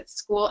use at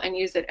school and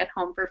use it at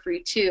home for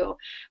free too.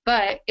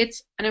 But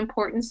it's an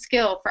important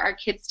skill for our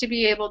kids to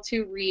be able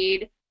to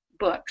read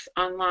books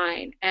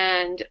online.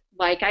 And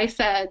like I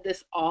said,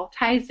 this all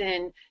ties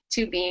in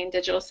to being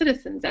digital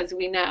citizens, as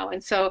we know.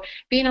 And so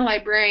being a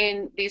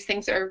librarian, these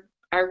things are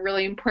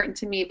really important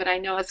to me, but I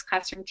know as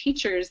classroom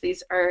teachers,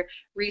 these are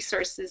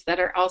resources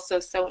that are also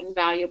so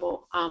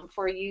invaluable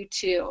for you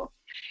too.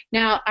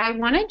 Now, I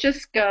want to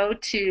just go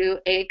to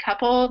a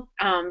couple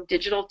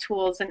digital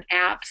tools and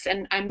apps,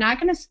 and I'm not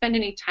going to spend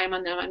any time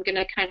on them. I'm going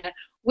to kind of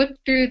whip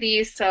through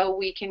these so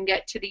we can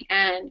get to the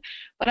end.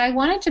 But I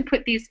wanted to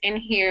put these in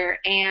here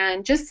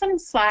and just some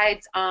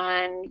slides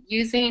on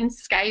using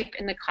Skype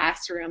in the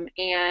classroom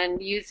and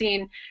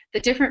using the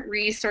different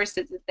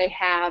resources that they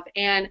have.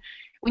 And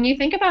when you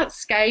think about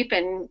Skype,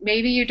 and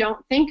maybe you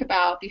don't think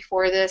about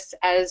before this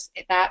as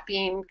that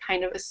being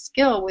kind of a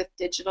skill with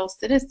digital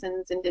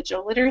citizens and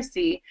digital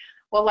literacy,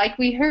 well, like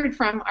we heard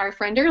from our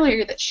friend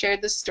earlier that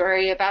shared the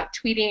story about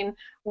tweeting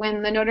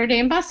when the Notre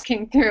Dame bus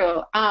came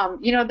through,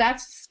 you know,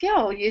 that's a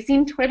skill,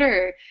 using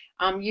Twitter,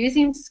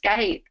 using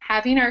Skype,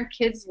 having our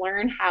kids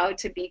learn how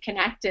to be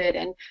connected.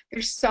 And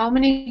there's so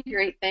many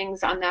great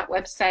things on that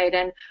website.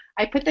 And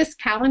I put this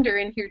calendar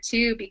in here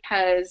too,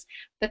 because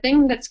the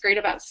thing that's great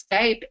about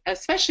Skype,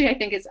 especially I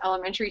think as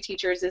elementary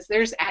teachers, is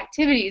there's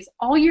activities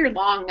all year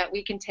long that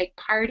we can take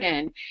part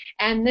in.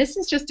 And this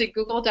is just a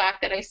Google Doc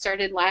that I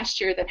started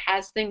last year that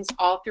has things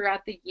all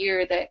throughout the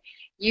year that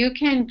you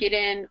can get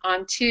in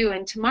onto.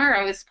 And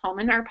tomorrow is Palm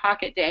in Our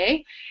Pocket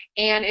Day.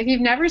 And if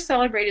you've never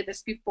celebrated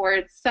this before,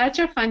 it's such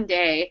a fun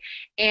day.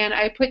 And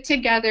I put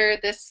together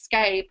this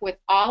Skype with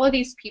all of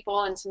these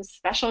people and some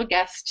special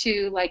guests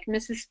too, like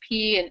Mrs.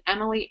 P and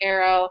Emily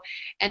Arrow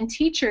and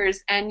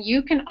teachers. And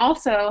you can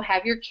also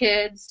have your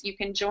kids, you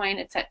can join.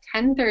 It's at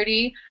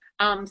 10:30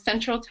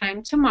 Central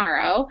Time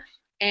tomorrow.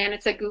 And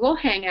it's a Google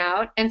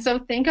Hangout. And so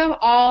think of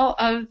all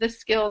of the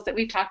skills that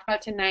we talked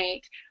about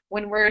tonight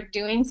when we're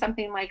doing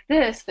something like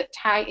this that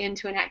tie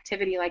into an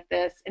activity like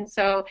this. And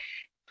so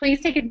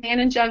please take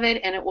advantage of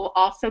it, and it will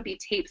also be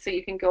taped so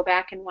you can go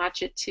back and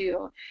watch it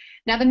too.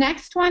 Now the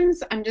next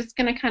ones, I'm just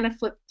going to kind of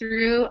flip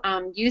through.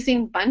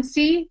 Using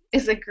Buncee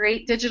is a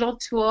great digital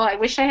tool. I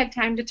wish I had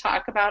time to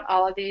talk about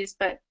all of these,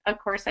 but of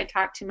course I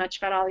talked too much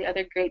about all the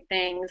other great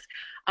things.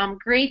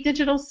 Great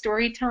digital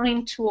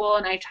storytelling tool,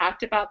 and I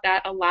talked about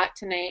that a lot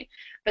tonight.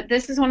 But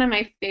this is one of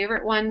my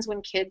favorite ones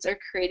when kids are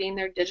creating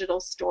their digital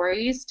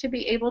stories to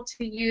be able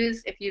to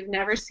use. If you've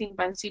never seen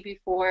Buncee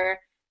before,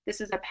 this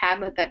is a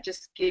Padlet that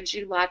just gives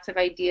you lots of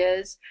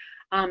ideas.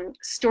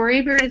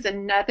 Storybird is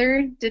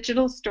another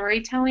digital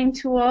storytelling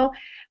tool.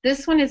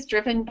 This one is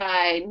driven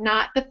by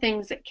not the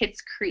things that kids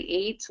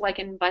create like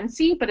in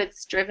Buncee, but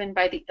it's driven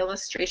by the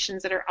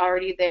illustrations that are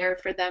already there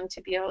for them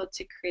to be able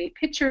to create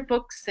picture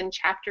books and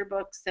chapter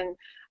books and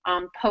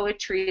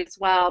poetry as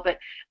well. But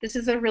this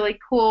is a really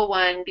cool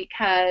one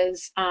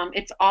because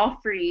it's all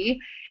free,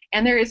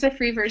 and there is a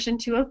free version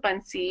too of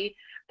Buncee.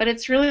 But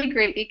it's really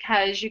great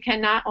because you can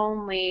not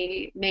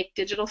only make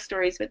digital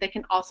stories, but they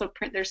can also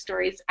print their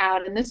stories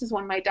out. And this is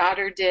one my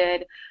daughter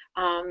did,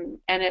 and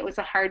it was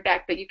a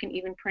hardback, but you can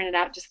even print it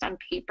out just on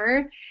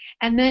paper.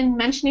 And then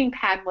mentioning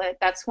Padlet,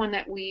 that's one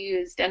that we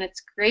used, and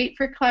it's great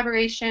for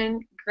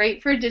collaboration,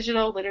 great for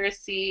digital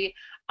literacy,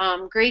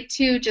 great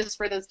too just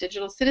for those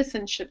digital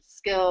citizenship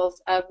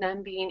skills of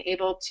them being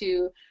able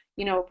to,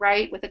 you know,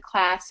 write with a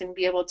class and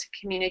be able to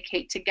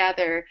communicate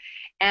together.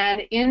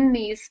 And in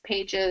these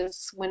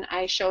pages, when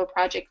I show a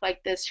project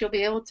like this, you'll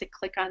be able to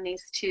click on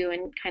these too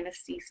and kind of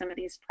see some of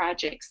these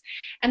projects.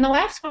 And the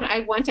last one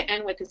I want to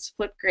end with is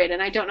Flipgrid. And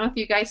I don't know if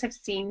you guys have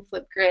seen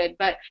Flipgrid,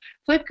 but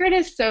Flipgrid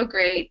is so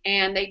great,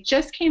 and they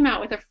just came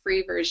out with a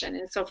free version.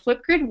 And so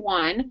Flipgrid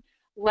 1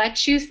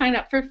 lets you sign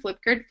up for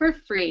Flipgrid for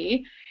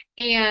free.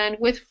 And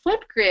with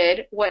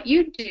Flipgrid, what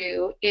you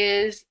do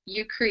is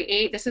you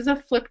create, this is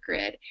a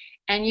Flipgrid,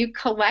 and you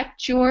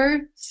collect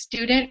your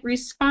student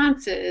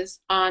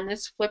responses on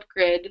this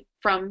Flipgrid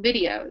from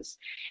videos.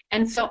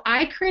 And so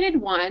I created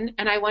one,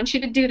 and I want you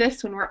to do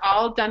this when we're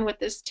all done with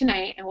this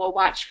tonight, and we'll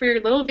watch for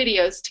your little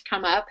videos to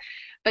come up.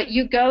 But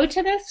you go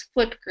to this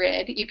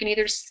Flipgrid, you can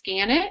either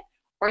scan it,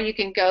 or you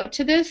can go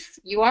to this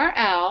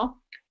URL,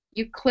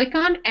 you click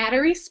on Add a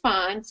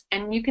Response,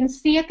 and you can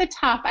see at the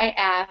top I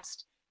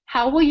asked,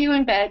 How will you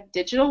embed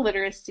digital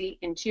literacy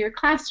into your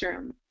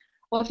classroom?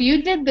 Well, if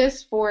you did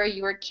this for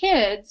your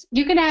kids,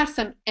 you could ask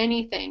them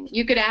anything.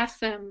 You could ask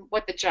them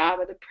what the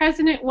job of the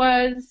president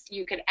was.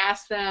 You could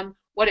ask them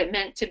what it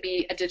meant to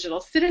be a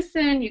digital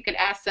citizen. You could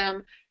ask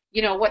them,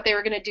 you know, what they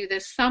were going to do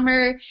this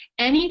summer.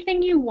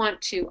 Anything you want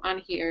to on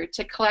here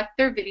to collect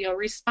their video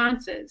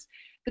responses.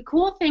 The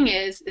cool thing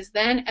is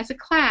then as a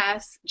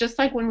class, just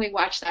like when we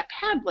watched that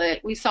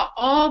Padlet, we saw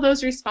all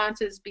those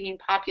responses being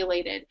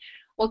populated.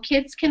 Well,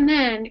 kids can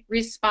then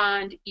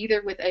respond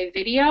either with a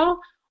video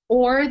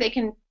or they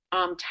can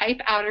type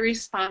out a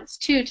response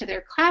to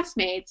their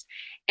classmates,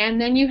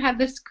 and then you have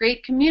this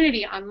great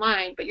community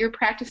online, but you're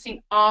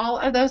practicing all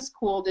of those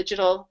cool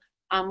digital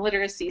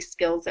literacy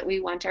skills that we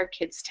want our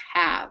kids to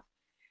have.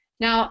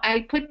 Now,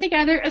 I put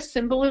together a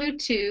Symbaloo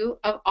too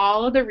of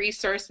all of the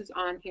resources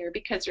on here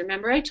because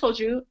remember I told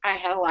you I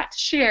had a lot to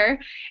share.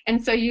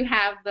 And so you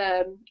have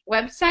the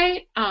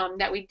website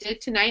that we did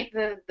tonight,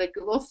 the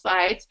Google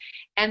Slides,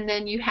 and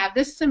then you have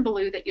this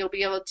Symbaloo that you'll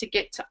be able to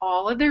get to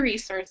all of the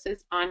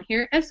resources on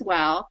here as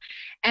well.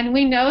 And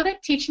we know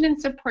that teaching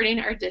and supporting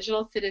our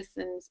digital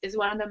citizens is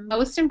one of the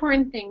most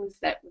important things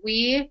that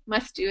we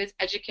must do as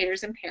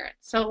educators and parents.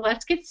 So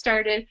let's get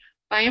started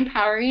by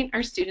empowering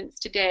our students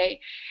today.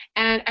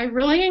 And I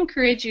really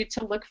encourage you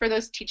to look for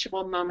those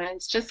teachable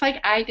moments, just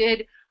like I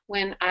did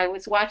when I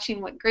was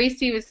watching what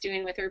Gracie was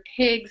doing with her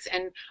pigs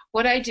and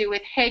what I do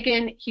with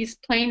Hagen. He's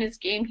playing his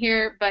game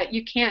here, but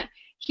you can't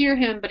hear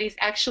him, but he's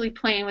actually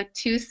playing with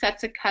 2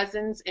 sets of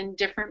cousins in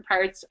different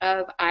parts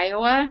of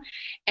Iowa.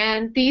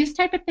 And these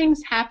type of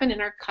things happen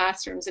in our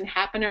classrooms and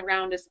happen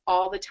around us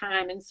all the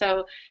time. And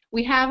so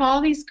we have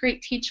all these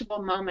great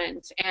teachable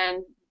moments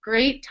and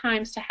great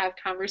times to have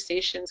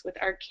conversations with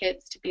our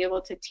kids to be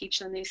able to teach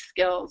them these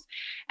skills.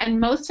 And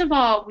most of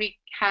all, we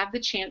have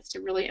the chance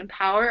to really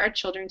empower our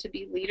children to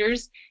be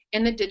leaders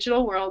in the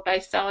digital world by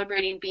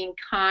celebrating being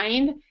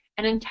kind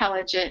and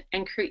intelligent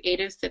and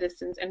creative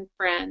citizens and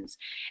friends.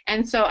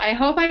 And so I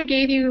hope I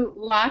gave you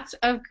lots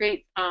of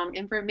great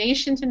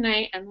information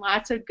tonight and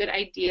lots of good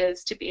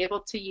ideas to be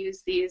able to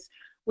use these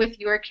with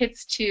your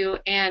kids too.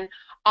 And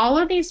all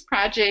of these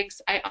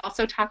projects I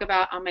also talk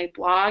about on my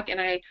blog,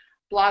 and I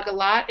blog a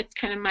lot. It's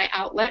kind of my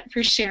outlet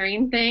for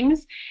sharing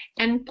things.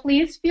 And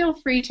please feel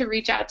free to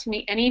reach out to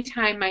me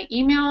anytime. My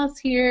email is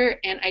here,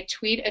 and I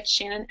tweet at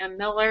Shannon M.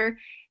 Miller,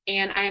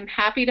 and I am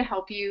happy to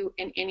help you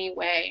in any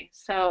way.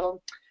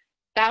 So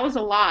that was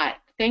a lot.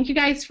 Thank you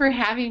guys for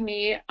having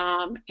me.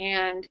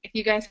 And if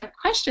you guys have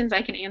questions,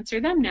 I can answer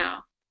them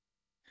now.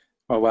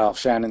 Oh, well,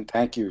 Shannon,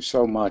 thank you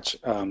so much,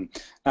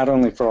 not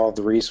only for all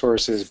the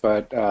resources,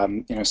 but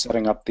you know,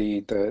 setting up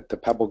the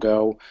Pebble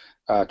Go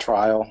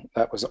trial.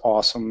 That was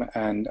awesome.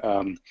 And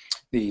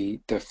the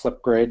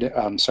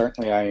Flipgrid,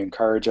 certainly I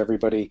encourage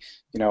everybody,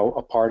 you know,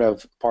 a part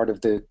of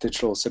the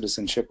digital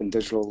citizenship and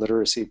digital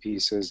literacy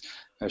pieces,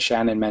 as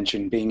Shannon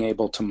mentioned, being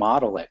able to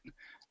model it.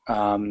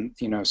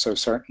 You know, so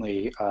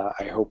certainly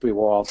I hope we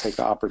will all take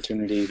the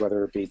opportunity,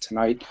 whether it be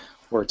tonight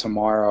or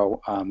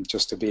tomorrow,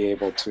 just to be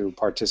able to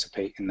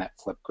participate in that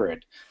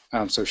Flipgrid.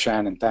 So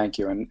Shannon, thank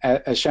you. And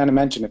as Shannon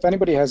mentioned, if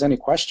anybody has any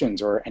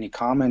questions or any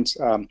comments,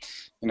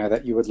 you know,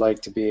 that you would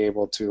like to be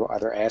able to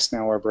either ask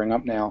now or bring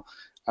up now,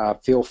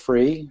 feel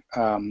free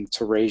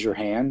to raise your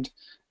hand,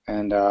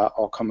 and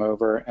I'll come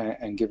over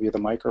and give you the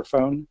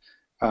microphone.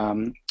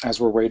 As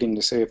we're waiting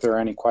to see if there are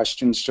any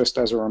questions, just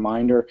as a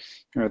reminder,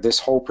 you know, this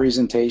whole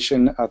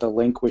presentation, the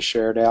link was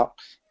shared out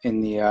in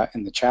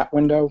the chat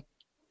window.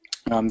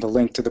 The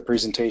link to the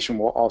presentation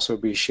will also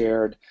be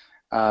shared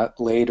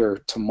later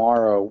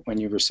tomorrow when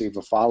you receive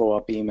a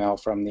follow-up email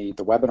from the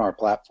webinar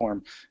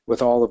platform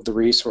with all of the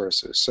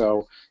resources.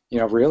 So, you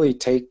know, really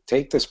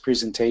take this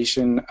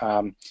presentation,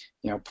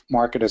 you know,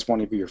 mark it as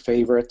one of your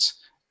favorites,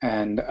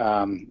 and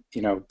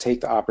you know,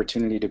 take the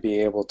opportunity to be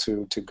able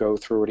to go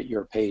through it at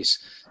your pace,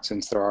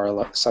 since there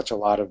are such a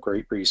lot of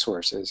great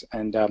resources.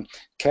 And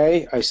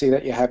Kay, I see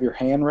that you have your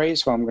hand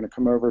raised, so I'm going to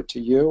come over to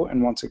you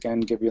and once again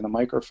give you the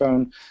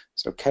microphone.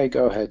 So Kay,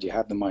 go ahead, you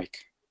have the mic.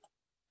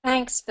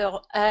 Thanks,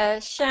 Phil.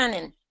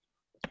 Shannon,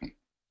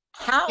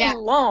 how Yeah.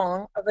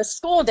 long of a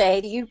school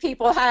day do you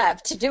people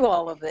have to do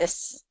all of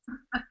this?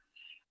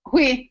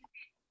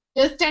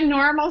 Just a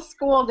normal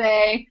school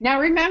day. Now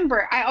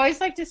remember, I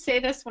always like to say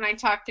this when I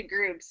talk to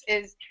groups,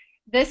 is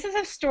this is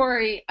a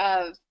story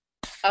of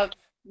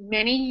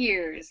many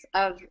years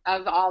of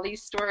all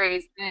these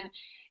stories. And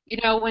you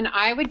know, when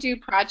I would do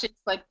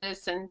projects like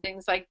this and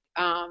things like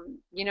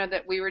you know,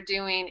 that we were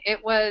doing,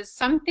 it was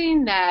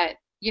something that,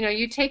 you know,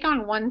 you take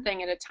on one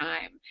thing at a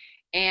time.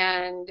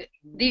 And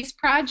these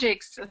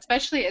projects,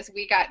 especially as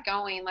we got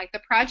going, like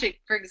the project,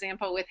 for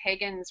example, with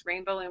Hagen's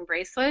Rainbow Balloon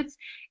Bracelets,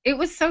 it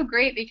was so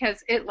great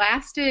because it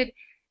lasted,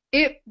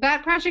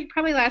 that project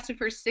probably lasted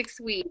for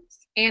 6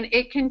 weeks, and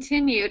it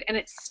continued, and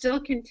it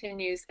still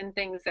continues in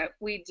things that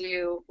we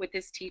do with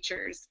his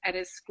teachers at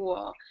his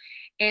school.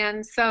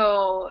 And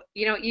so,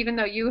 you know, even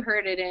though you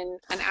heard it in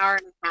an hour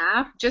and a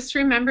half, just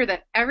remember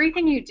that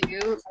everything you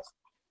do,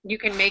 you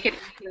can make it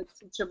into a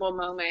teachable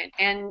moment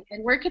and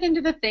work it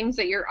into the things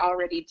that you're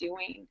already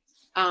doing.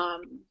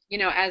 you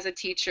know, as a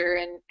teacher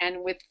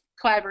and with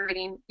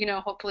collaborating, you know,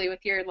 hopefully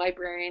with your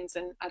librarians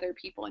and other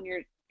people in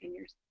your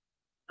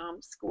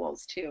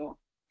schools too.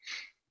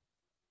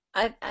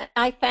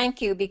 I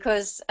thank you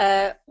because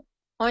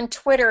on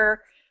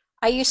Twitter,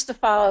 I used to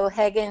follow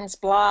Hagen's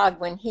blog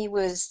when he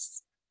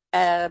was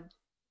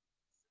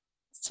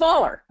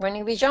smaller, when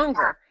he was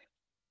younger.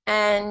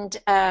 And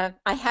I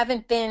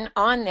haven't been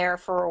on there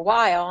for a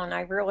while, and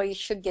I really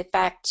should get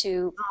back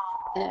to,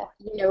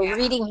 you know,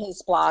 reading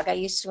his blog. I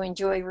used to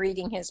enjoy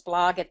reading his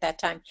blog at that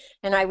time,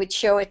 and I would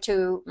show it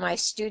to my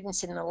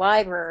students in the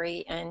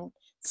library and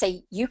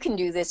say, you can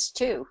do this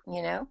too,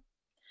 you know.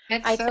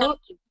 It's so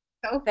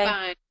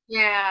fun.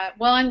 Yeah.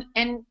 Well,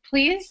 and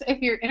please,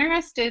 if you're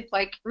interested,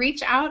 like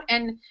reach out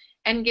and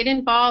get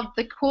involved.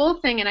 The cool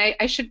thing, and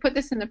I should put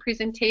this in the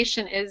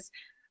presentation, is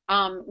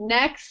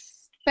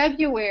next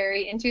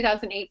February in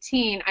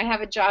 2018, I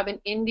have a job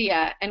in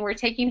India, and we're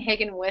taking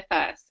Hagen with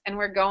us, and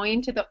we're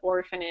going to the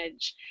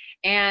orphanage.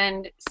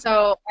 And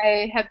so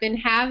I have been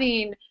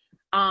having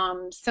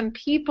some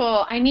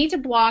people, I need to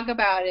blog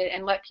about it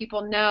and let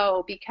people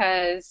know,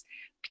 because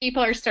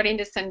people are starting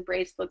to send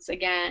bracelets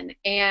again.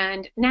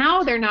 And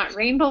now they're not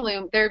rainbow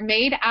loom. They're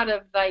made out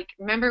of, like,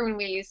 remember when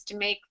we used to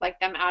make like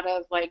them out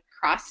of like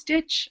cross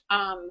stitch,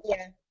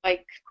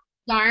 like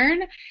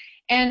yarn?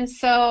 And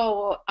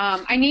so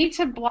I need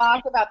to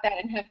blog about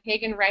that and have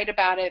Hagen write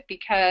about it,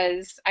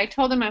 because I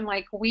told him, I'm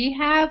like, we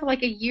have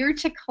like a year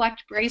to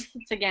collect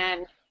bracelets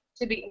again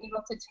to be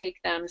able to take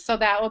them. So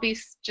that will be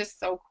just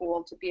so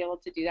cool to be able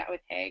to do that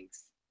with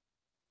Hags.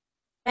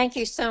 Thank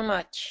you so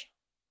much.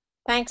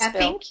 Thanks, Bill.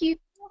 Thank you.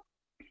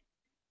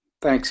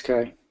 Thanks,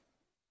 Kay.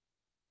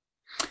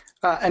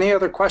 Any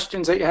other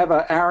questions that you have?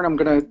 Aaron, I'm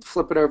going to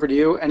flip it over to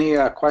you. Any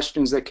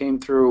questions that came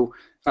through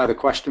the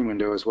question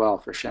window as well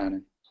for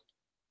Shannon?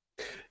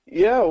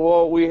 Yeah,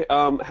 well, we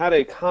had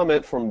a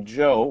comment from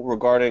Joe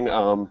regarding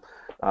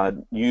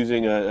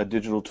using a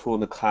digital tool in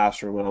the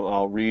classroom, and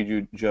I'll read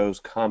you Joe's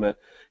comment.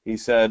 He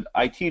said,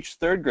 I teach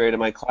third grade, and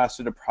my class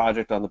did a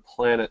project on the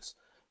planets.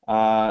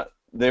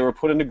 They were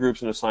put into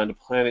groups and assigned a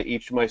planet.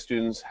 Each of my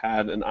students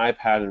had an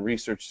iPad and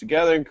researched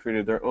together and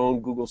created their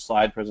own Google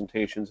slide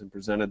presentations and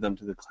presented them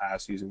to the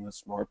class using the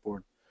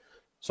smartboard.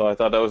 So I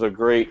thought that was a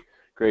great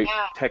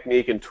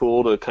technique and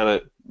tool to kind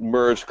of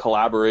merge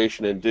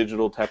collaboration and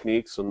digital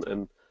techniques,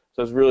 and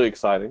so it's really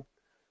exciting.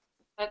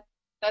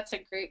 That's a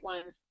great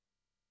one.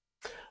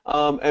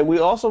 And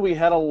we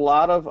had a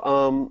lot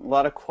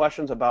of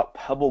questions about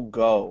Pebble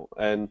Go,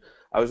 and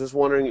I was just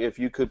wondering if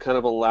you could kind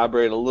of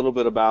elaborate a little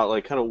bit about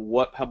like kind of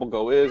what Pebble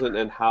Go is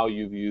and how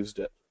you've used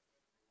it.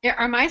 Yeah,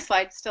 are my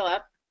slides still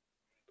up?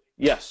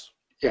 Yes.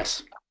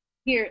 Yes.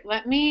 Here,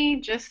 let me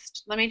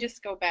just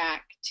go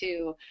back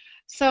to,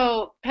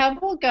 so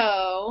Pebble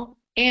Go,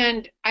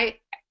 and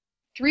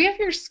 3 of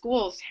your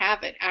schools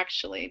have it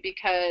actually,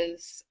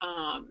 because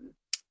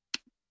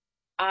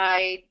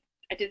I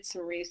did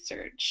some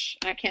research.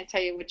 I can't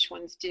tell you which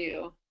ones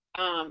do,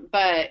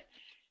 but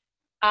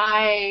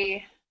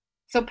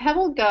so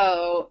Pebble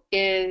Go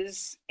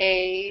is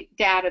a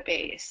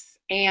database,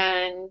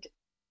 and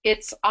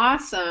it's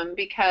awesome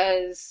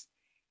because,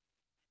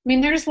 I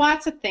mean, there's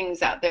lots of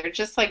things out there,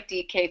 just like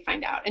DK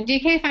Find Out. And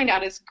DK Find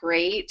Out is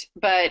great,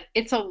 but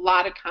it's a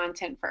lot of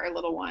content for our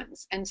little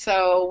ones. And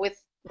so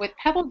with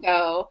Pebble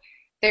Go,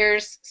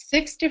 there's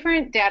 6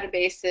 different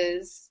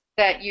databases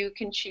that you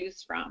can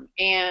choose from.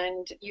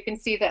 And you can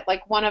see that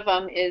like one of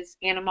them is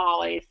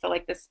Animales, so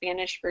like the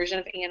Spanish version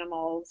of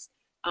animals,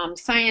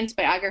 science,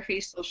 biography,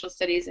 social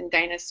studies, and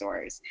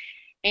dinosaurs.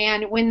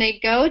 And when they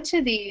go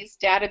to these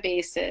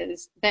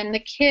databases, then the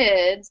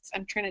kids,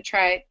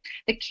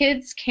 the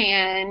kids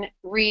can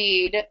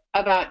read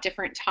about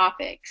different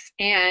topics.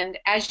 And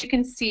as you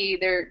can see,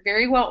 they're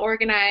very well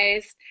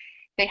organized.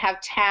 They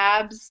have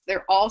tabs.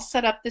 They're all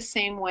set up the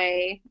same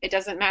way. It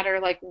doesn't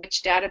matter like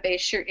which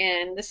database you're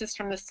in. This is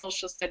from the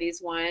social studies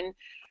one.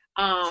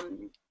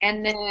 And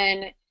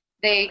then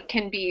they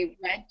can be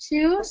read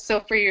to. So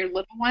for your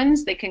little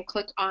ones, they can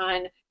click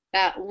on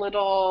that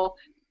little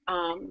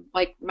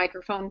like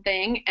microphone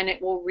thing, and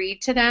it will read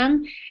to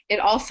them. It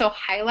also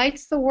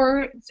highlights the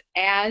words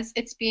as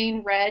it's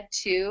being read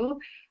too.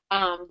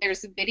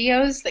 There's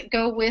videos that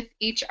go with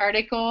each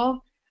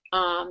article.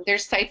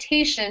 There's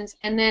citations,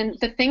 and then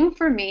the thing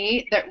for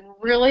me that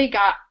really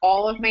got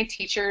all of my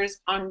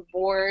teachers on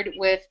board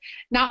with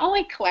not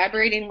only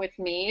collaborating with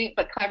me,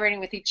 but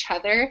collaborating with each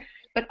other,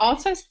 but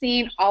also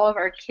seeing all of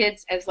our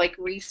kids as like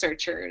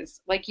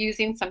researchers, like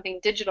using something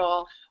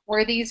digital,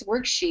 were these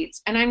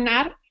worksheets. And I'm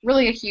not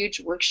really a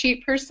huge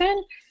worksheet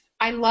person.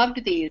 I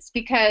loved these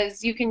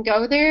because you can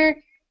go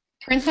there,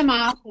 print them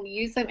off. We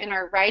use them in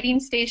our writing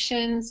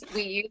stations.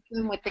 We use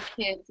them with the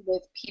kids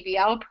with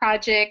PBL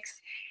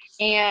projects.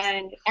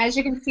 And as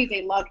you can see,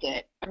 they loved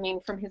it. I mean,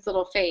 from his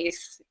little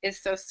face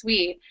is so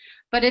sweet.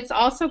 But it's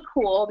also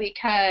cool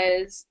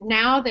because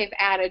now they've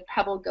added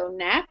Pebble Go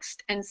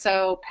Next. And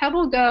so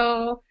Pebble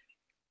Go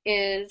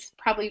is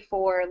probably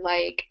for,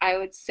 like, I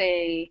would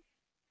say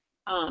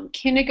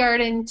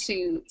kindergarten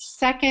to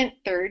second,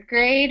 third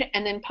grade,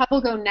 and then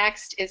Pebble Go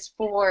Next is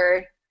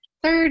for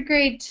third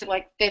grade to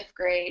like fifth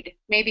grade,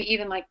 maybe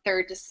even like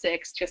third to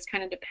sixth, just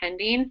kind of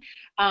depending.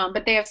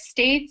 But they have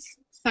states,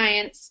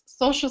 science,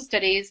 social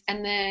studies,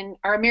 and then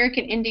our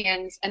American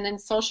Indians, and then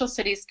social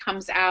studies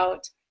comes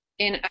out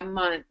in a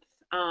month.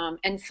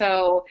 And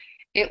so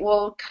it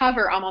will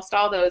cover almost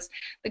all those.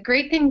 The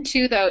great thing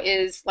too, though,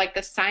 is like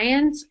the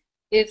science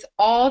is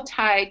all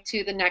tied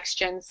to the next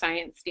gen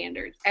science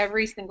standards,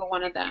 every single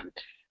one of them.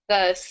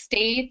 The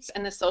states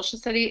and the social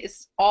study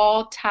is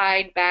all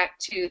tied back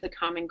to the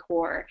Common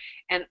Core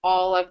and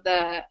all of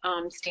the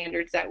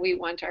standards that we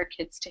want our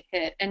kids to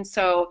hit. And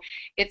so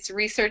it's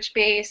research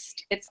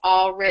based, it's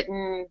all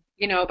written,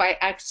 you know, by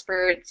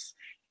experts,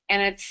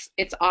 and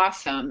it's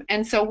awesome.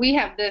 And so we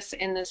have this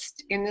in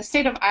the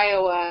state of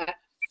Iowa.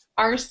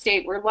 Our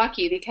state, we're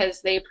lucky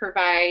because they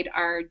provide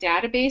our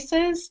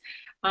databases.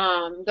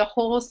 The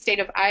whole state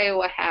of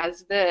Iowa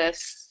has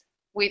this.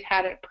 We've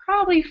had it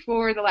probably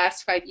for the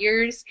last 5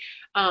 years,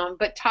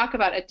 but talk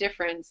about a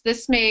difference.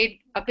 This made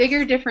a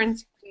bigger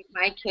difference with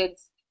my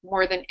kids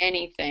more than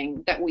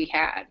anything that we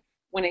had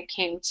when it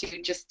came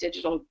to just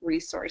digital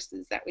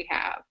resources that we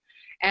have.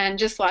 And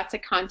just lots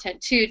of content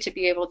too, to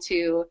be able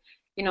to,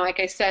 you know, like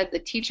I said, the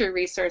teacher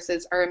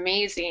resources are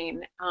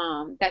amazing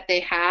that they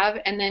have.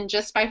 And then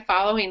just by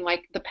following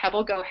like the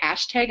Pebble Go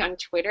hashtag on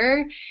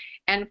Twitter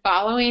and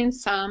following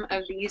some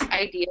of these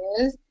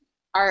ideas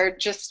are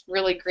just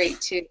really great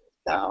too.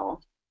 So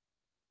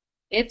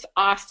it's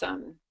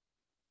awesome.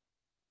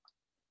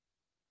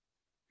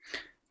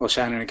 Well,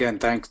 Shannon, again,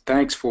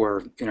 thanks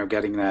for, you know,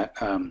 getting that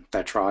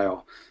that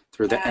trial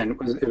through the end.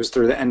 It was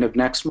through the end of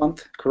next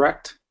month,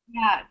 correct?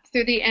 Yeah,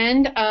 through the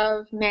end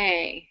of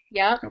May.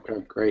 Yep.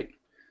 Okay, great,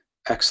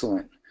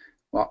 excellent.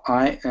 Well,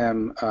 I'm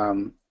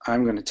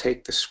going to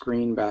take the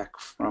screen back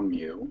from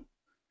you.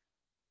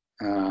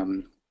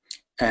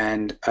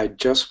 And I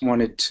just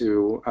wanted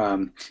to,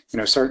 you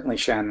know, certainly,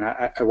 Shannon,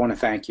 I want to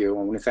thank you.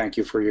 I want to thank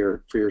you for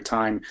your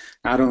time,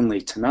 not only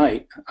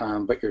tonight,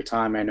 but your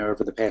time, I know,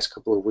 over the past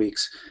couple of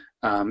weeks,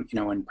 you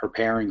know, in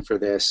preparing for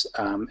this,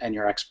 and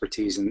your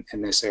expertise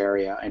in this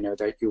area. I know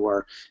that you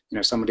are, you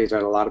know, somebody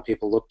that a lot of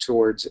people look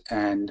towards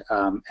and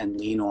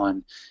lean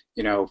on,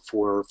 you know,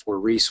 for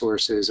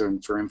resources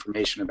and for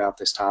information about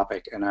this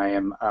topic. And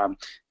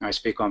I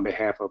speak on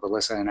behalf of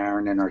Alyssa and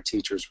Aaron and our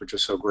teachers. We're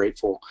just so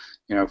grateful,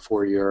 you know,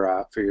 for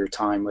your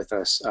time with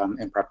us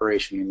in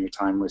preparation and your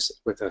time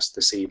with us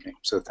this evening.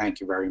 So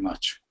thank you very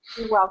much.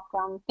 You're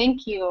welcome.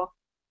 Thank you.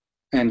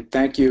 And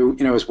thank you,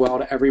 you know, as well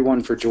to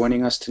everyone for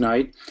joining us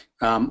tonight.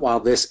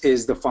 While this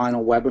is the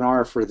final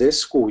webinar for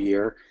this school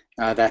year,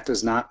 that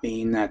does not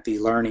mean that the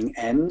learning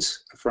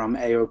ends from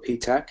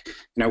AoPTech. You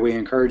know, we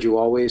encourage you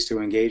always to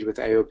engage with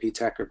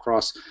AoPTech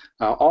across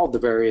all of the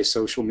various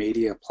social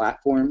media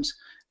platforms.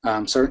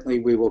 Certainly,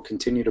 we will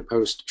continue to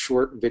post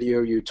short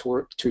video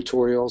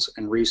tutorials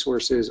and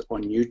resources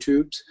on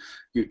YouTube,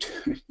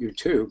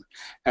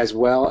 as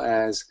well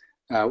as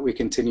we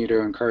continue to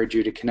encourage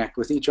you to connect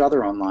with each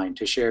other online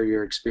to share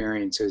your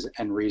experiences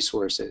and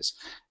resources.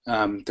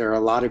 There are a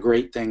lot of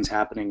great things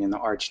happening in the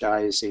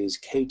Archdiocese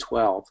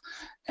K-12,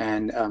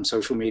 and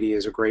social media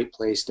is a great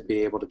place to be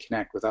able to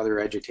connect with other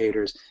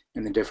educators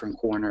in the different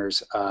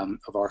corners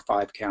of our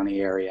 5-county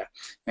area.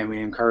 And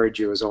we encourage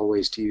you, as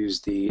always, to use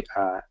the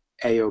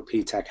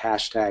AoPTech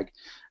hashtag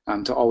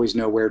to always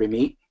know where to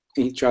meet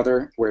each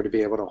other, where to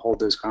be able to hold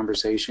those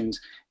conversations,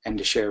 and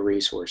to share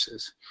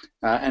resources.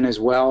 And as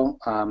well,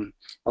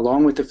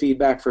 along with the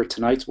feedback for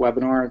tonight's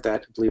webinar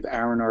that I believe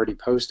Aaron already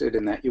posted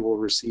and that you will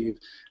receive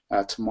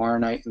tomorrow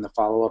night in the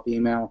follow-up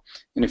email,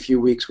 in a few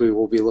weeks we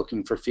will be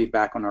looking for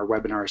feedback on our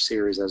webinar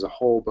series as a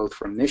whole, both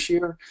from this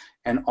year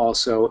and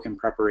also in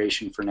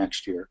preparation for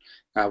next year.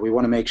 We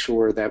want to make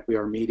sure that we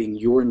are meeting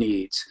your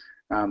needs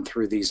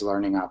through these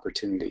learning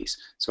opportunities.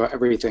 So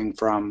everything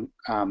from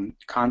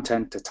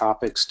content to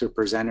topics to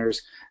presenters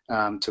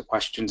to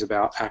questions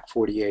about Act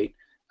 48,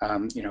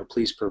 you know,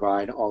 please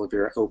provide all of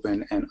your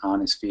open and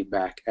honest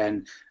feedback.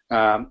 And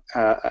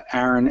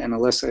Aaron and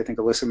Alyssa, I think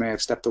Alyssa may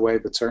have stepped away,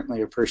 but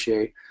certainly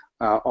appreciate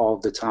all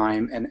of the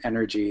time and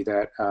energy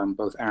that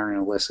both Aaron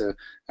and Alyssa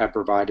have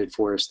provided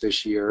for us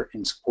this year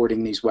in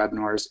supporting these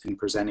webinars, in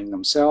presenting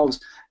themselves,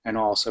 and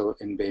also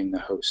in being the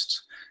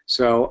hosts.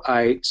 So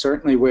I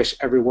certainly wish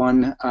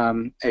everyone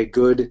a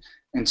good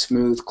and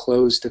smooth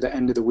close to the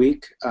end of the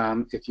week.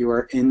 If you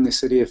are in the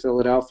city of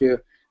Philadelphia,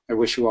 I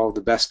wish you all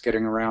the best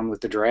getting around with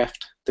the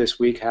draft this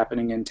week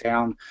happening in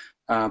town.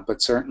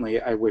 But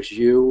certainly I wish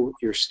you,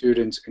 your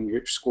students, and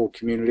your school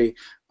community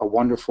a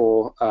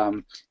wonderful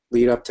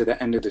lead up to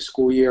the end of the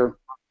school year.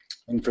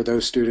 And for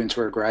those students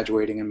who are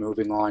graduating and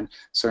moving on,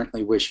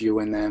 certainly wish you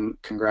and them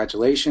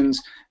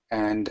congratulations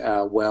and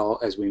well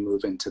as we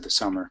move into the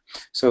summer.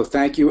 So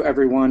thank you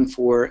everyone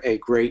for a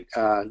great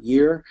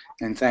year,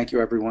 and thank you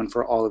everyone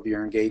for all of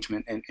your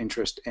engagement and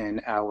interest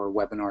in our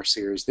webinar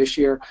series this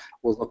year.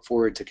 We'll look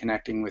forward to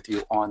connecting with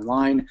you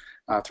online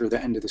through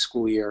the end of the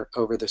school year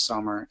over the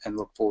summer, and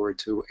look forward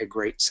to a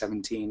great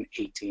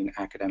 17-18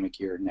 academic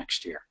year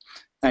next year.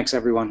 Thanks,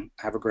 everyone.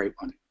 Have a great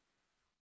one.